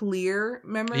first clear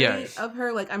memory of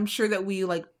her. Like, I'm sure that we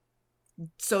like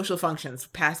social functions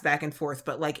passed back and forth,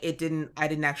 but like I didn't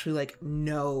actually like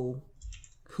know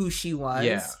who she was.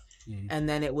 Yeah. And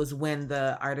then it was when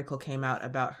the article came out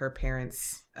about her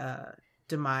parents'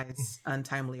 demise,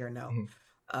 untimely or no,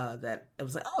 that it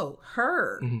was like, oh,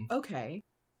 her. Okay.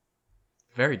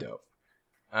 Very dope.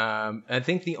 I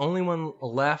think the only one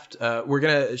left,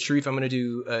 Sharif, I'm gonna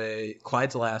do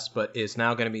Clyde's last, but it's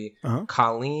now gonna be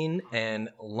Colleen and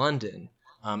London.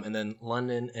 And then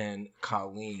London and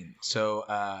Colleen. So,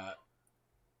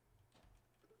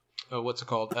 what's it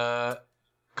called?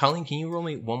 Colleen, can you roll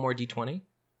me one more d20?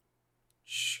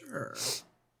 Sure.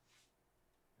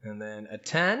 And then a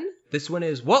 10. This one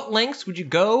is, what lengths would you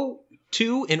go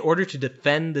to in order to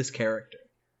defend this character?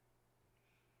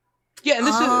 Yeah, and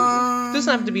this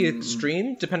doesn't have to be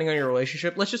extreme, depending on your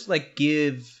relationship. Let's just like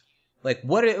give, like,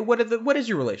 what is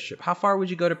your relationship? How far would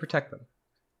you go to protect them?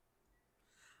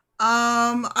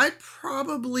 I'd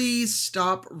probably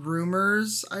stop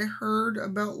rumors I heard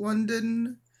about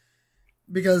London,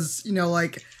 because, you know,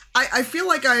 like, I feel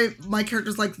like my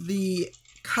character's like the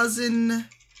cousin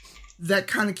that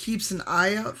kind of keeps an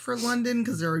eye out for London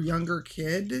because they're a younger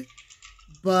kid,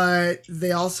 but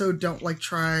they also don't like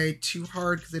try too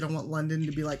hard because they don't want London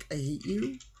to be like, I hate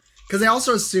you, because they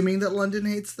also assuming that London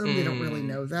hates them. They don't really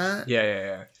know that.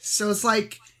 Yeah. So it's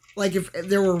like if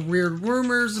there were weird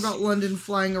rumors about London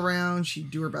flying around,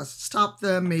 she'd do her best to stop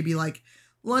them. Maybe like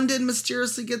London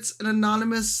mysteriously gets an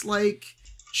anonymous like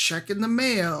check in the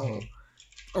mail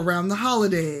around the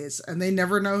holidays, and they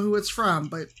never know who it's from,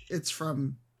 but it's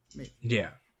from me. Yeah.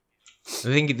 I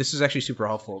think this is actually super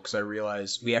helpful because I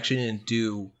realized we actually didn't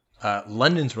do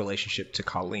London's relationship to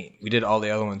Colleen. We did all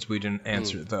the other ones. We didn't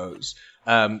answer those.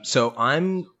 So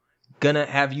I'm going to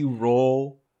have you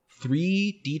roll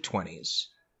 3 d20s.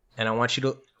 And I want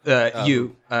you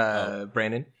to,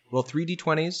 Brandon, roll 3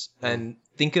 d20s and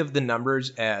think of the numbers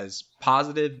as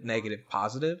positive, negative,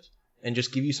 positive, and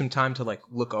just give you some time to like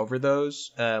look over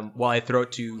those while I throw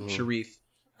it to Sharif.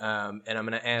 And I'm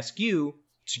going to ask you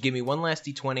to give me one last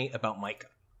d20 about Micah.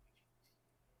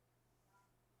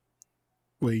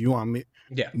 Wait, you want me?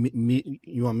 Yeah.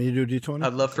 You want me to do a d20?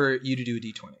 I'd love for you to do a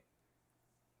d20.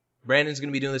 Brandon's going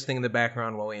to be doing this thing in the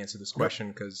background while we answer this question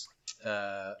because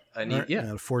I need... I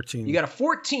got a 14. You got a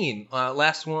 14.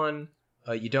 Last one.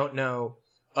 You don't know.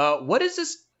 What is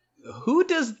this? Who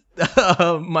does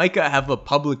Micah have a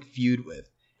public feud with?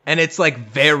 And it's like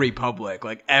very public.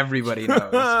 Like everybody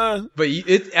knows. But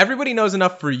everybody knows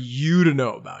enough for you to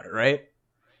know about it, right?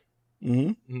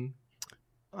 Mm-hmm.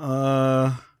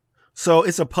 So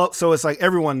it's so it's like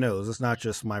everyone knows. It's not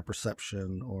just my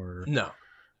perception or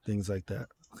things like that.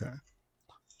 Okay.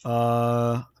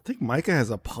 I think Micah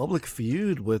has a public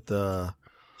feud with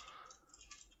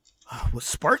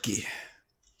Sparky.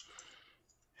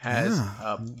 Has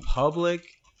a public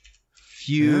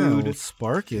feud with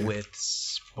Sparky. With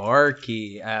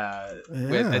a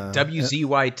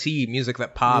WZYT music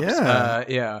that pops.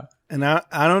 And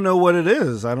I don't know what it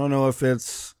is. I don't know if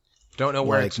it's don't know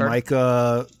where like it started.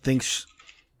 Micah thinks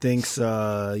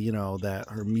that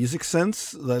her music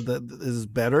sense that is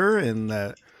better, and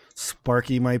that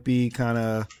Sparky might be kind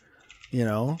of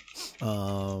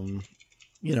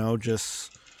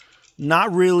just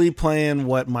not really playing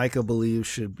what Micah believes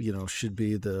should be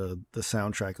the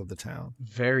soundtrack of the town.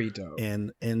 Very dope.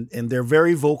 And they're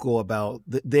very vocal about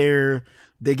they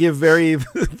give very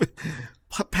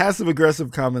passive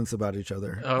aggressive comments about each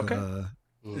other. Okay.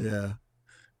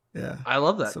 Yeah. I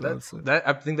love that. So that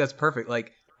I think that's perfect.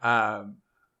 Like,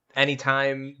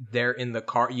 anytime they're in the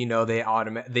car,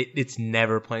 it's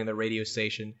never playing the radio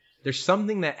station. There's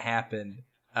something that happened,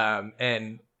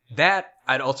 and that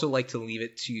I'd also like to leave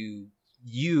it to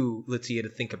you, Latia, to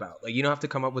think about. Like, you don't have to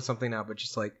come up with something now, but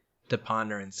just like to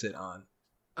ponder and sit on.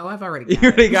 Oh, I've already got You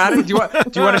already got it? Do you want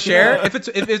to share? Yeah. If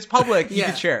it's public, you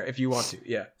can share if you want to.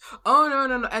 Yeah. Oh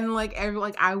no. And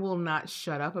I will not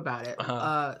shut up about it.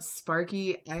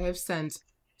 Sparky, I have sent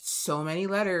so many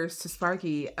letters to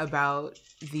Sparky about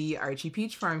the Archie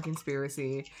Peach Farm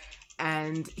conspiracy,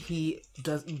 and they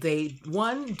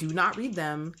do not read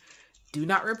them, do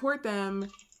not report them,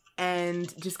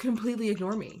 and just completely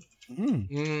ignore me. I'm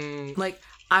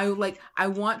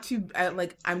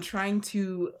trying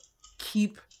to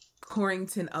keep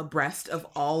Corrington abreast of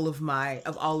all of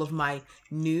my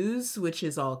news, which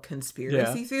is all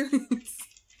conspiracy theories.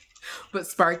 But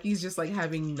Sparky's just like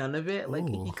having none of it. Like,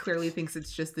 he clearly thinks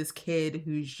it's just this kid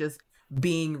who's just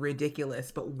being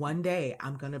ridiculous. But one day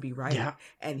I'm gonna be right,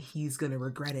 and he's gonna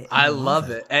regret it. I love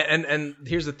it. And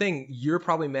here's the thing: you're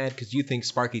probably mad because you think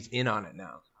Sparky's in on it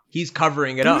now. He's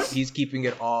covering it up. He's keeping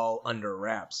it all under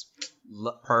wraps.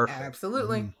 Perfect.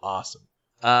 Absolutely. Awesome.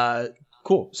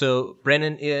 Cool. So,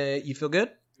 Brandon, you feel good?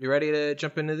 You ready to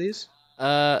jump into these?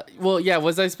 Well, yeah.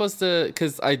 Was I supposed to?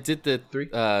 Because I did the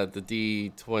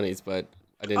D20s, but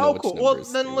I didn't know which cool.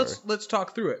 numbers Well, then they let's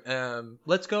talk through it.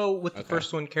 Let's go with the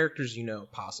first one. Characters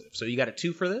positive. So you got a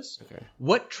 2 for this. Okay.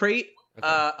 What trait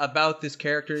about this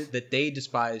character that they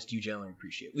despise do you generally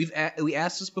appreciate? We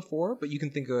asked this before, but you can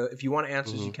think of, if you want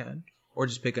answers, you can, or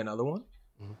just pick another one.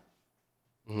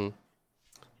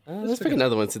 Let's pick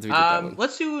another one since we did that one.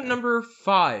 Let's do number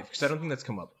 5 because I don't think that's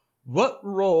come up. What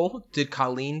role did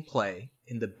Colleen play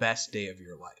in the best day of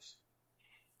your life?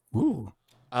 Ooh.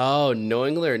 Oh,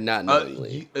 knowingly or not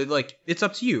knowingly? It's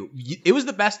up to you. It was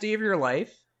the best day of your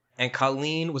life, and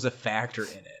Colleen was a factor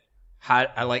in it. How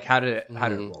did it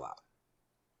roll out?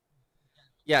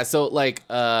 Yeah, so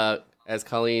as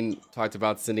Colleen talked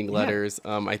about sending letters,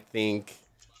 I think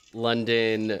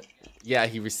London,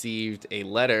 he received a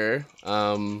letter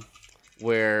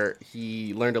where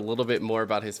he learned a little bit more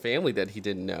about his family that he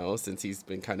didn't know, since he's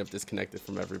been kind of disconnected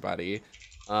from everybody.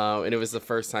 And it was the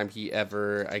first time he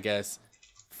ever, I guess,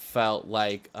 felt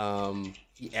like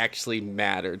he actually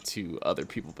mattered to other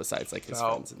people besides like his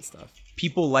friends and stuff.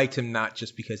 People liked him not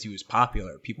just because he was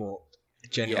popular. People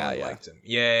genuinely liked him.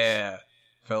 Yeah.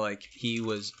 Felt like he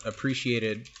was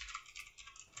appreciated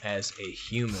as a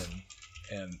human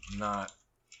and not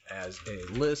as a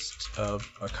list of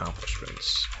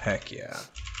accomplishments. Heck yeah.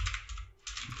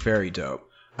 Very dope.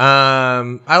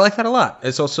 I like that a lot.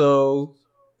 It's also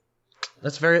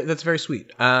that's very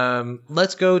sweet.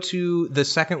 Let's go to the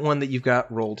second one that you've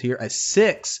got rolled here, a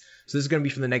 6. So this is going to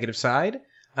be from the negative side.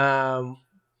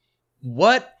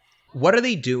 What are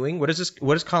they doing? What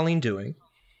is Colleen doing,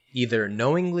 either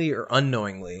knowingly or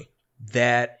unknowingly,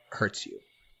 that hurts you?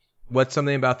 What's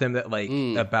something about them that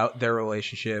about their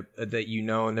relationship that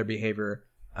and their behavior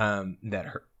that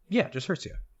hurt? Yeah, just hurts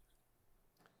you.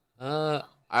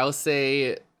 I'll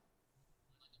say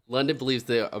London believes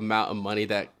the amount of money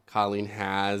that Colleen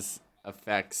has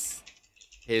affects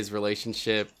his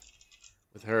relationship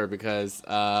with her because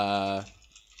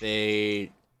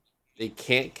they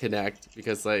can't connect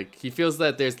because he feels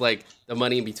that there's the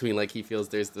money in between, he feels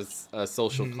there's this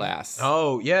social class.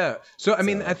 Oh yeah. So I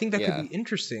mean, I think that could be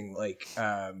interesting.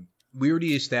 We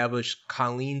already established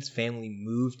Colleen's family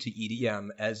moved to EDM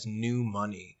as new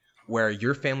money, where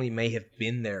your family may have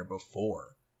been there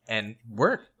before and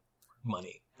weren't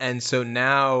money. And so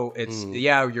now it's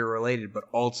you're related, but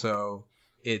also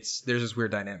there's this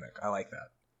weird dynamic. I like that.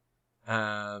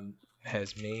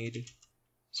 Has made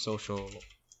social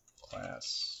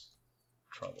class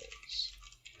troubles.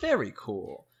 Very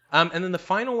cool. And then the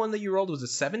final one that you rolled was a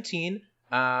 17.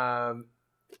 What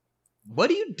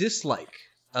do you dislike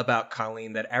about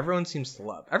Colleen that everyone seems to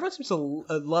love? Everyone seems to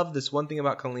love this one thing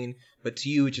about Colleen, but to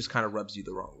you it just kind of rubs you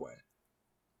the wrong way.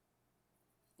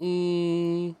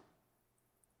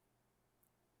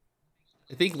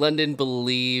 I think London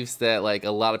believes that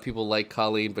a lot of people like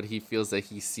Colleen, but he feels that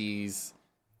he sees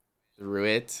through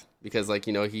it because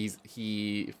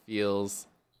he feels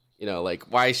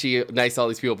why is she nice to all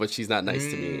these people but she's not nice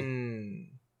to me.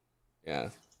 Yeah.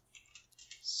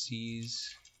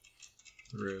 Sees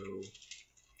through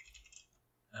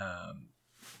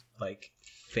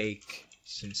fake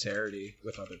sincerity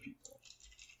with other people.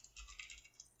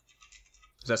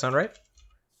 Does that sound right?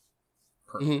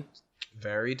 Perfect.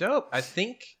 Very dope. I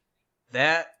think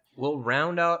that will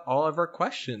round out all of our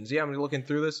questions. Yeah, I'm looking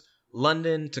through this.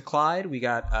 London to Clyde, we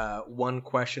got one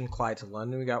question. Clyde to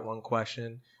London, we got one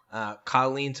question.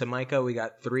 Colleen to Micah, we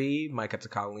got 3. Micah to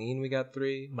Colleen, we got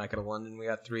 3. Micah to London, we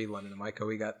got 3. London to Micah,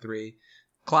 we got 3.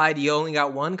 Clyde, you only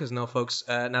got 1 because not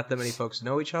that many folks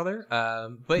know each other.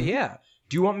 But yeah,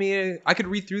 do you want me to? I could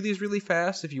read through these really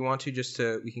fast if you want to, just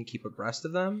so we can keep abreast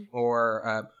of them,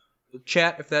 or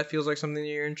chat if that feels like something that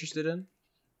you're interested in.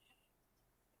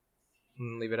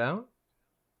 Leave it out.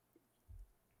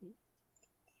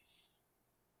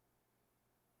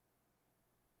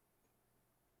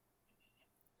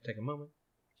 Take a moment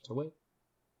to wait.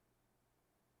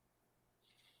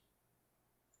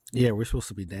 Yeah, we're supposed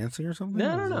to be dancing or something.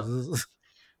 No.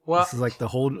 Well, this is like the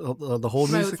whole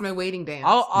music. It's my waiting dance.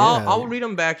 I'll read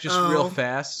them back just real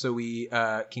fast so we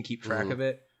can keep track of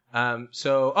it.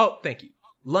 Thank you.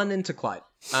 London to Clyde.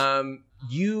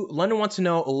 London wants to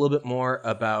know a little bit more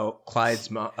about Clyde's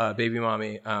baby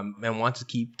mommy, and wants to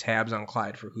keep tabs on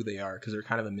Clyde for who they are because they're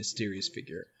kind of a mysterious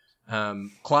figure.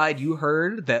 Clyde, you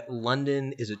heard that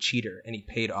London is a cheater and he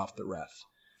paid off the ref.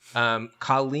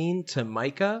 Colleen to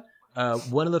Micah.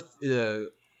 Micah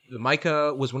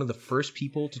was one of the first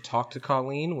people to talk to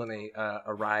Colleen when they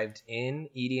arrived in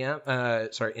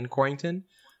in Corrington.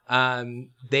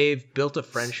 They've built a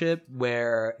friendship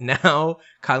where now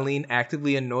Colleen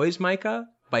actively annoys Micah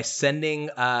by sending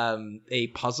a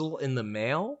puzzle in the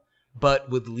mail, but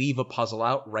would leave a puzzle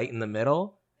out right in the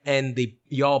middle. And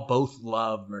y'all both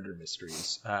love murder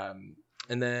mysteries. And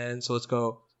then, so let's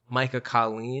go Micah,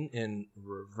 Colleen in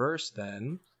reverse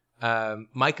then.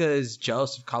 Micah is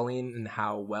jealous of Colleen and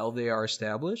how well they are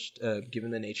established,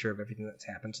 given the nature of everything that's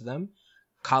happened to them.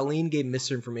 Colleen gave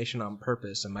misinformation on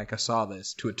purpose, and Micah saw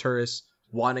this, to a tourist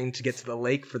wanting to get to the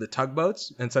lake for the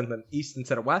tugboats and sent them east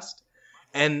instead of west.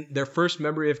 And their first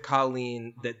memory of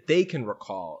Colleen that they can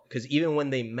recall, because even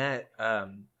when they met,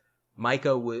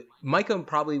 Micah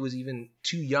probably was even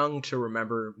too young to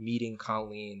remember meeting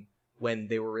Colleen when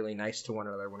they were really nice to one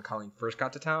another when Colleen first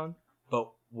got to town.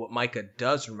 But what Micah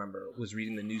does remember was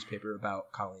reading the newspaper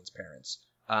about Colleen's parents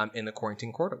in the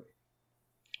Corrington Quarterly.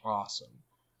 Awesome.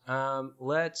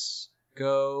 Let's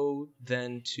go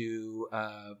then to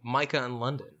Micah and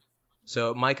London.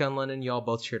 So Micah and London, y'all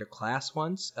both shared a class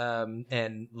once,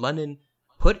 and London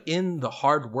put in the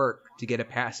hard work to get a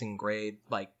passing grade,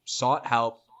 like sought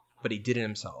help, but he did it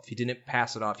himself. He didn't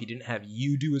pass it off. He didn't have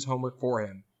you do his homework for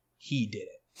him. He did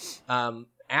it.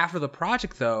 After the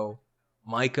project, though,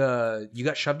 Micah, you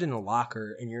got shoved in a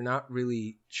locker, and you're not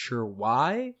really sure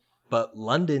why, but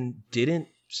London didn't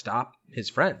stop his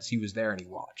friends. He was there and he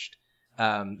watched.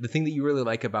 The thing that you really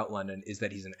like about London is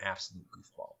that he's an absolute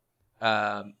goofball.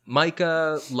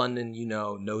 Micah, London,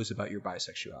 knows about your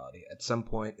bisexuality. At some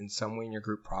point, in some way in your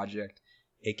group project,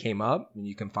 it came up and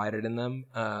you confided in them.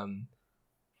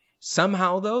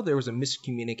 Somehow, though, there was a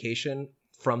miscommunication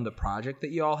from the project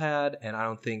that you all had, and I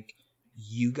don't think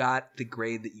you got the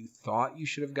grade that you thought you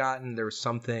should have gotten. There was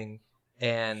something,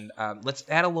 and let's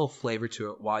add a little flavor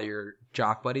to it while your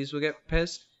jock buddies will get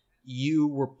pissed. You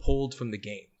were pulled from the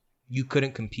game. You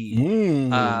couldn't compete.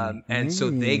 So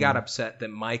they got upset that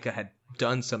Micah had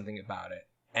done something about it,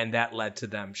 and that led to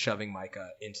them shoving Micah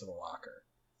into the locker.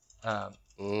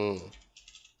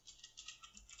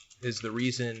 Is the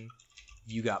reason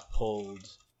you got pulled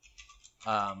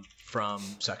from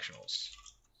sectionals.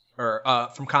 Or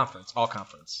from conference, all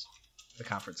conference. The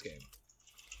conference game.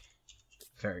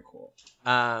 Very cool.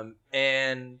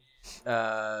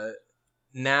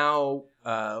 Now,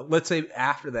 let's say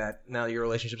after that, now your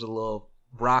relationship's a little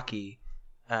rocky.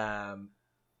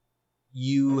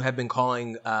 You have been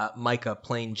calling Micah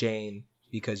Plain Jane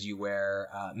because you wear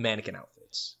mannequin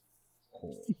outfits.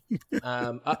 Cool.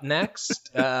 Up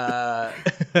next, that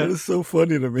is so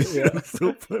funny to me. Yeah. It's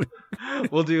so funny.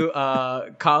 We'll do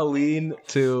Colleen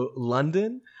to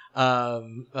London.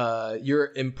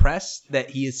 You're impressed that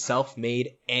he is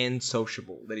self-made and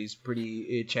sociable, that he's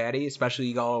pretty chatty, especially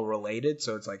you all related.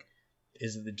 So it's like,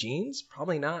 is it the genes?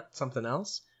 Probably not. Something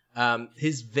else.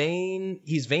 He's vain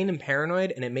and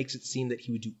paranoid, and it makes it seem that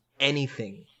he would do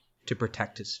anything to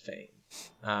protect his fame.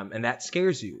 And that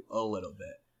scares you a little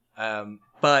bit.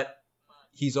 But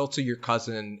he's also your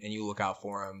cousin and you look out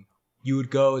for him. You would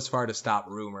go as far to stop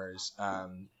rumors,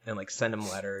 and like send him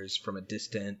letters from a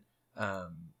distant,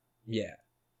 yeah.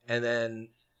 And then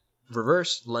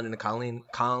reverse, London to Colleen.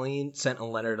 Colleen sent a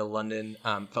letter to London,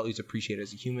 felt he was appreciated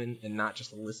as a human and not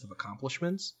just a list of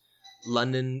accomplishments.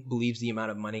 London believes the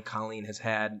amount of money Colleen has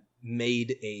had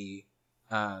made it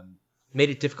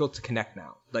difficult to connect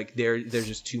now. Like there's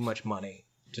just too much money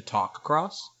to talk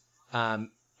across.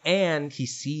 And he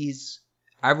sees,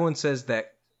 everyone says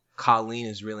that Colleen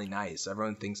is really nice.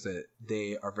 Everyone thinks that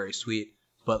they are very sweet,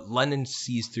 but London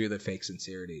sees through the fake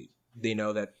sincerity. They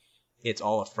know that it's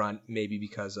all a front, maybe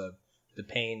because of the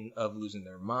pain of losing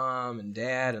their mom and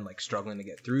dad and like struggling to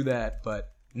get through that,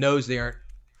 but knows they aren't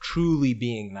truly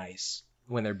being nice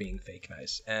when they're being fake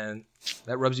nice, and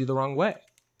that rubs you the wrong way.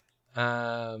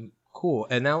 Cool.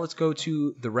 And now let's go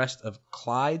to the rest of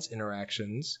Clyde's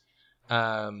interactions.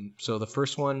 So the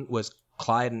first one was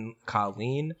Clyde and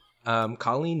Colleen.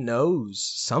 Colleen knows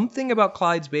something about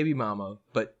Clyde's baby mama,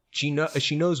 but she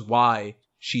knows why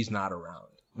she's not around.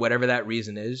 Whatever that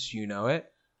reason is, you know it.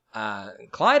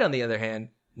 Clyde, on the other hand,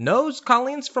 knows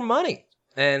Colleen's for money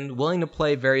and willing to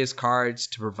play various cards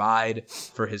to provide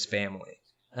for his family.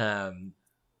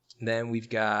 Then we've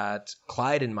got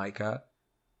Clyde and Micah.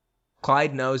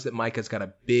 Clyde knows that Micah's got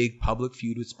a big public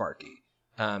feud with Sparky.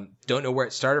 Don't know where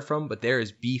it started from, but there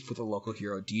is beef with a local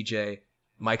hero, DJ.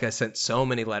 Micah sent so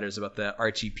many letters about the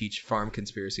Archie Peach farm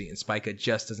conspiracy, and Spika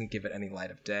just doesn't give it any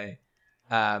light of day.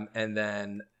 And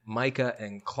then Micah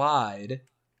and Clyde.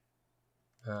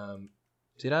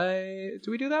 Did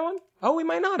we do that one? Oh, we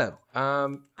might not have.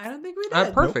 I don't think we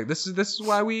did. Perfect. Nope. This is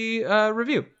why we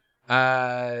review.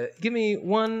 Give me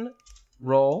one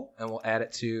roll, and we'll add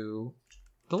it to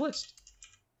the list.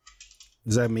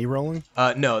 Is that me rolling?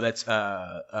 No, that's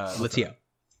Latia.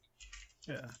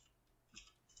 Yeah.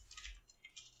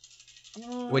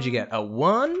 What'd you get? A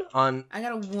 1 on... I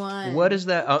got a 1. What is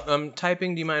that? I'm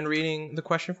typing. Do you mind reading the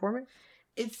question for me?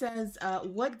 It says,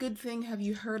 what good thing have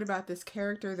you heard about this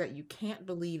character that you can't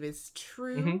believe is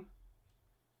true?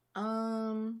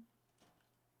 Mm-hmm.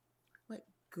 What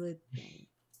good thing?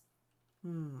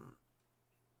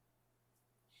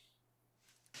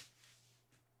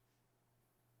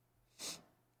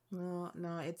 Well,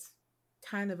 no, it's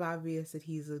kind of obvious that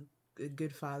he's a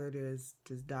good father to his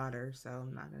daughter, so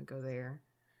I'm not gonna go there.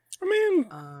 I mean,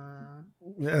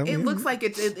 it looks like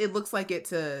it looks like it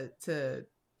to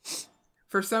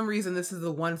for some reason this is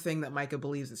the one thing that Micah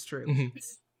believes is true.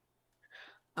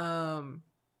 Mm-hmm.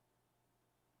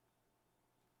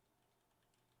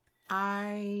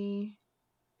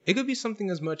 It could be something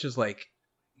as much as like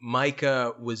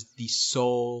Micah was the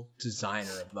sole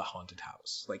designer of the haunted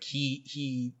house. Like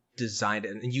he designed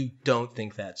it, and you don't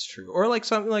think that's true, or like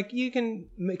something like you can,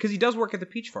 because he does work at the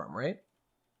peach farm, right?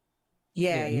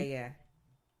 Yeah.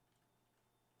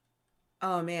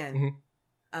 Oh man.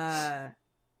 Mm-hmm.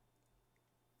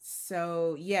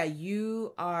 So yeah,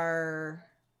 you are.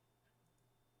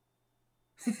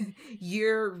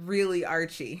 You're really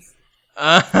Archie.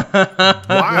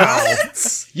 Wow.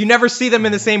 You never see them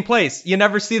in the same place. You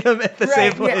never see them at the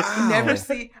same place.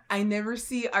 Yeah. I never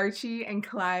see Archie and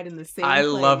Clyde in the same place. I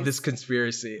love this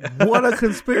conspiracy. What a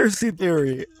conspiracy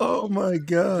theory. Oh my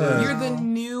god. You're the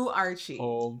new Archie.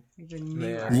 Oh, You're the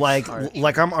new man. Archie.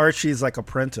 Like I'm Archie's like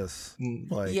apprentice.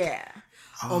 Like, yeah.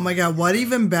 Oh my god, what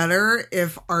even better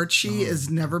if Archie has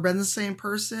never been the same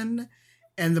person,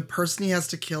 and the person he has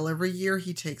to kill every year,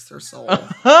 he takes their soul.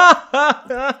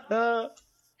 Oh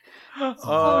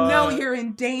no, you're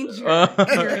in danger.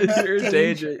 You're in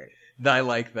danger. I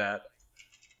like that.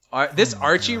 This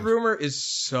Archie rumor is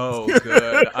so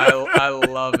good. I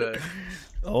love it.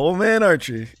 Old man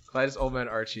Archie. Clyde's old man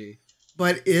Archie.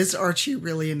 But is Archie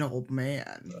really an old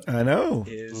man? I know.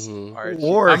 Is Archie.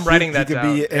 Or I'm writing that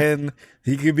down.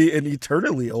 He could be an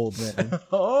eternally old man.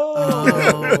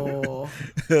 Oh.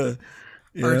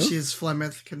 Archie is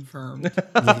Flemeth confirmed. He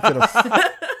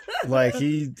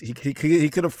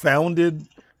could have founded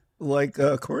like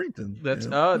Corrington. That's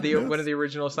one of the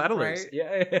original settlers. Right?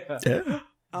 Yeah.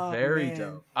 Oh, very man.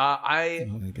 dope. I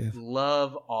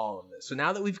love all of this. So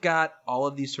now that we've got all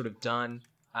of these sort of done,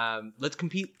 let's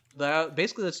compete.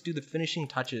 Basically, let's do the finishing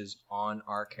touches on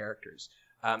our characters.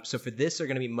 So for this, they're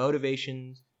going to be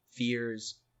motivations,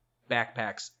 fears,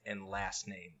 backpacks, and last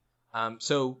name.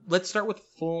 So let's start with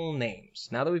full names.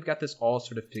 Now that we've got this all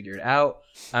sort of figured out,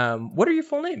 what are your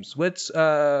full names?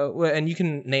 And you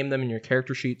can name them in your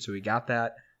character sheet, so we got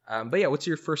that. But yeah, what's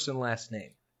your first and last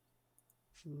name?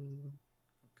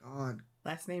 God.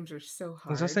 Last names are so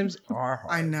hard. Last names are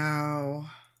hard. I know.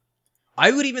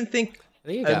 I would even think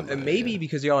maybe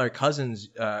because y'all are cousins,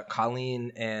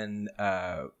 Colleen and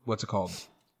what's it called?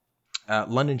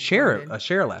 London share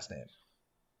a last name.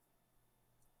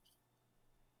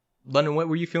 London, what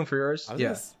were you feeling for yours? I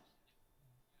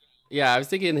was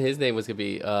thinking his name was gonna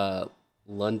be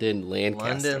London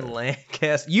Lancaster. London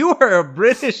Lancaster. You are a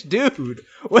British dude.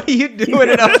 What are you doing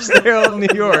in upstate New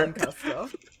York?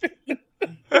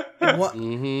 What?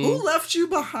 Mm-hmm. Who left you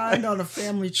behind on a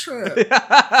family trip?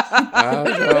 I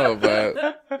don't know,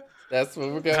 but that's what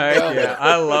we're gonna go. Yeah,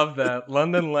 I love that.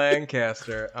 London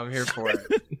Lancaster. I'm here for it.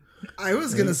 I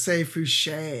was gonna say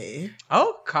Fouché.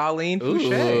 Oh, Colleen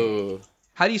Fouché.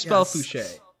 How do you spell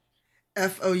Fouché?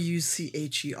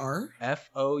 Foucher.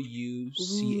 Foucher.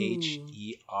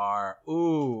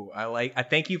 Ooh, I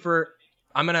thank you for.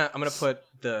 I'm gonna put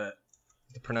the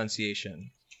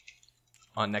pronunciation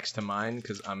on next to mine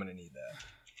because I'm gonna need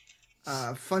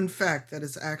that. Fun fact, that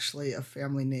is actually a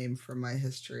family name from my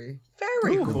history.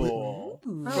 Very cool.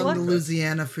 From the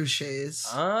Louisiana Fouchers.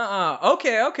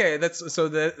 Okay.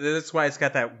 That's why it's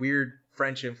got that weird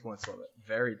French influence on it.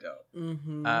 Very dope.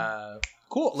 Mm-hmm.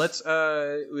 Cool. Let's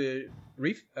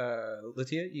Reef,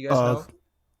 Latia, you guys know?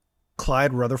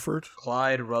 Clyde Rutherford.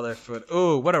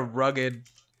 Oh, what a rugged.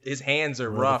 His hands are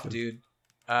rough, dude.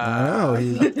 I know.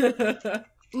 He's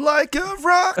like a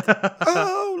rock.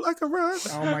 Oh, like a rock.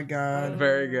 Oh my god.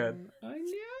 Very good. I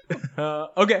know.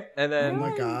 Okay, and then. Oh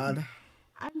my god.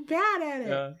 I'm bad at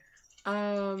it.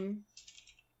 I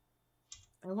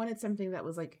wanted something that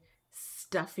was like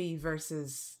stuffy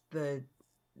versus the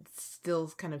still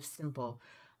kind of simple.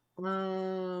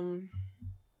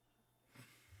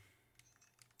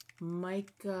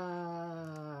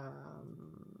 Micah.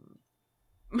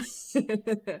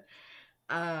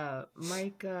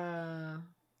 Micah.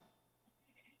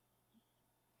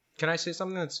 Can I say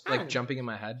something that's like jumping in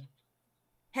my head?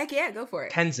 Heck yeah, go for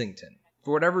it. Kensington.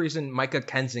 For whatever reason, Micah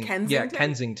Kensington. Yeah,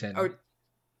 Kensington. Oh,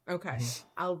 okay.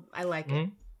 I like it.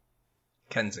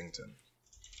 Kensington.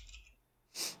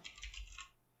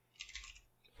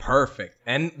 Perfect.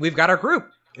 And we've got our group.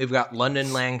 We've got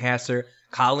London Lancaster,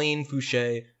 Colleen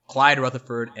Fouché, Clyde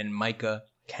Rutherford, and Micah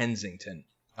Kensington.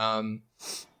 The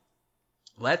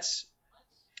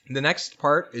next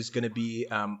part is going to be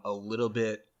a little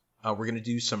bit, we're going to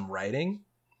do some writing.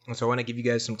 And so I want to give you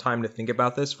guys some time to think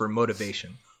about this for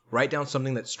motivation. Write down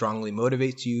something that strongly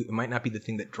motivates you. It might not be the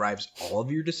thing that drives all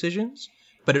of your decisions,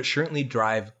 but it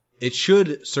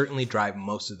should certainly drive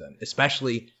most of them,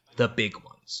 especially the big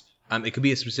ones. It could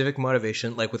be a specific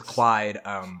motivation, like with Clyde,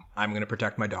 I'm going to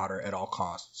protect my daughter at all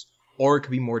costs. Or it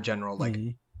could be more general, like,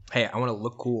 hey, I want to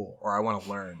look cool, or I want to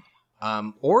learn.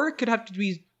 Or it could have to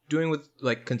be doing with,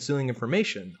 like, concealing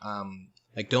information.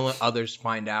 Like, don't let others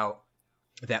find out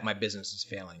that my business is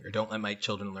failing, or don't let my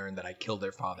children learn that I killed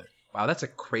their father. Wow, that's a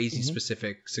crazy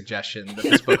specific suggestion that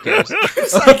this book gives.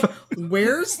 It's like,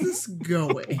 where's this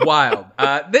going? Wild.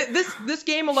 This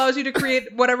game allows you to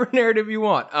create whatever narrative you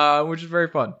want, which is very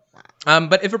fun.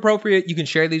 But if appropriate, you can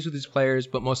share these with these players,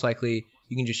 but most likely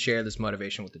you can just share this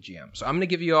motivation with the GM. So I'm going to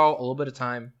give you all a little bit of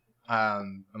time.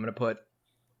 I'm going to put,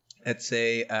 let's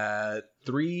say,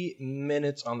 3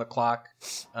 minutes on the clock,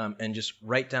 and just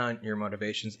write down your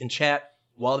motivations. In chat,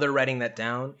 while they're writing that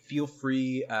down, feel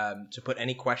free to put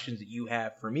any questions that you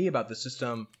have for me about the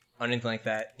system or anything like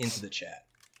that into the chat.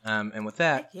 And with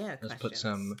that, let's put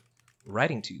some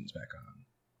writing tunes back on.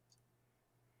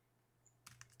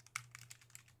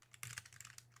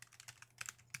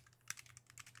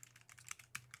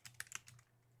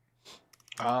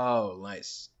 Oh,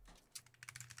 nice.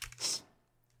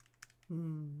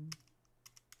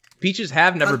 Peaches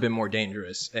have never been more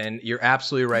dangerous, and you're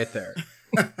absolutely right there.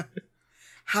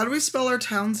 How do we spell our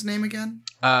town's name again?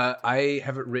 I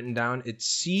have it written down.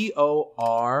 It's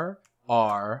Corrington.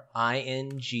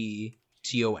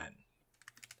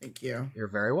 Thank you. You're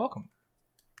very welcome.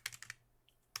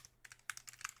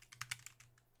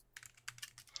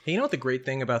 Hey, you know what the great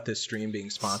thing about this stream being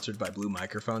sponsored by Blue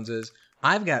Microphones is?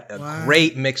 I've got a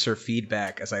great mixer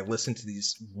feedback as I listen to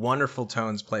these wonderful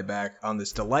tones play back on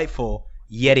this delightful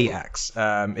Yeti X.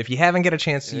 If you haven't get a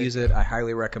chance to use it, I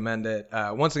highly recommend it.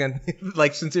 Once again,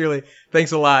 like sincerely,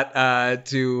 thanks a lot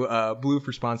to Blue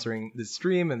for sponsoring this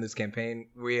stream and this campaign.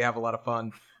 We have a lot of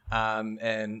fun.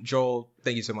 And Joel,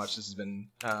 thank you so much. This has been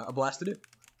a blast to do.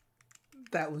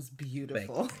 That was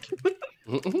beautiful. Thank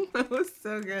you. That was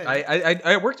so good.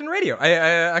 I worked in radio.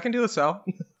 I can do this, Sal.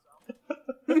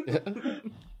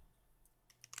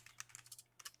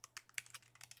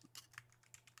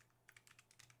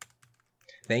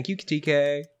 Thank you,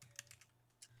 TK.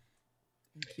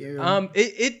 Thank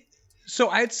you. So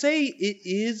I'd say it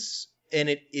is, and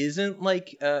it isn't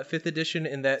like 5th edition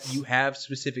in that you have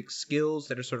specific skills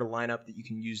that are sort of line up that you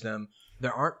can use them.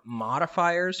 There aren't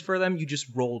modifiers for them. You just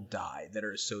roll die that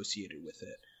are associated with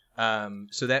it.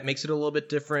 So that makes it a little bit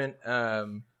different.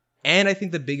 And I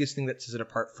think the biggest thing that sets it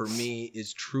apart for me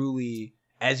is truly,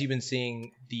 as you've been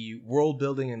seeing, the world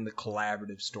building and the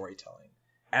collaborative storytelling.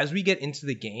 As we get into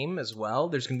the game as well,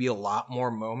 there's going to be a lot more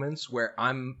moments where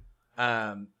I'm...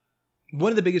 one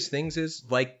of the biggest things is,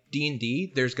 like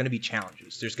D&D, there's going to be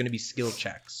challenges. There's going to be skill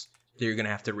checks that you're going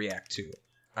to have to react to.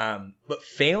 But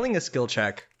failing a skill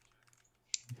check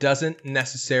doesn't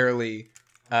necessarily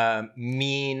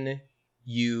mean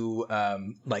you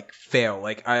like fail.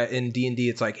 Like in D&D,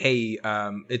 it's like, hey,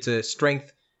 it's a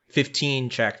strength 15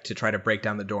 check to try to break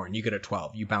down the door, and you get a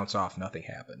 12. You bounce off, nothing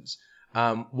happens.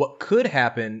 What could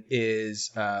happen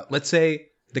is, let's say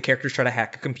the characters try to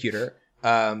hack a computer,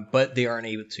 but they aren't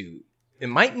able to. It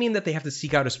might mean that they have to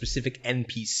seek out a specific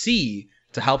NPC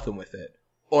to help them with it.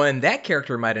 And that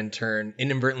character might in turn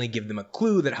inadvertently give them a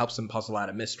clue that helps them puzzle out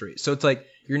a mystery. So it's like,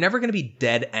 you're never going to be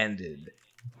dead-ended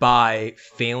by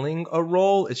failing a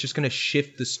roll. It's just going to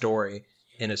shift the story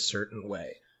in a certain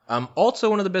way. Also,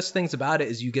 one of the best things about it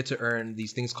is you get to earn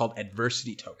these things called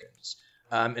adversity tokens.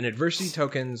 And adversity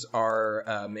tokens are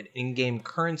an in-game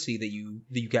currency that you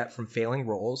get from failing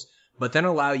rolls, but then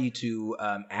allow you to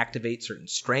activate certain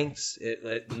strengths.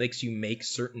 It makes you make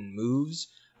certain moves.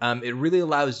 It really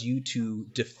allows you to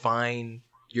define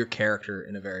your character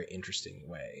in a very interesting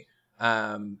way.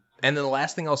 And then the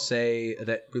last thing I'll say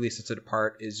that really sets it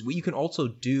apart is what you can also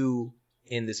do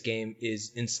in this game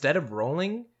is instead of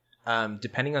rolling,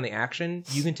 depending on the action,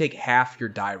 you can take half your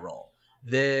die roll.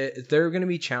 There are going to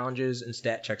be challenges and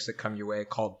stat checks that come your way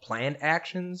called planned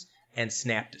actions and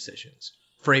snap decisions.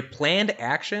 For a planned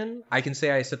action, I can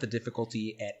say I set the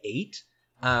difficulty at 8.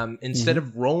 Instead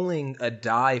of rolling a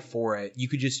die for it, you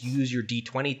could just use your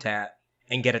D20 tat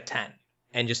and get a 10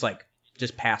 and just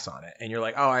pass on it. And you're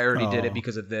like, oh, I already did it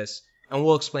because of this. And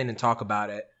we'll explain and talk about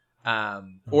it.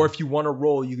 Or if you want to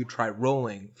roll, you could try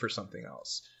rolling for something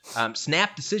else.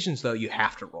 Snap decisions, though, you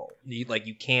have to roll.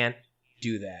 You can't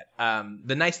do that.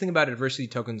 The nice thing about adversity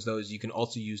tokens, though, is you can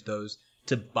also use those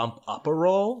to bump up a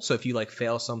roll. So if you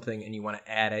fail something and you want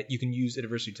to add it, you can use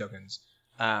adversity tokens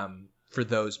for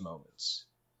those moments.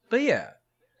 But yeah,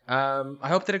 I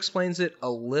hope that explains it a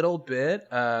little bit.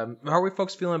 How are we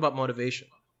folks feeling about motivation?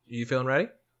 Are you feeling ready?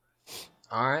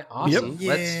 All right, awesome. Yep.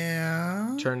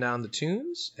 Let's turn down the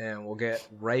tunes and we'll get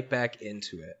right back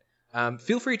into it.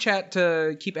 Feel free, chat,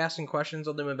 to keep asking questions.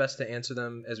 I'll do my best to answer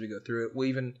them as we go through it. We'll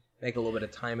even make a little bit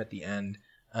of time at the end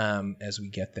as we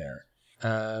get there.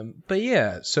 But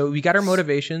yeah, so we got our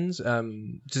motivations.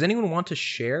 Does anyone want to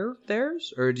share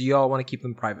theirs, or do you all want to keep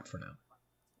them private for now?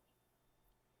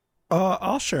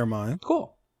 I'll share mine.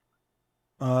 Cool.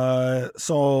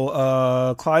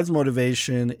 So Clyde's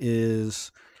motivation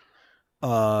is,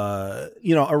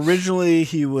 originally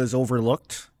he was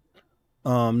overlooked.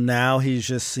 Now he's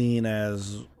just seen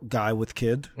as guy with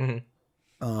kid.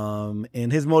 Mm-hmm.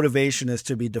 And his motivation is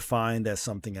to be defined as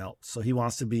something else. So he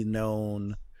wants to be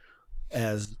known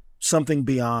as something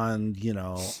beyond,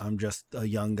 I'm just a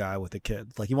young guy with a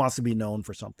kid. Like, he wants to be known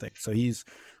for something. So he's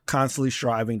constantly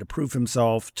striving to prove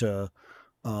himself, to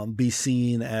be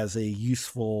seen as a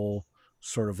useful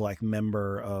sort of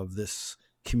member of this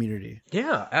community.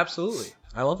 Yeah, absolutely.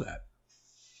 I love that.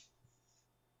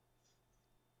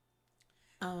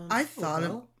 I thought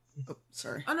of. Oh,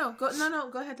 sorry. Oh no, go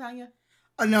ahead, Tanya.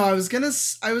 No, I was gonna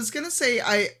say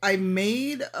I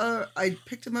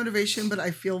picked a motivation, but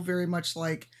I feel very much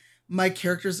like my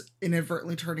character's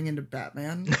inadvertently turning into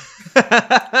Batman.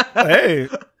 Hey,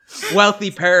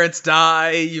 wealthy parents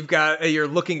die. You're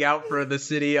looking out for the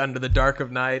city under the dark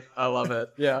of night. I love it.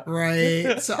 Yeah.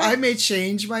 Right. So I may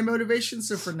change my motivation.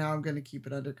 So for now, I'm gonna keep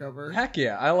it undercover. Heck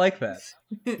yeah, I like that.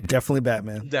 Definitely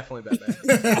Batman. Definitely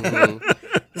Batman.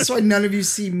 That's why none of you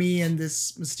see me and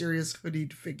this mysterious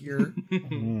hoodied figure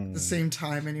at the same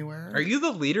time anywhere. Are you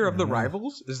the leader of the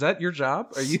rivals? Is that your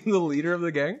job? Are you the leader of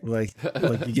the gang? Like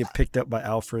you get picked up by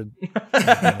Alfred.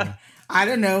 I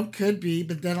don't know. Could be,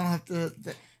 but then I'll have to.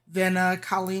 Then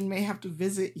Colleen may have to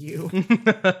visit you.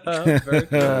 Very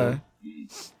cool.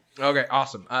 Okay,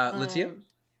 awesome. Latia?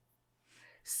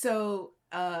 So,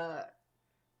 I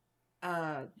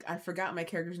forgot my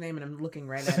character's name and I'm looking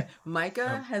right at it.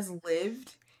 Micah has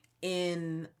lived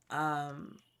in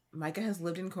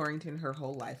Corrington her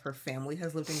whole life. Her family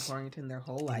has lived in Corrington their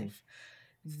whole life.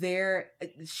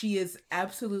 She is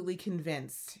absolutely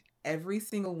convinced every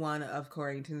single one of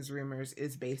Corrington's rumors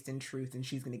is based in truth, and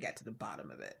she's going to get to the bottom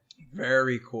of it.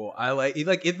 Very cool. I like if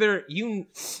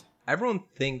everyone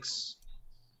thinks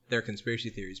they're conspiracy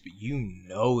theories, but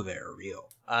they're real.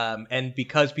 And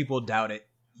because people doubt it,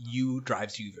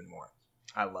 drives you even more.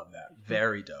 I love that.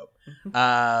 Very dope.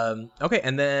 Okay,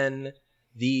 and then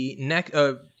the next,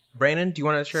 Brandon, do you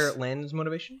want to share Landon's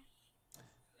motivation?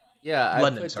 Yeah, I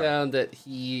put down that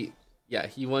he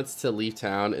wants to leave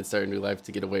town and start a new life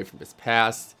to get away from his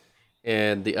past.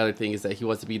 And the other thing is that he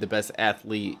wants to be the best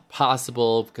athlete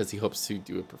possible because he hopes to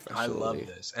do it professionally. I love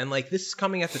this. And this is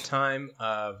coming at the time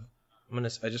of,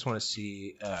 I just want to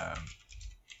see,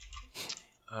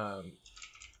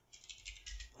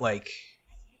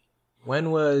 when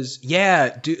was,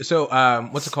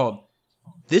 what's it called?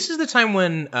 this is the time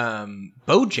when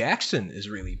Bo Jackson is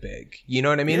really big. You know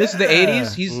what I mean? This is the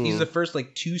 80s. He's the first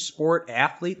like 2-sport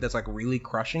athlete that's like really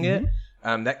crushing it.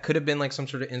 That could have been like some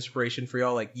sort of inspiration for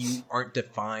y'all. Like, you aren't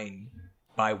defined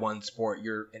by one sport.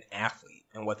 You're an athlete.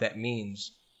 And what that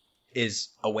means is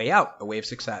a way out, a way of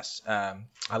success.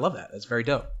 I love that. That's very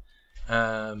dope.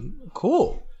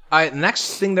 Cool. All right,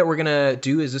 next thing that we're going to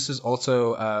do is, this is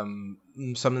also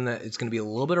something that it's going to be a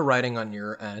little bit of writing on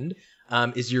your end,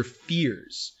 is your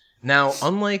fears. Now,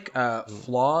 unlike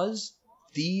flaws,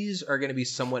 these are going to be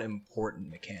somewhat important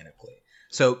mechanically.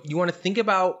 So you want to think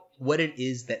about what it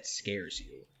is that scares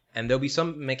you. And there'll be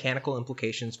some mechanical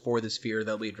implications for this fear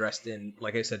that'll be addressed in,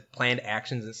 like I said, planned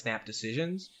actions and snap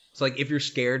decisions. So, like, if you're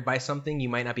scared by something, you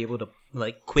might not be able to,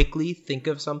 like, quickly think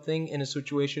of something in a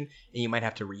situation, and you might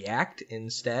have to react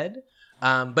instead.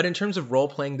 But in terms of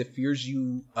role-playing the fears,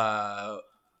 in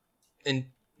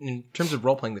terms of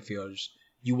role-playing the fears,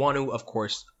 you want to, of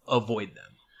course, avoid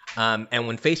them. And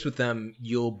when faced with them,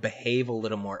 you'll behave a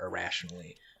little more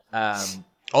irrationally.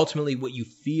 Ultimately, what you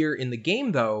fear in the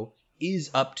game, though,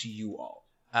 is up to you all.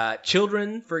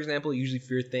 Children, for example, usually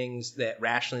fear things that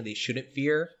rationally they shouldn't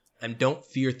fear, and don't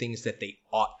fear things that they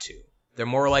ought to. They're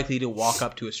more likely to walk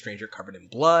up to a stranger covered in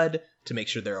blood to make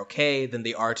sure they're okay than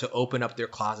they are to open up their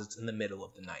closets in the middle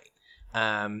of the night.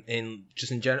 And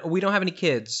just in general, we don't have any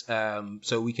kids,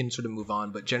 so we can sort of move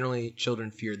on, but generally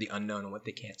children fear the unknown and what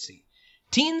they can't see.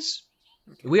 Teens,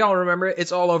 we all remember it.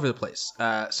 It's all over the place.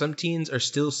 Some teens are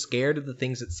still scared of the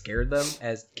things that scared them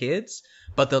as kids,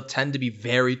 but they'll tend to be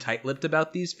very tight-lipped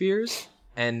about these fears,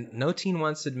 and no teen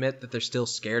wants to admit that they're still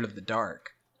scared of the dark,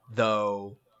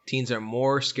 though teens are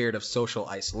more scared of social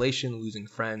isolation, losing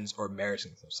friends, or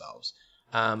embarrassing themselves.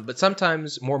 But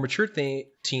sometimes more mature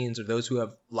teens, or those who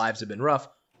have lives that have been rough,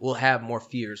 will have more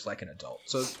fears like an adult.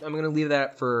 So I'm going to leave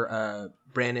that for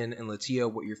Brandon and Latia,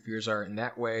 what your fears are in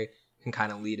that way. Can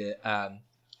kind of lead it.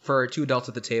 For our two adults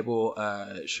at the table,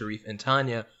 Sharif and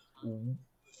Tanya,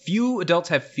 few adults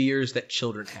have fears that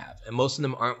children have, and most of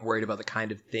them aren't worried about the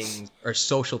kind of things or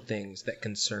social things that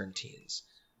concern teens.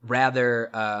 Rather,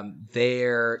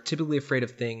 they're typically afraid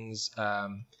of things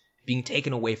being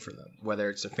taken away from them,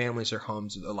 whether it's their families, their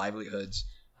homes, or their livelihoods.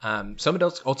 Some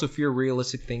adults also fear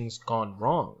realistic things gone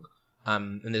wrong,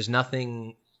 and there's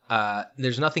nothing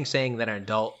saying that an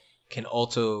adult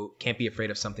can't be afraid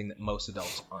of something that most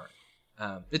adults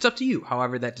aren't. It's up to you,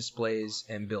 however that displays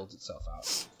and builds itself out.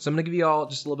 So I'm going to give you all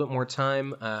just a little bit more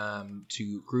time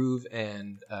to groove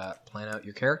and plan out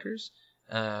your characters.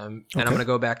 And I'm going to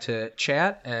go back to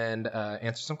chat and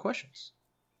answer some questions.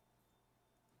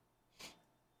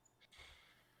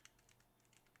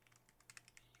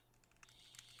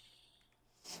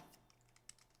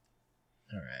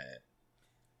 All right.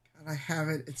 God, I have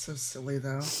it. It's so silly,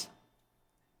 though.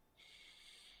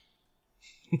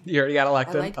 You already got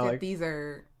elected. I like that these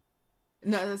are...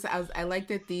 No, I like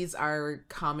that these are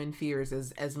common fears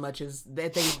as much as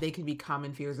that they can be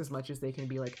common fears as much as they can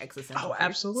be like existential. Oh,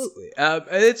 absolutely.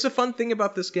 It's a fun thing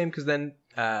about this game because then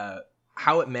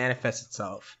how it manifests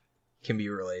itself can be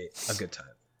really a good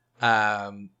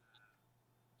time.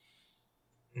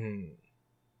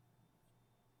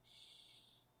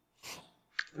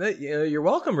 You're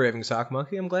welcome, Raving Sock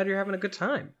Monkey. I'm glad you're having a good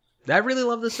time. I really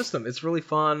love this system. It's really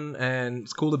fun and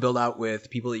it's cool to build out with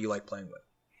people that you like playing with.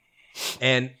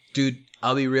 And dude,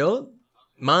 I'll be real.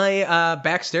 My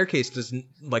back staircase doesn't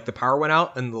like the power went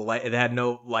out and the light. It had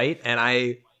no light, and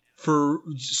I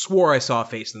swore I saw a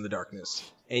face in the darkness.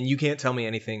 And you can't tell me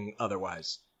anything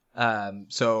otherwise.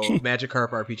 So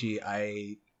Magikarp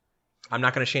RPG, I'm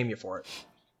not going to shame you for it.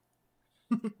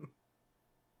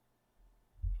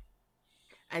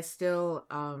 I still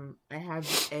I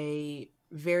have a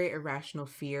very irrational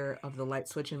fear of the light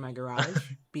switch in my garage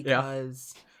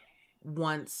because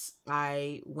once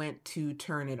I went to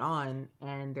turn it on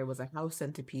and there was a house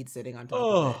centipede sitting on top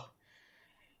of it.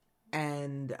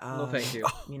 And no, thank you.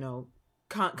 You know,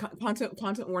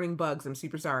 content warning bugs. I'm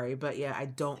super sorry, but yeah, I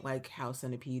don't like house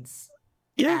centipedes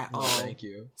at all. Thank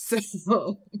you.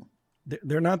 So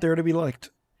they're not there to be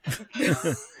liked.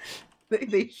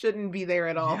 they shouldn't be there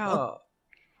at all. Yeah.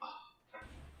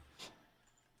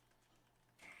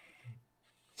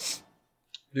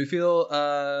 Do we feel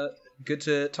good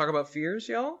to talk about fears,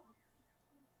 y'all?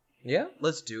 Yeah,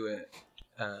 let's do it.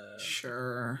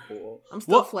 Sure. Cool. I'm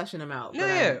still fleshing them out. But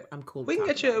Yeah, I'm cool. We can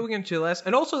get you less.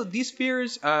 And also, these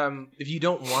fears, if you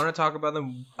don't want to talk about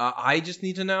them, I just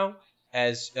need to know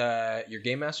as your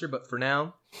game master. But for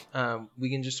now, we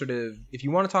can just sort of, if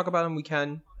you want to talk about them, we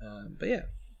can. But yeah,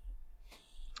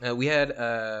 we had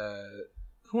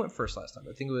who went first last time?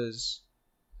 I think it was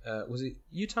it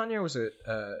you, Tanya, or was it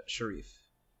Sharif?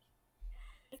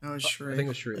 Oh, Shree. I think it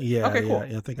was Shree. Yeah. Okay, cool.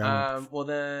 Yeah, I think I. Well,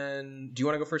 then, do you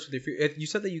want to go first with your fear? You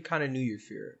said that you kind of knew your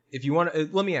fear. If you want to,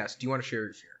 let me ask: do you want to share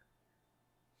your fear?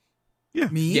 Yeah.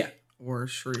 Me? Yeah. Or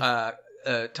Shree?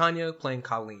 Tanya playing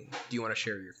Colleen. Do you want to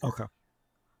share your fear? Okay.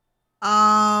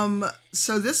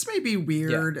 So this may be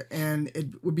weird and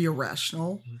it would be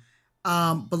irrational.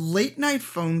 But late night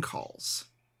phone calls.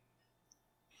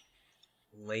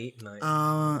 Late night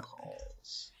phone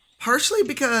calls. Partially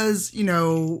because,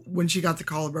 when she got the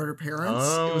call about her parents,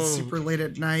 it was super late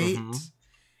at night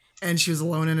and she was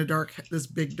alone in this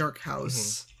big dark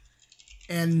house.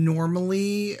 And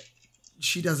normally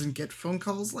she doesn't get phone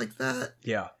calls like that.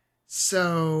 Yeah.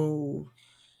 So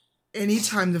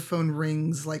anytime the phone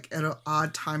rings, like at an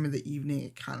odd time of the evening,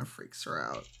 it kind of freaks her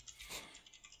out.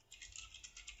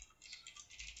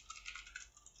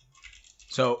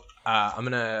 So I'm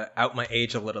gonna out my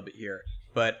age a little bit here,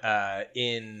 but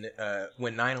when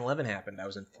 9/11 happened, I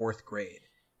was in 4th grade,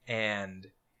 and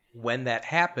when that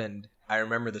happened, I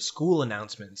remember the school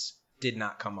announcements did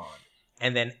not come on,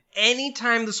 and then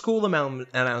anytime the school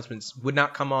announcements would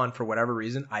not come on for whatever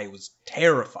reason, I was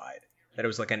terrified that it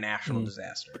was like a national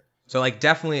disaster. So like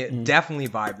definitely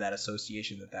vibe that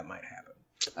association that might happen.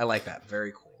 I like that.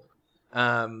 Very cool.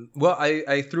 Well,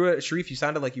 I threw it, Sharif. You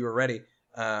sounded like you were ready.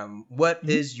 What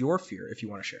is your fear, if you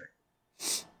want to share?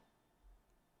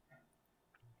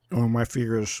 Oh, my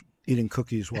fear is eating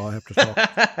cookies while I have to talk.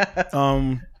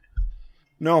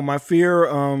 No, my fear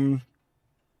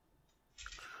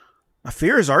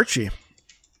is Archie.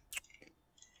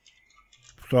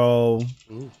 So,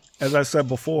 as I said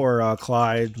before,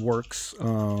 Clyde works,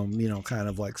 kind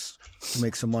of like to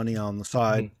make some money on the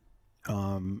side,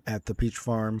 at the peach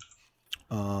farm,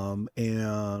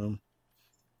 and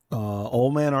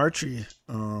old man Archie.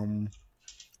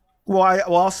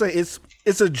 I'll say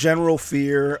it's a general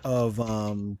fear of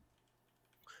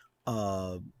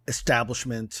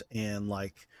establishment and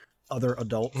like other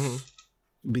adults,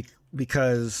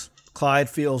 because Clyde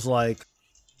feels like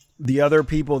the other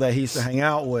people that he used to hang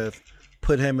out with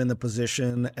put him in the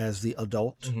position as the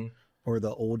adult or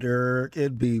the older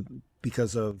kid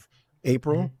because of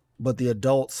April, but the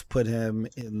adults put him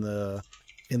in the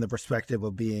perspective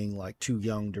of being like too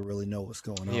young to really know what's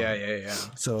going on. Yeah.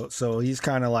 So he's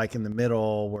kind of like in the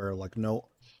middle where like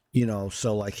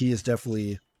so like he is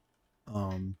definitely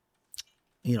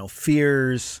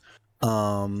fears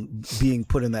being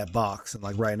put in that box, and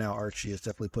like right now Archie is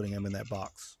definitely putting him in that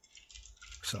box.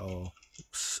 So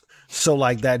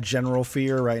like that general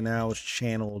fear right now is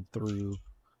channeled through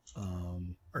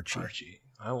Archie.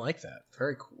 I like that.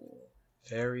 Very cool.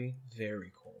 Very,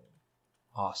 very cool.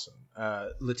 Awesome.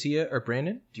 Latia or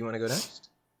Brandon, do you want to go next?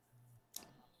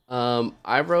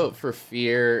 I wrote for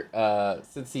fear,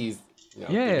 since he's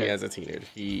thinking as a teenager,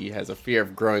 he has a fear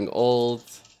of growing old.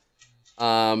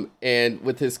 And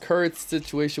with his current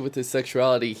situation with his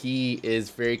sexuality, he is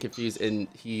very confused, and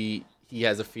he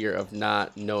has a fear of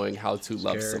not knowing how to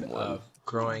love someone. Of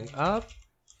growing up.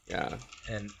 Yeah.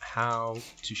 And how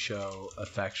to show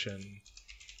affection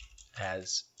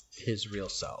as his real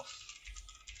self.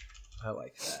 I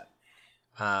like that.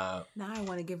 Now I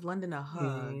want to give London a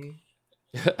hug.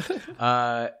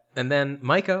 And then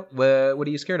Micah, what are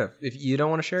you scared of? If you don't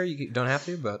want to share, you don't have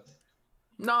to, but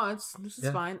no, this is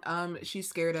fine. She's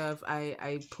scared of.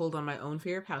 I pulled on my own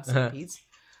fear of house centipedes.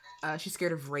 She's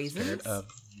scared of raisins.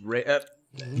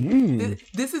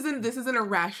 This isn't a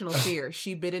rational fear.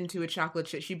 She bit into a chocolate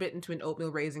chip. She bit into an oatmeal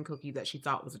raisin cookie that she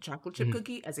thought was a chocolate chip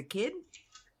cookie as a kid,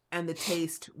 and the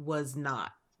taste was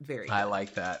not very good. I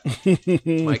like that.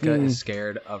 Micah is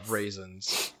scared of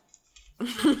raisins.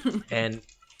 And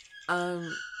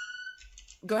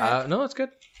go ahead. No, it's good.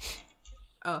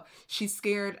 Oh, she's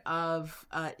scared of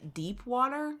deep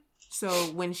water. So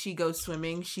when she goes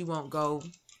swimming, she won't go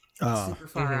super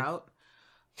far out.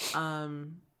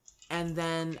 And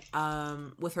then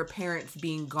with her parents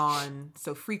being gone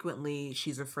so frequently,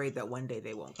 she's afraid that one day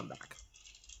they won't come back.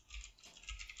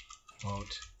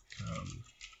 Won't come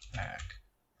back.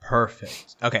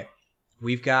 Perfect. Okay.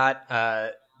 We've got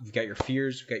your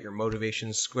fears, we've got your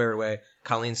motivations squared away.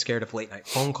 Colleen's scared of late night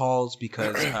phone calls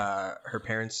because her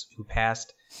parents who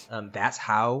passed, that's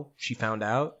how she found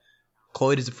out.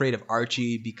 Cloyd is afraid of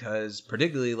Archie because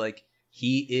particularly like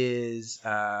he is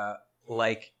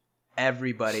like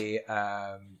everybody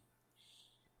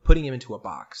putting him into a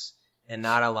box and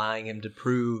not allowing him to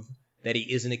prove that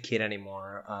he isn't a kid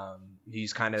anymore.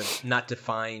 He's kind of not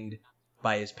defined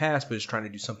by his past, but is trying to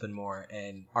do something more,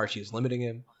 and Archie is limiting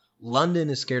him. London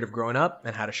is scared of growing up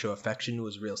and how to show affection to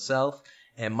his real self,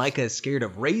 and Micah is scared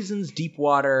of raisins, deep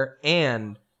water,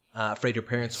 and afraid her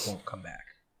parents won't come back.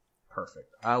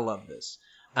 Perfect. I love this.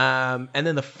 And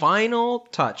then the final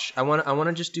touch, I want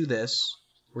to just do this.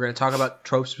 We're going to talk about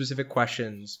trope-specific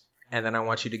questions, and then I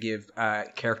want you to give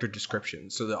character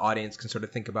descriptions so the audience can sort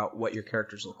of think about what your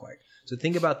characters look like. So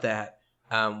think about that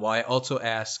while I also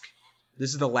ask,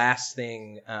 this is the last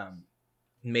thing,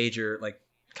 major, like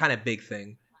kind of big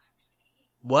thing.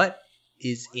 What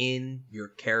is in your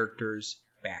character's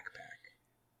backpack?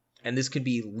 And this could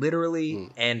be literally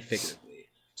and figuratively.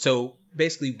 So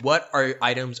basically, what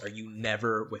items are you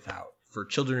never without? For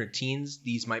children or teens,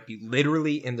 these might be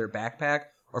literally in their backpack.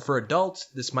 Or for adults,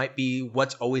 this might be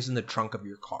what's always in the trunk of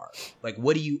your car. Like,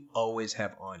 what do you always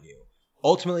have on you?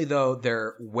 Ultimately, though,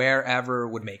 they're wherever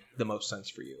would make the most sense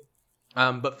for you.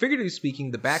 But figuratively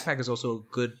speaking, the backpack is also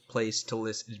a good place to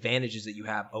list advantages that you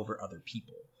have over other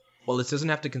people. While this doesn't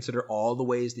have to consider all the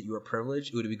ways that you are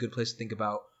privileged, it would be a good place to think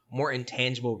about more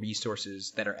intangible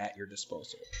resources that are at your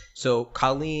disposal. So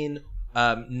Colleen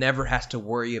never has to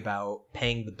worry about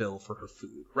paying the bill for her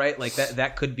food, right? Like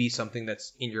that could be something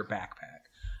that's in your backpack.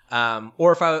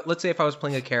 Or let's say if I was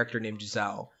playing a character named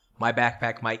Giselle, my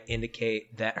backpack might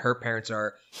indicate that her parents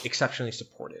are exceptionally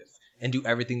supportive and do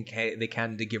everything they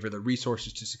can to give her the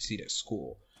resources to succeed at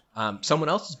school. Someone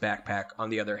else's backpack, on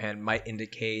the other hand, might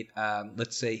indicate,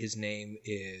 let's say his name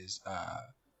is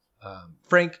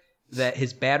Frank, that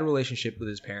his bad relationship with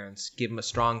his parents give him a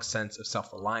strong sense of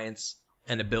self-reliance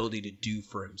and ability to do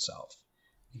for himself.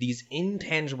 These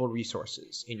intangible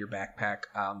resources in your backpack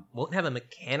won't have a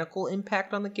mechanical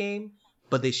impact on the game,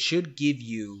 but they should give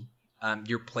you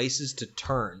your places to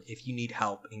turn if you need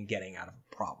help in getting out of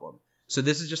a problem. So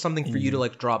this is just something for you to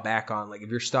like draw back on. Like if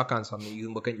you're stuck on something, you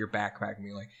can look at your backpack and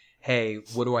be like, hey,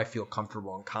 what do I feel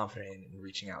comfortable and confident in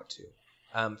reaching out to?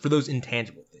 For those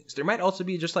intangible things. There might also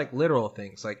be just like literal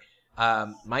things. Like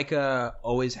Micah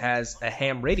always has a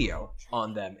ham radio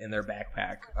on them in their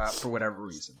backpack for whatever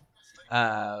reason.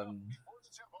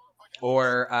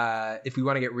 Or if we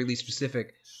want to get really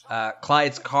specific,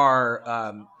 Clyde's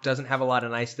car doesn't have a lot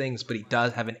of nice things, but he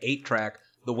does have an 8-track,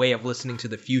 The Way of Listening to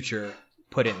the Future,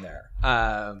 put in there.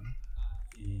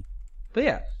 But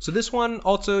yeah, so this one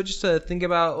also just to think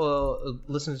about,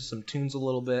 listen to some tunes a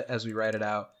little bit as we write it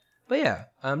out. But yeah,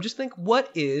 just think what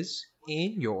is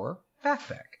in your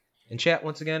backpack. And chat,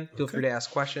 once again, feel free to ask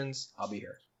questions. I'll be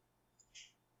here.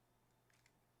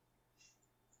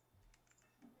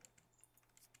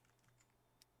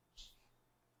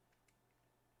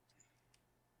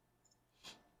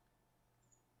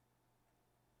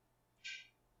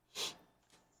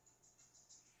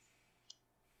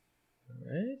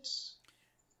 Right.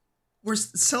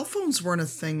 Cell phones weren't a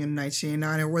thing in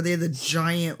 1989, or were they the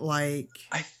giant like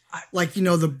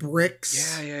the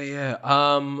bricks? Yeah.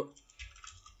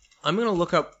 I'm gonna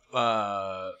look up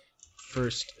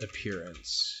first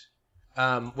appearance.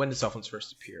 When did cell phones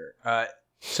first appear?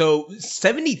 So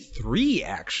 73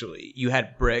 actually. You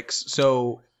had bricks,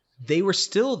 so they were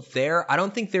still there. I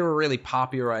don't think they were really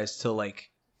popularized till like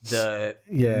the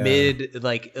mid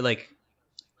like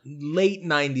late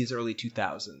 90s, early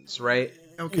 2000s, right?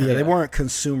 Okay. Yeah, they weren't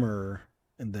consumer,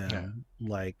 and then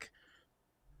like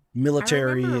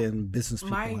military and business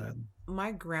people had.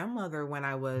 My grandmother, when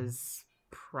I was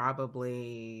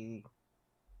probably,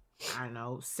 I don't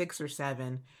know, 6 or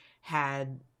 7,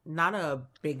 had not a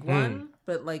big one,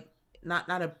 but like not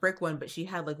a brick one, but she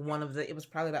had like one of it was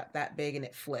probably about that big and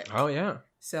it flipped. Oh yeah.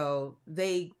 So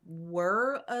they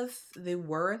were a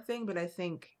thing, but I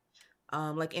think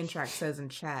like Intract says in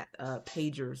chat,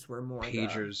 pagers were more.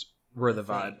 Pagers were the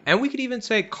vibe. And we could even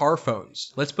say car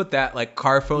phones. Let's put that, like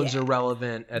car phones are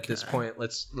relevant at this point.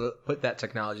 Let's put that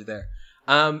technology there.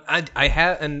 I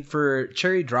have, and for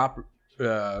Cherry Drop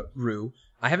Rue,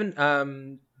 I haven't,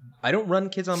 I don't run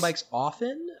Kids on Bikes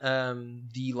often.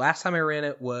 The last time I ran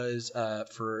it was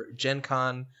for Gen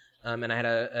Con, and I had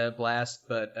a blast,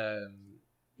 but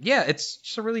yeah, it's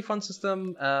just a really fun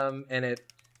system, and it,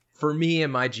 for me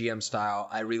and my GM style,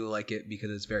 I really like it because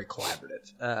it's very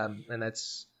collaborative, and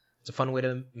it's a fun way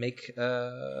to make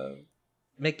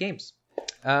games.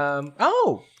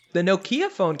 Oh, the Nokia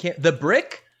phone the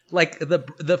brick, like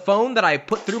the phone that I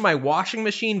put through my washing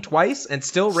machine twice and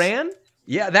still ran.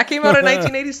 Yeah, that came out in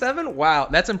 1987. Wow,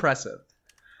 that's impressive.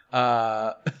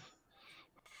 Yeah.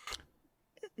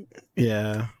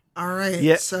 All right.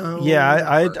 Yeah. So yeah,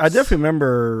 I definitely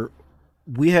remember.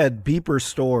 We had beeper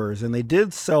stores, and they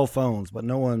did sell phones, but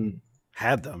no one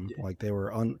had them. Like they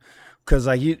were because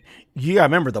like you gotta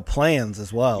remember the plans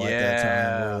as well. At that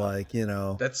time were like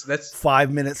that's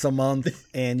 5 minutes a month,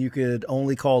 and you could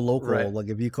only call local. Right. Like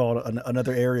if you called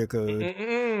another area code,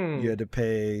 you had to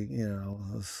pay. It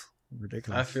was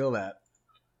ridiculous. I feel that.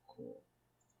 Cool.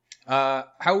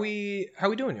 How we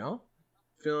doing, y'all?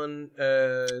 feeling?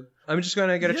 I'm just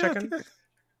gonna get a check in.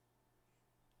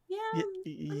 Yeah,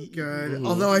 Good. Mhm.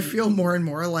 Although I feel more and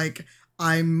more like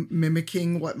I'm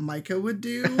mimicking what Micah would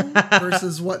do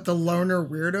versus what the loner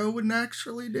weirdo would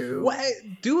naturally do. What?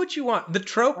 Do what you want. The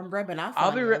trope. I'm rubbing off. I'll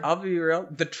on be you. I'll be real.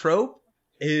 The trope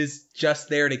is just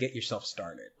there to get yourself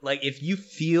started. Like if you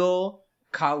feel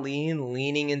Colleen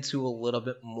leaning into a little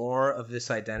bit more of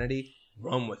this identity,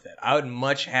 run with it. I would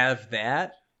much have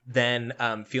that than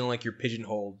feeling like you're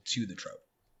pigeonholed to the trope.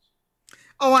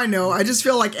 Oh, I know. I just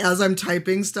feel like as I'm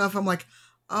typing stuff, I'm like,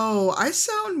 oh, I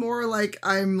sound more like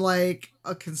I'm like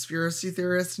a conspiracy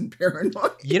theorist and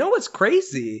paranoid. You know what's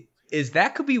crazy is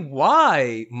that could be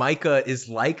why Micah is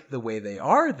like the way they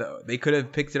are, though. They could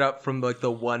have picked it up from like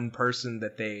the one person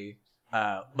that they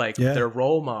their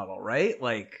role model, right?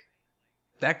 Like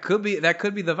that could be the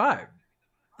vibe.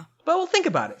 But we'll think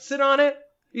about it. Sit on it.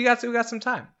 We got some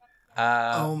time.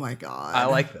 Oh my god. I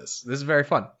like this. This is very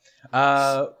fun.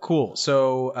 Cool.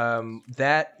 So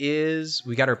that is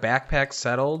we got our backpacks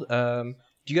settled. Do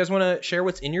you guys want to share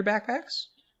what's in your backpacks?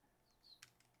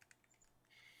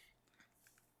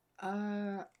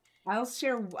 I'll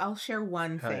share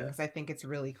one Hell thing yeah. because I think it's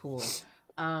really cool.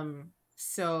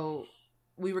 So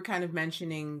we were kind of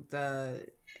mentioning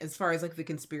as far as like the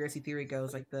conspiracy theory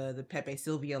goes, like the Pepe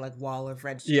Sylvia like wall of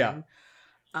red string.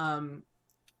 Yeah.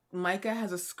 Micah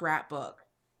has a scrapbook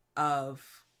of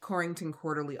Corrington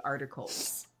Quarterly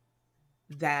articles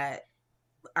that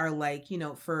are like,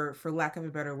 for lack of a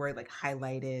better word, like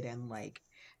highlighted, and like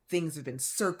things have been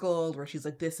circled where she's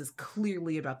like, this is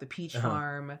clearly about the peach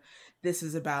farm. This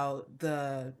is about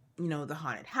the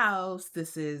haunted house.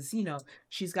 This is,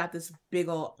 she's got this big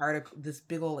old article, this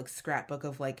big old like scrapbook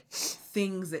of like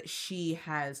things that she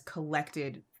has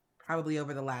collected probably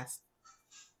over the last,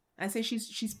 I say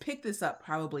she's picked this up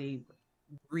probably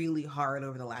really hard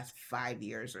over the last 5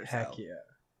 years or so. Heck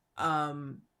yeah.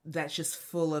 That's just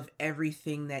full of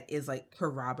everything that is like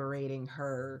corroborating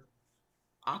her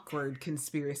awkward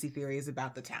conspiracy theories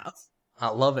about the town. I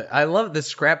love it. I love the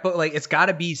scrapbook. Like it's got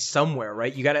to be somewhere,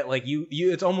 right? You got to like you.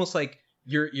 It's almost like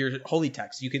your holy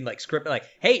text. You can like script it like,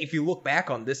 hey, if you look back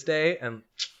on this day, and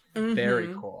very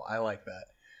cool. I like that.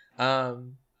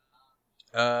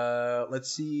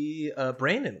 Let's see.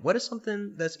 Brandon, what is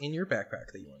something that's in your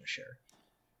backpack that you want to share?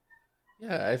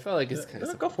 Yeah, I felt like it's kind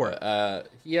of go for it.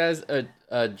 He has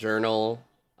a journal,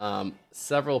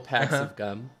 several packs of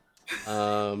gum,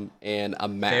 and a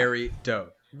map. Very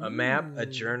dope. A map, a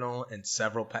journal, and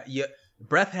several packs. Yeah,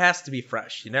 breath has to be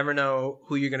fresh. You never know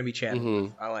who you're going to be chatting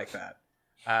with. I like that.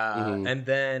 And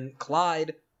then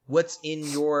Clyde, what's in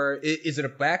your? Is it a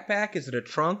backpack? Is it a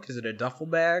trunk? Is it a duffel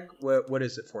bag? What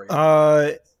is it for you?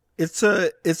 It's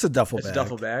a duffel bag. It's a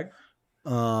duffel bag.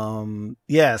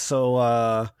 Yeah.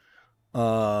 So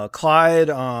Clyde,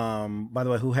 by the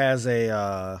way, who has he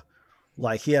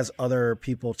has other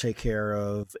people take care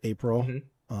of April.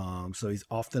 So he's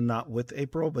often not with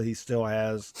April, but he still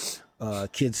has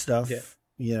kid stuff,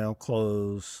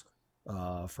 clothes,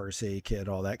 first aid kit,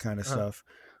 all that kind of stuff.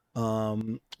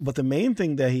 But the main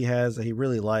thing that he has that he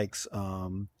really likes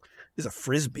is a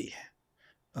Frisbee.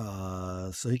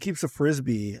 So he keeps a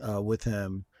Frisbee with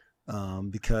him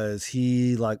because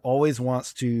he like always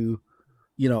wants to,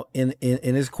 in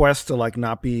his quest to like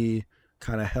not be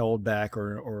kind of held back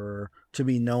or to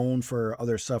be known for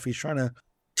other stuff. He's trying to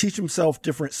teach himself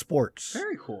different sports.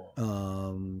 Very cool.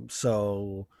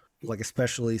 So like,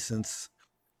 especially since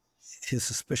his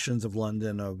suspicions of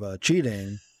London of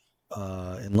cheating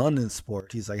in London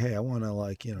sport, he's like, hey, I want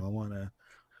to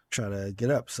try to get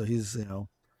up. So he's,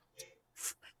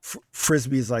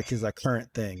 Frisbee is like his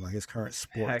current thing, like his current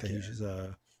sport. Heck that he's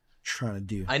trying to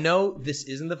do. I know this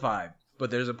isn't the vibe,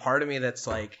 but there's a part of me that's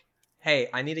like, hey,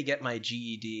 I need to get my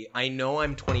GED. I know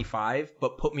I'm 25,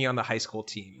 but put me on the high school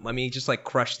team. Let me just like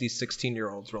crush these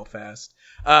 16-year-olds real fast.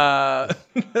 I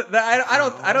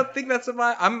don't think that's a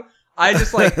vibe.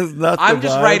 I'm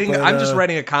just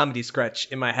writing a comedy sketch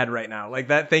in my head right now. Like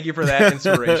that. Thank you for that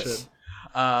inspiration.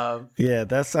 Yeah,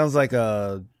 that sounds like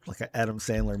an Adam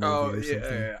Sandler movie or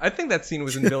something. Yeah. I think that scene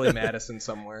was in Billy Madison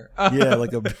somewhere. Yeah,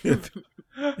 like a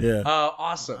yeah.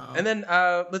 Awesome. Wow. And then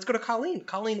let's go to Colleen.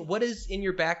 Colleen, what is in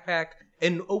your backpack,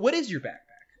 and what is your backpack?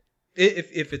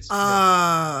 If it's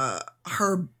her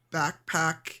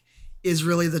backpack is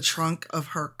really the trunk of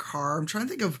her car. I'm trying to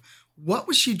think of what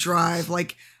would she drive.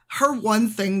 Like her one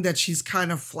thing that she's kind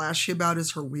of flashy about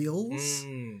is her wheels.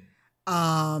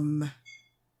 And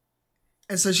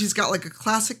so she's got like a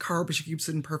classic car, but she keeps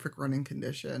it in perfect running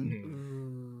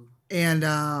condition.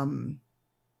 And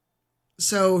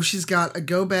so she's got a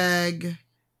go bag,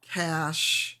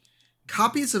 cash,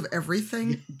 copies of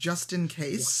everything just in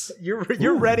case.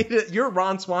 You're ready to. You're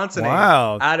Ron Swanson.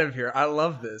 Wow. Out of here. I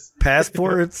love this.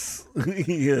 Passports.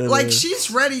 Yeah. Like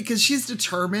she's ready because she's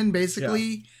determined.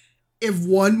 Basically, if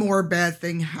one more bad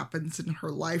thing happens in her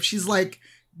life, she's like,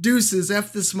 deuces,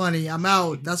 F this money, I'm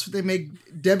out. That's what they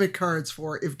make debit cards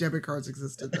for, if debit cards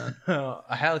existed then.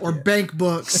 Or bank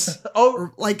books.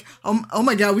 Or like, oh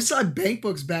my god, we still had bank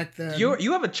books back then.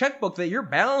 You have a checkbook that you're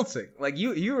balancing. Like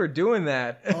you are doing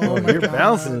that. Oh my you're god.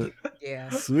 balancing it. Yeah.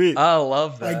 Sweet. I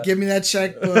love that. Like, give me that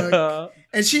checkbook.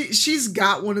 And she's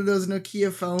got one of those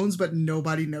Nokia phones, but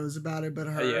nobody knows about it but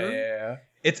her. Yeah.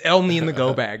 It's only in the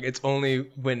go bag. It's only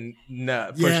when push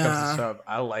comes to shove.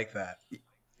 I like that.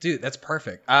 Dude, that's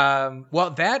perfect. Well,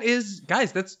 that is,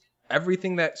 guys, that's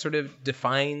everything that sort of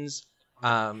defines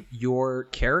your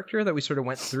character that we sort of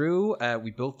went through.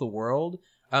 We built the world.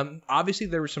 Obviously,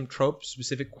 there were some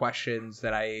trope-specific questions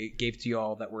that I gave to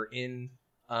y'all that were in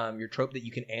your trope that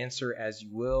you can answer as you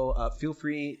will. Feel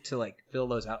free to like fill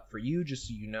those out for you, just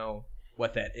so you know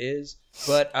what that is.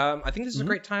 But I think this is a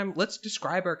great time. Let's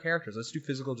describe our characters. Let's do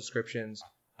physical descriptions.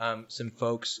 Some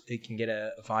folks can get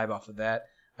a vibe off of that.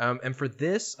 And for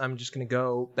this, I'm just going to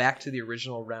go back to the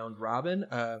original round robin.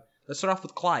 Let's start off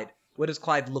with Clyde. What does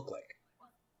Clyde look like?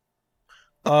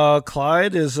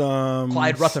 Clyde is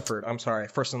Clyde Rutherford. I'm sorry,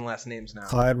 first and last names now.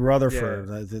 Clyde Rutherford.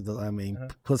 Yeah. I mean,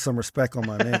 put some respect on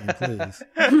my name, please.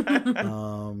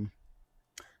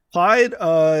 Clyde,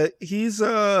 he's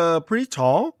pretty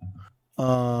tall.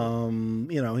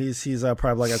 He's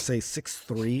probably like I'd say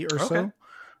 6'3" or so.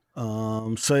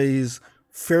 So he's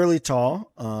fairly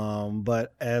tall,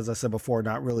 but as I said before,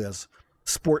 not really a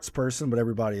sports person, but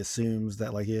everybody assumes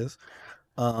that like he is.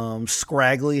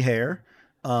 Scraggly hair.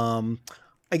 I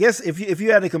guess if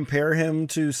you had to compare him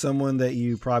to someone that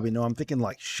you probably know, I'm thinking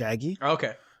like Shaggy.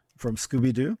 Okay. From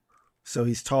Scooby-Doo. So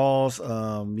he's tall. His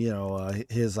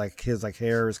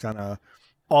hair is kind of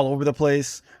all over the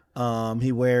place.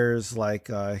 He wears like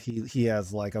he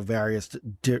has like a various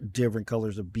different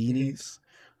colors of beanies.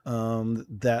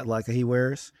 That like he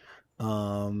wears,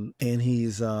 and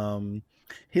he's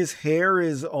his hair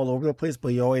is all over the place, but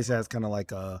he always has kind of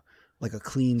like a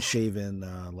clean shaven,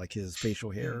 like his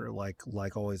facial hair, like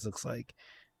always looks like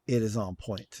it is on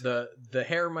point. The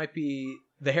hair on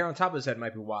top of his head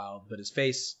might be wild, but his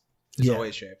face is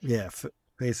always shaved. Yeah,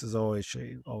 face is always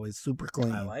shaved, always super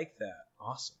clean. I like that.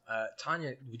 Awesome.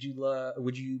 Tanya, would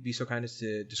you be so kind as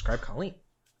to describe Colleen?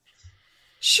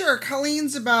 Sure,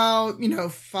 Colleen's about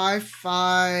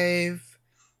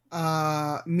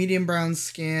 5'5", medium brown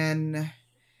skin,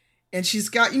 and she's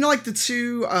got like the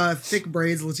two thick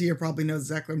braids. Latia probably knows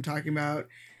exactly what I'm talking about,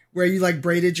 where you like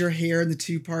braided your hair in the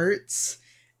two parts,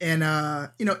 and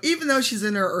even though she's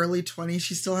in her early 20s,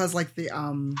 she still has like the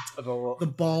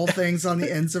ball things on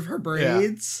the ends of her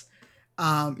braids.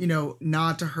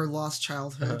 Nod to her lost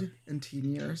childhood and teen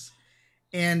years.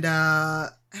 And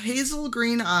hazel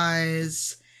green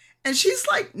eyes, and she's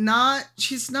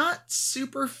not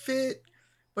super fit,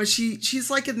 but she's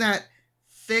like in that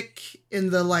thick in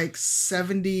the like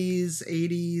 70s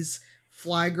 80s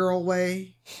fly girl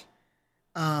way,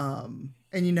 and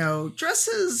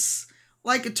dresses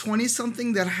like a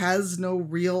 20-something that has no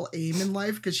real aim in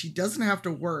life because she doesn't have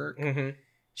to work.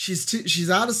 She's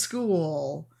out of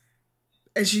school,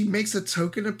 and she makes a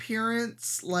token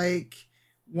appearance like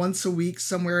once a week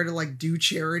somewhere to like do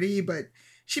charity, but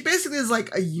she basically is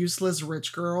like a useless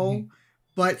rich girl,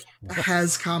 but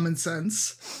has common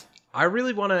sense. I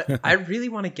really want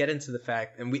to get into the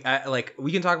fact, and we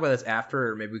can talk about this after,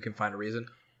 or maybe we can find a reason.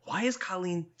 Why is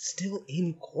Colleen still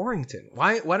in Quarrington?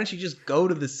 Why don't she just go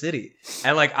to the city?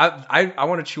 And like I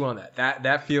want to chew on that.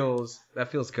 That feels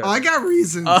good. Oh, I got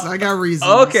reasons.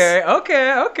 Okay.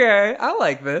 I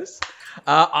like this.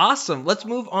 Awesome. Let's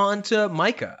move on to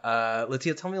Micah.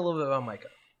 Latia, tell me a little bit about Micah.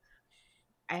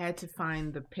 I had to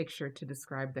find the picture to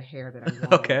describe the hair that I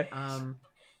wanted. Okay.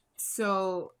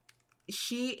 So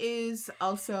she is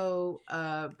also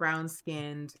brown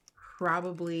skinned,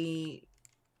 probably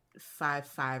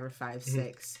 5'5" or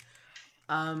 5'6".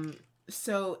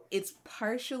 So it's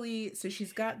partially, so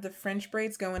she's got the French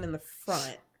braids going in the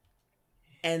front,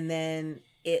 and then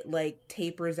it like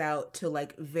tapers out to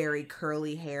like very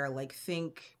curly hair. Like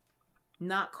think,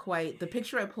 not quite. The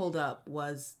picture I pulled up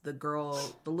was the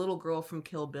little girl from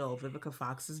Kill Bill, Vivica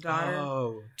Fox's daughter.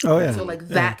 Oh yeah. So like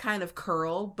that kind of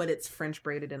curl, but it's French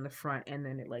braided in the front, and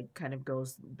then it like kind of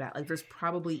goes back. Like there's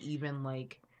probably even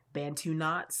like Bantu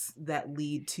knots that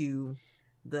lead to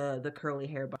the curly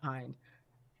hair behind.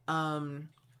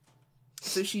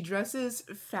 So she dresses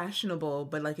fashionable,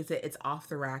 but like I said, it's off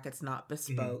the rack. It's not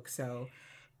bespoke. So,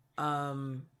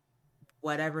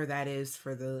 whatever that is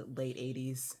for the late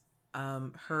 80s.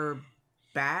 Her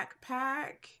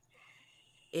backpack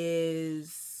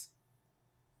is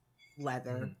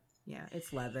leather. Mm-hmm. Yeah,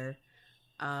 it's leather.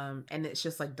 And it's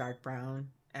just like dark brown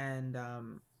and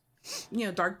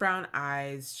dark brown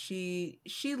eyes. She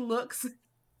looks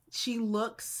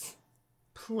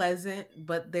pleasant,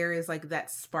 but there is like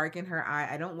that spark in her eye.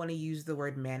 I don't want to use the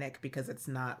word manic because it's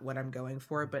not what I'm going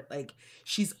for, but like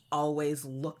she's always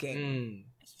looking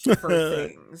for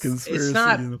things.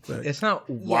 It's not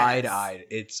wide-eyed,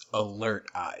 it's alert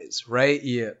eyes, right?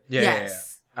 Yeah.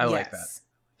 I like that.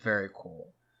 Very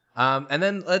cool. And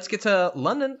then let's get to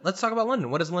London. Let's talk about London.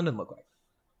 What does London look like?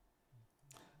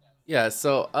 Yeah,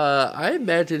 so I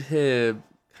imagine him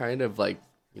kind of like,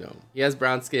 he has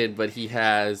brown skin, but he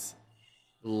has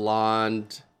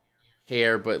blonde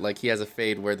hair, but like he has a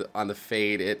fade where on the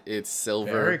fade it's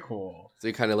silver. Very cool. So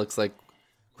he kind of looks like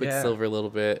Quicksilver a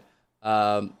little bit.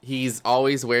 He's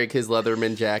always wearing his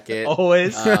Leatherman jacket.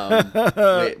 Always.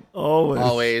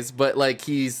 Always. But like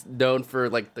he's known for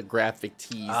like the graphic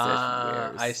tees that he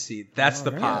wears. I see. That's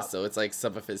the pop. Yeah, so it's like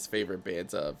some of his favorite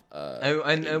bands of.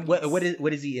 And what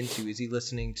is he into? Is he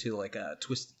listening to like a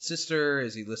Twisted Sister?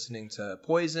 Is he listening to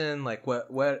Poison? Like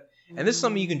what? And this is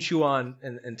something you can chew on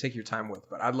and take your time with.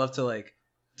 But I'd love to like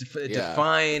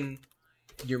define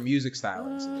your music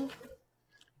style.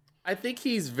 I think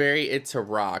he's very into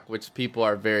rock, which people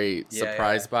are very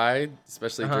surprised by,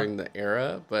 especially during the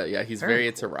era. But yeah, he's very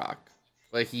into rock.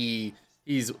 Like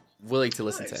he's willing to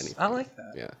listen to anything. I like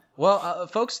that. Yeah. Well,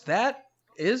 folks, that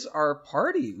is our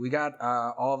party. We got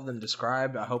all of them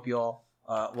described. I hope you all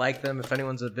like them. If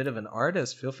anyone's a bit of an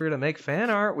artist, feel free to make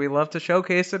fan art. We love to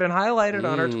showcase it and highlight it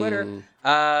on our Twitter.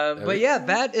 But yeah,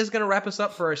 that is going to wrap us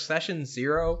up for our session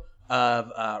 0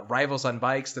 of Rivals on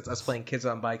Bikes. That's us playing Kids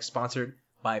on Bikes, sponsored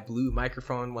by Blue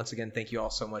Microphone. Once again, thank you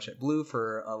all so much at Blue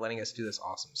for letting us do this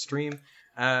awesome stream.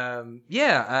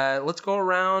 Let's go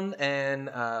around and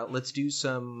let's do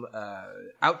some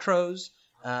outros.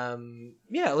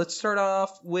 Let's start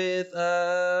off with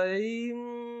let's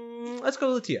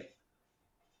go Latia.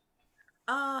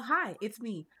 Hi, it's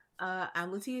me.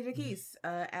 I'm Latia Jaquise,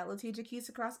 at Latia Jaquise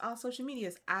across all social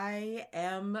medias. I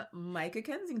am Micah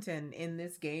Kensington in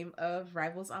this game of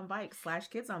Rivals on Bikes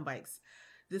 / Kids on Bikes.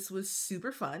 This was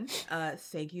super fun.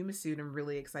 Thank you, Masood. I'm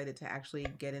really excited to actually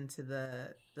get into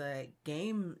the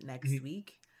game next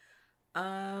week.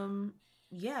 I'm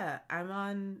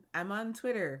on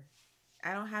Twitter.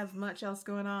 I don't have much else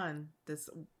going on.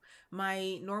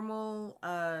 My normal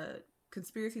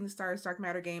Conspiracy in the Stars Dark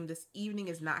Matter game this evening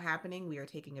is not happening. We are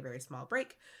taking a very small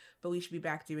break, but we should be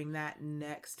back doing that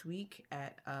next week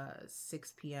at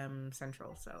 6 p.m.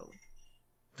 Central. So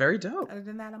very dope. Other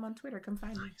than that, I'm on Twitter. Come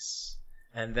find me.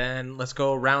 And then let's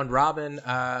go round robin.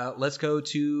 Let's go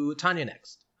to Tanya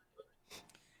next.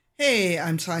 Hey,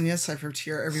 I'm Tanya, Cypher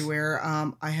Tier everywhere.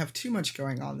 I have too much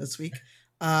going on this week.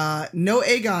 No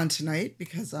Aegon tonight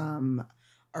because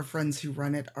our friends who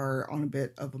run it are on a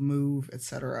bit of a move,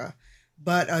 etc.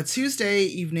 But Tuesday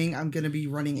evening, I'm going to be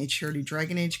running a charity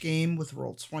Dragon Age game with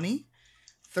Roll20.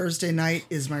 Thursday night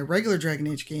is my regular Dragon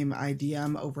Age game I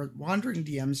DM over at Wandering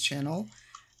DM's channel.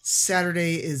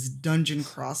 Saturday is Dungeon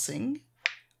Crossing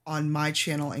on my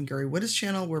channel and Gary Witta's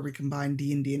channel, where we combine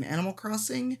D&D and Animal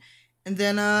Crossing. And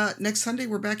then next Sunday,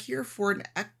 we're back here for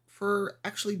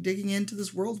actually digging into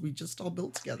this world we just all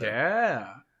built together. Yeah.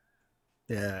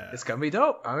 It's going to be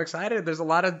dope. I'm excited. There's a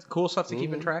lot of cool stuff to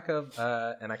keep in track of,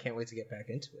 and I can't wait to get back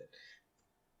into it.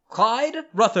 Clyde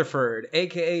Rutherford,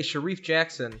 a.k.a. Sharif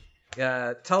Jackson.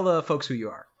 Tell the folks who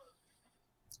you are.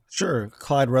 Sure.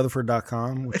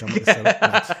 ClydeRutherford.com, which I'm going to set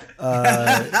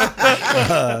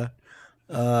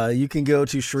up. You can go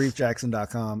to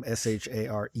SharifJackson.com,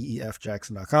 SHAREEF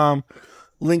Jackson.com.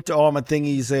 Link to all my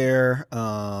thingies there.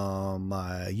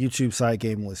 My YouTube site,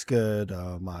 Game Looks Good.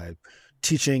 My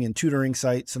teaching and tutoring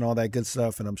sites and all that good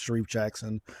stuff. And I'm Sharif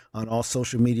Jackson on all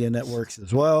social media networks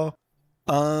as well.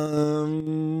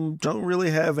 Don't really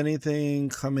have anything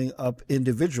coming up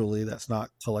individually that's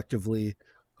not collectively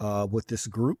with this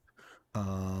group.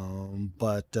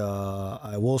 But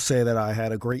I will say that I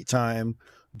had a great time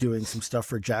doing some stuff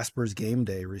for Jasper's Game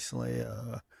Day recently.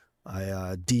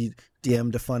 I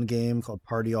DM'd a fun game called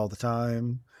Party All the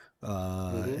Time.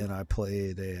 And I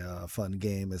played a fun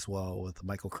game as well with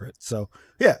Michael Crit. So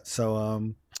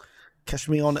catch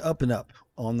me on the up and up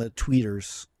on the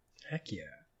tweeters. Heck yeah.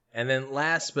 And then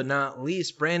last but not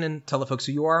least, Brandon, tell the folks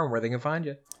who you are and where they can find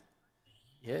you.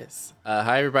 Yes.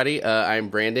 Hi, everybody. I'm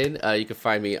Brandon. You can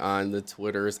find me on the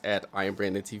Twitters at I am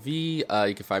Brandon TV.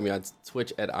 You can find me on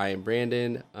Twitch at I am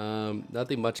Brandon.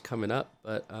 Nothing much coming up,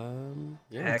 but I'm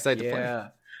excited to play.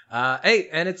 Hey,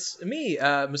 and it's me,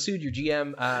 Masood, your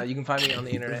GM. You can find me on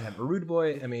the internet at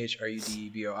Marudboy,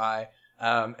 MAHRUDBOI.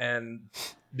 And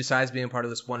besides being part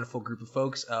of this wonderful group of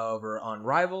folks over on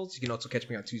Rivals, you can also catch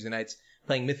me on Tuesday nights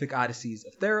playing Mythic Odysseys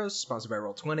of Theros, sponsored by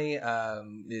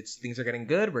Roll20. Things are getting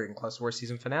good. We're in Cluster War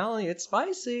season finale. It's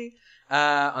spicy.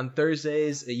 On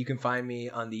Thursdays, you can find me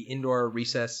on the Indoor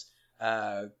Recess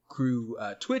crew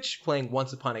Twitch playing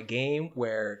Once Upon a Game,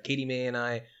 where Katie May and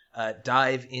I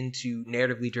dive into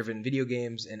narratively driven video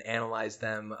games and analyze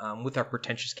them with our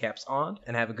pretentious caps on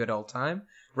and have a good old time.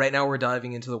 Right now we're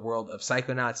diving into the world of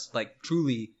Psychonauts, like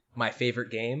truly my favorite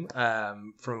game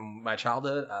from my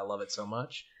childhood. I love it so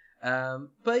much.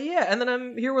 But yeah, and then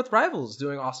I'm here with Rivals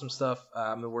doing awesome stuff.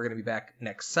 We're going to be back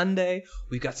next Sunday.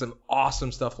 We've got some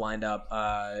awesome stuff lined up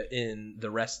in the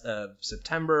rest of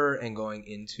September and going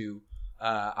into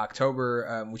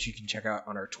October, which you can check out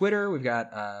on our Twitter. We've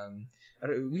got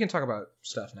we can talk about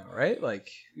stuff now, right? Like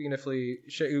we can definitely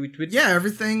yeah,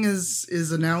 everything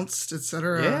is announced,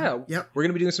 etc. Yeah, yep. We're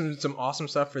gonna be doing some awesome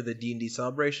stuff for the D&D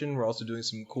celebration. We're also doing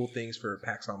some cool things for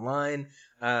PAX Online.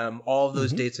 All of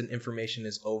those dates and information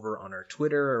is over on our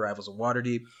Twitter, Arrivals of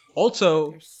Waterdeep.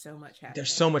 Also, there's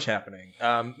so much happening.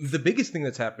 The biggest thing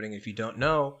that's happening, if you don't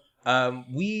know,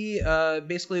 we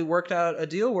basically worked out a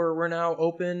deal where we're now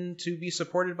open to be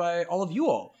supported by all of you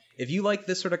all. If you like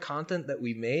this sort of content that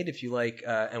we made, if you like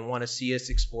and want to see us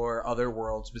explore other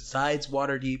worlds besides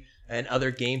Waterdeep and other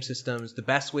game systems, the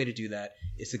best way to do that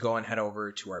is to go and head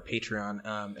over to our Patreon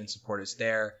and support us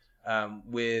there.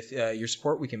 With your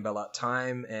support, we can bail out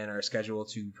time and our schedule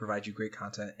to provide you great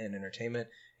content and entertainment.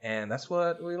 And that's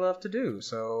what we love to do.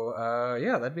 So,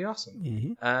 yeah, that'd be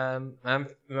awesome. Am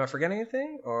I forgetting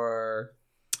anything? Or...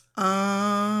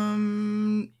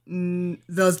 the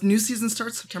new season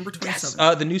starts September 27th.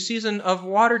 Yes, the new season of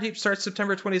Waterdeep starts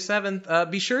September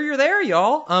 27th. Be sure you're there,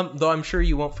 y'all. Though I'm sure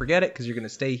you won't forget it because you're going to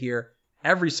stay here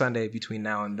every Sunday between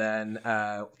now and then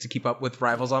to keep up with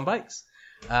Rivals on Bikes.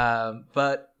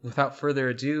 But without further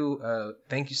ado,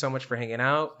 thank you so much for hanging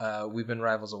out. We've been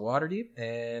Rivals of Waterdeep,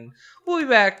 and we'll be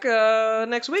back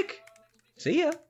next week. See ya.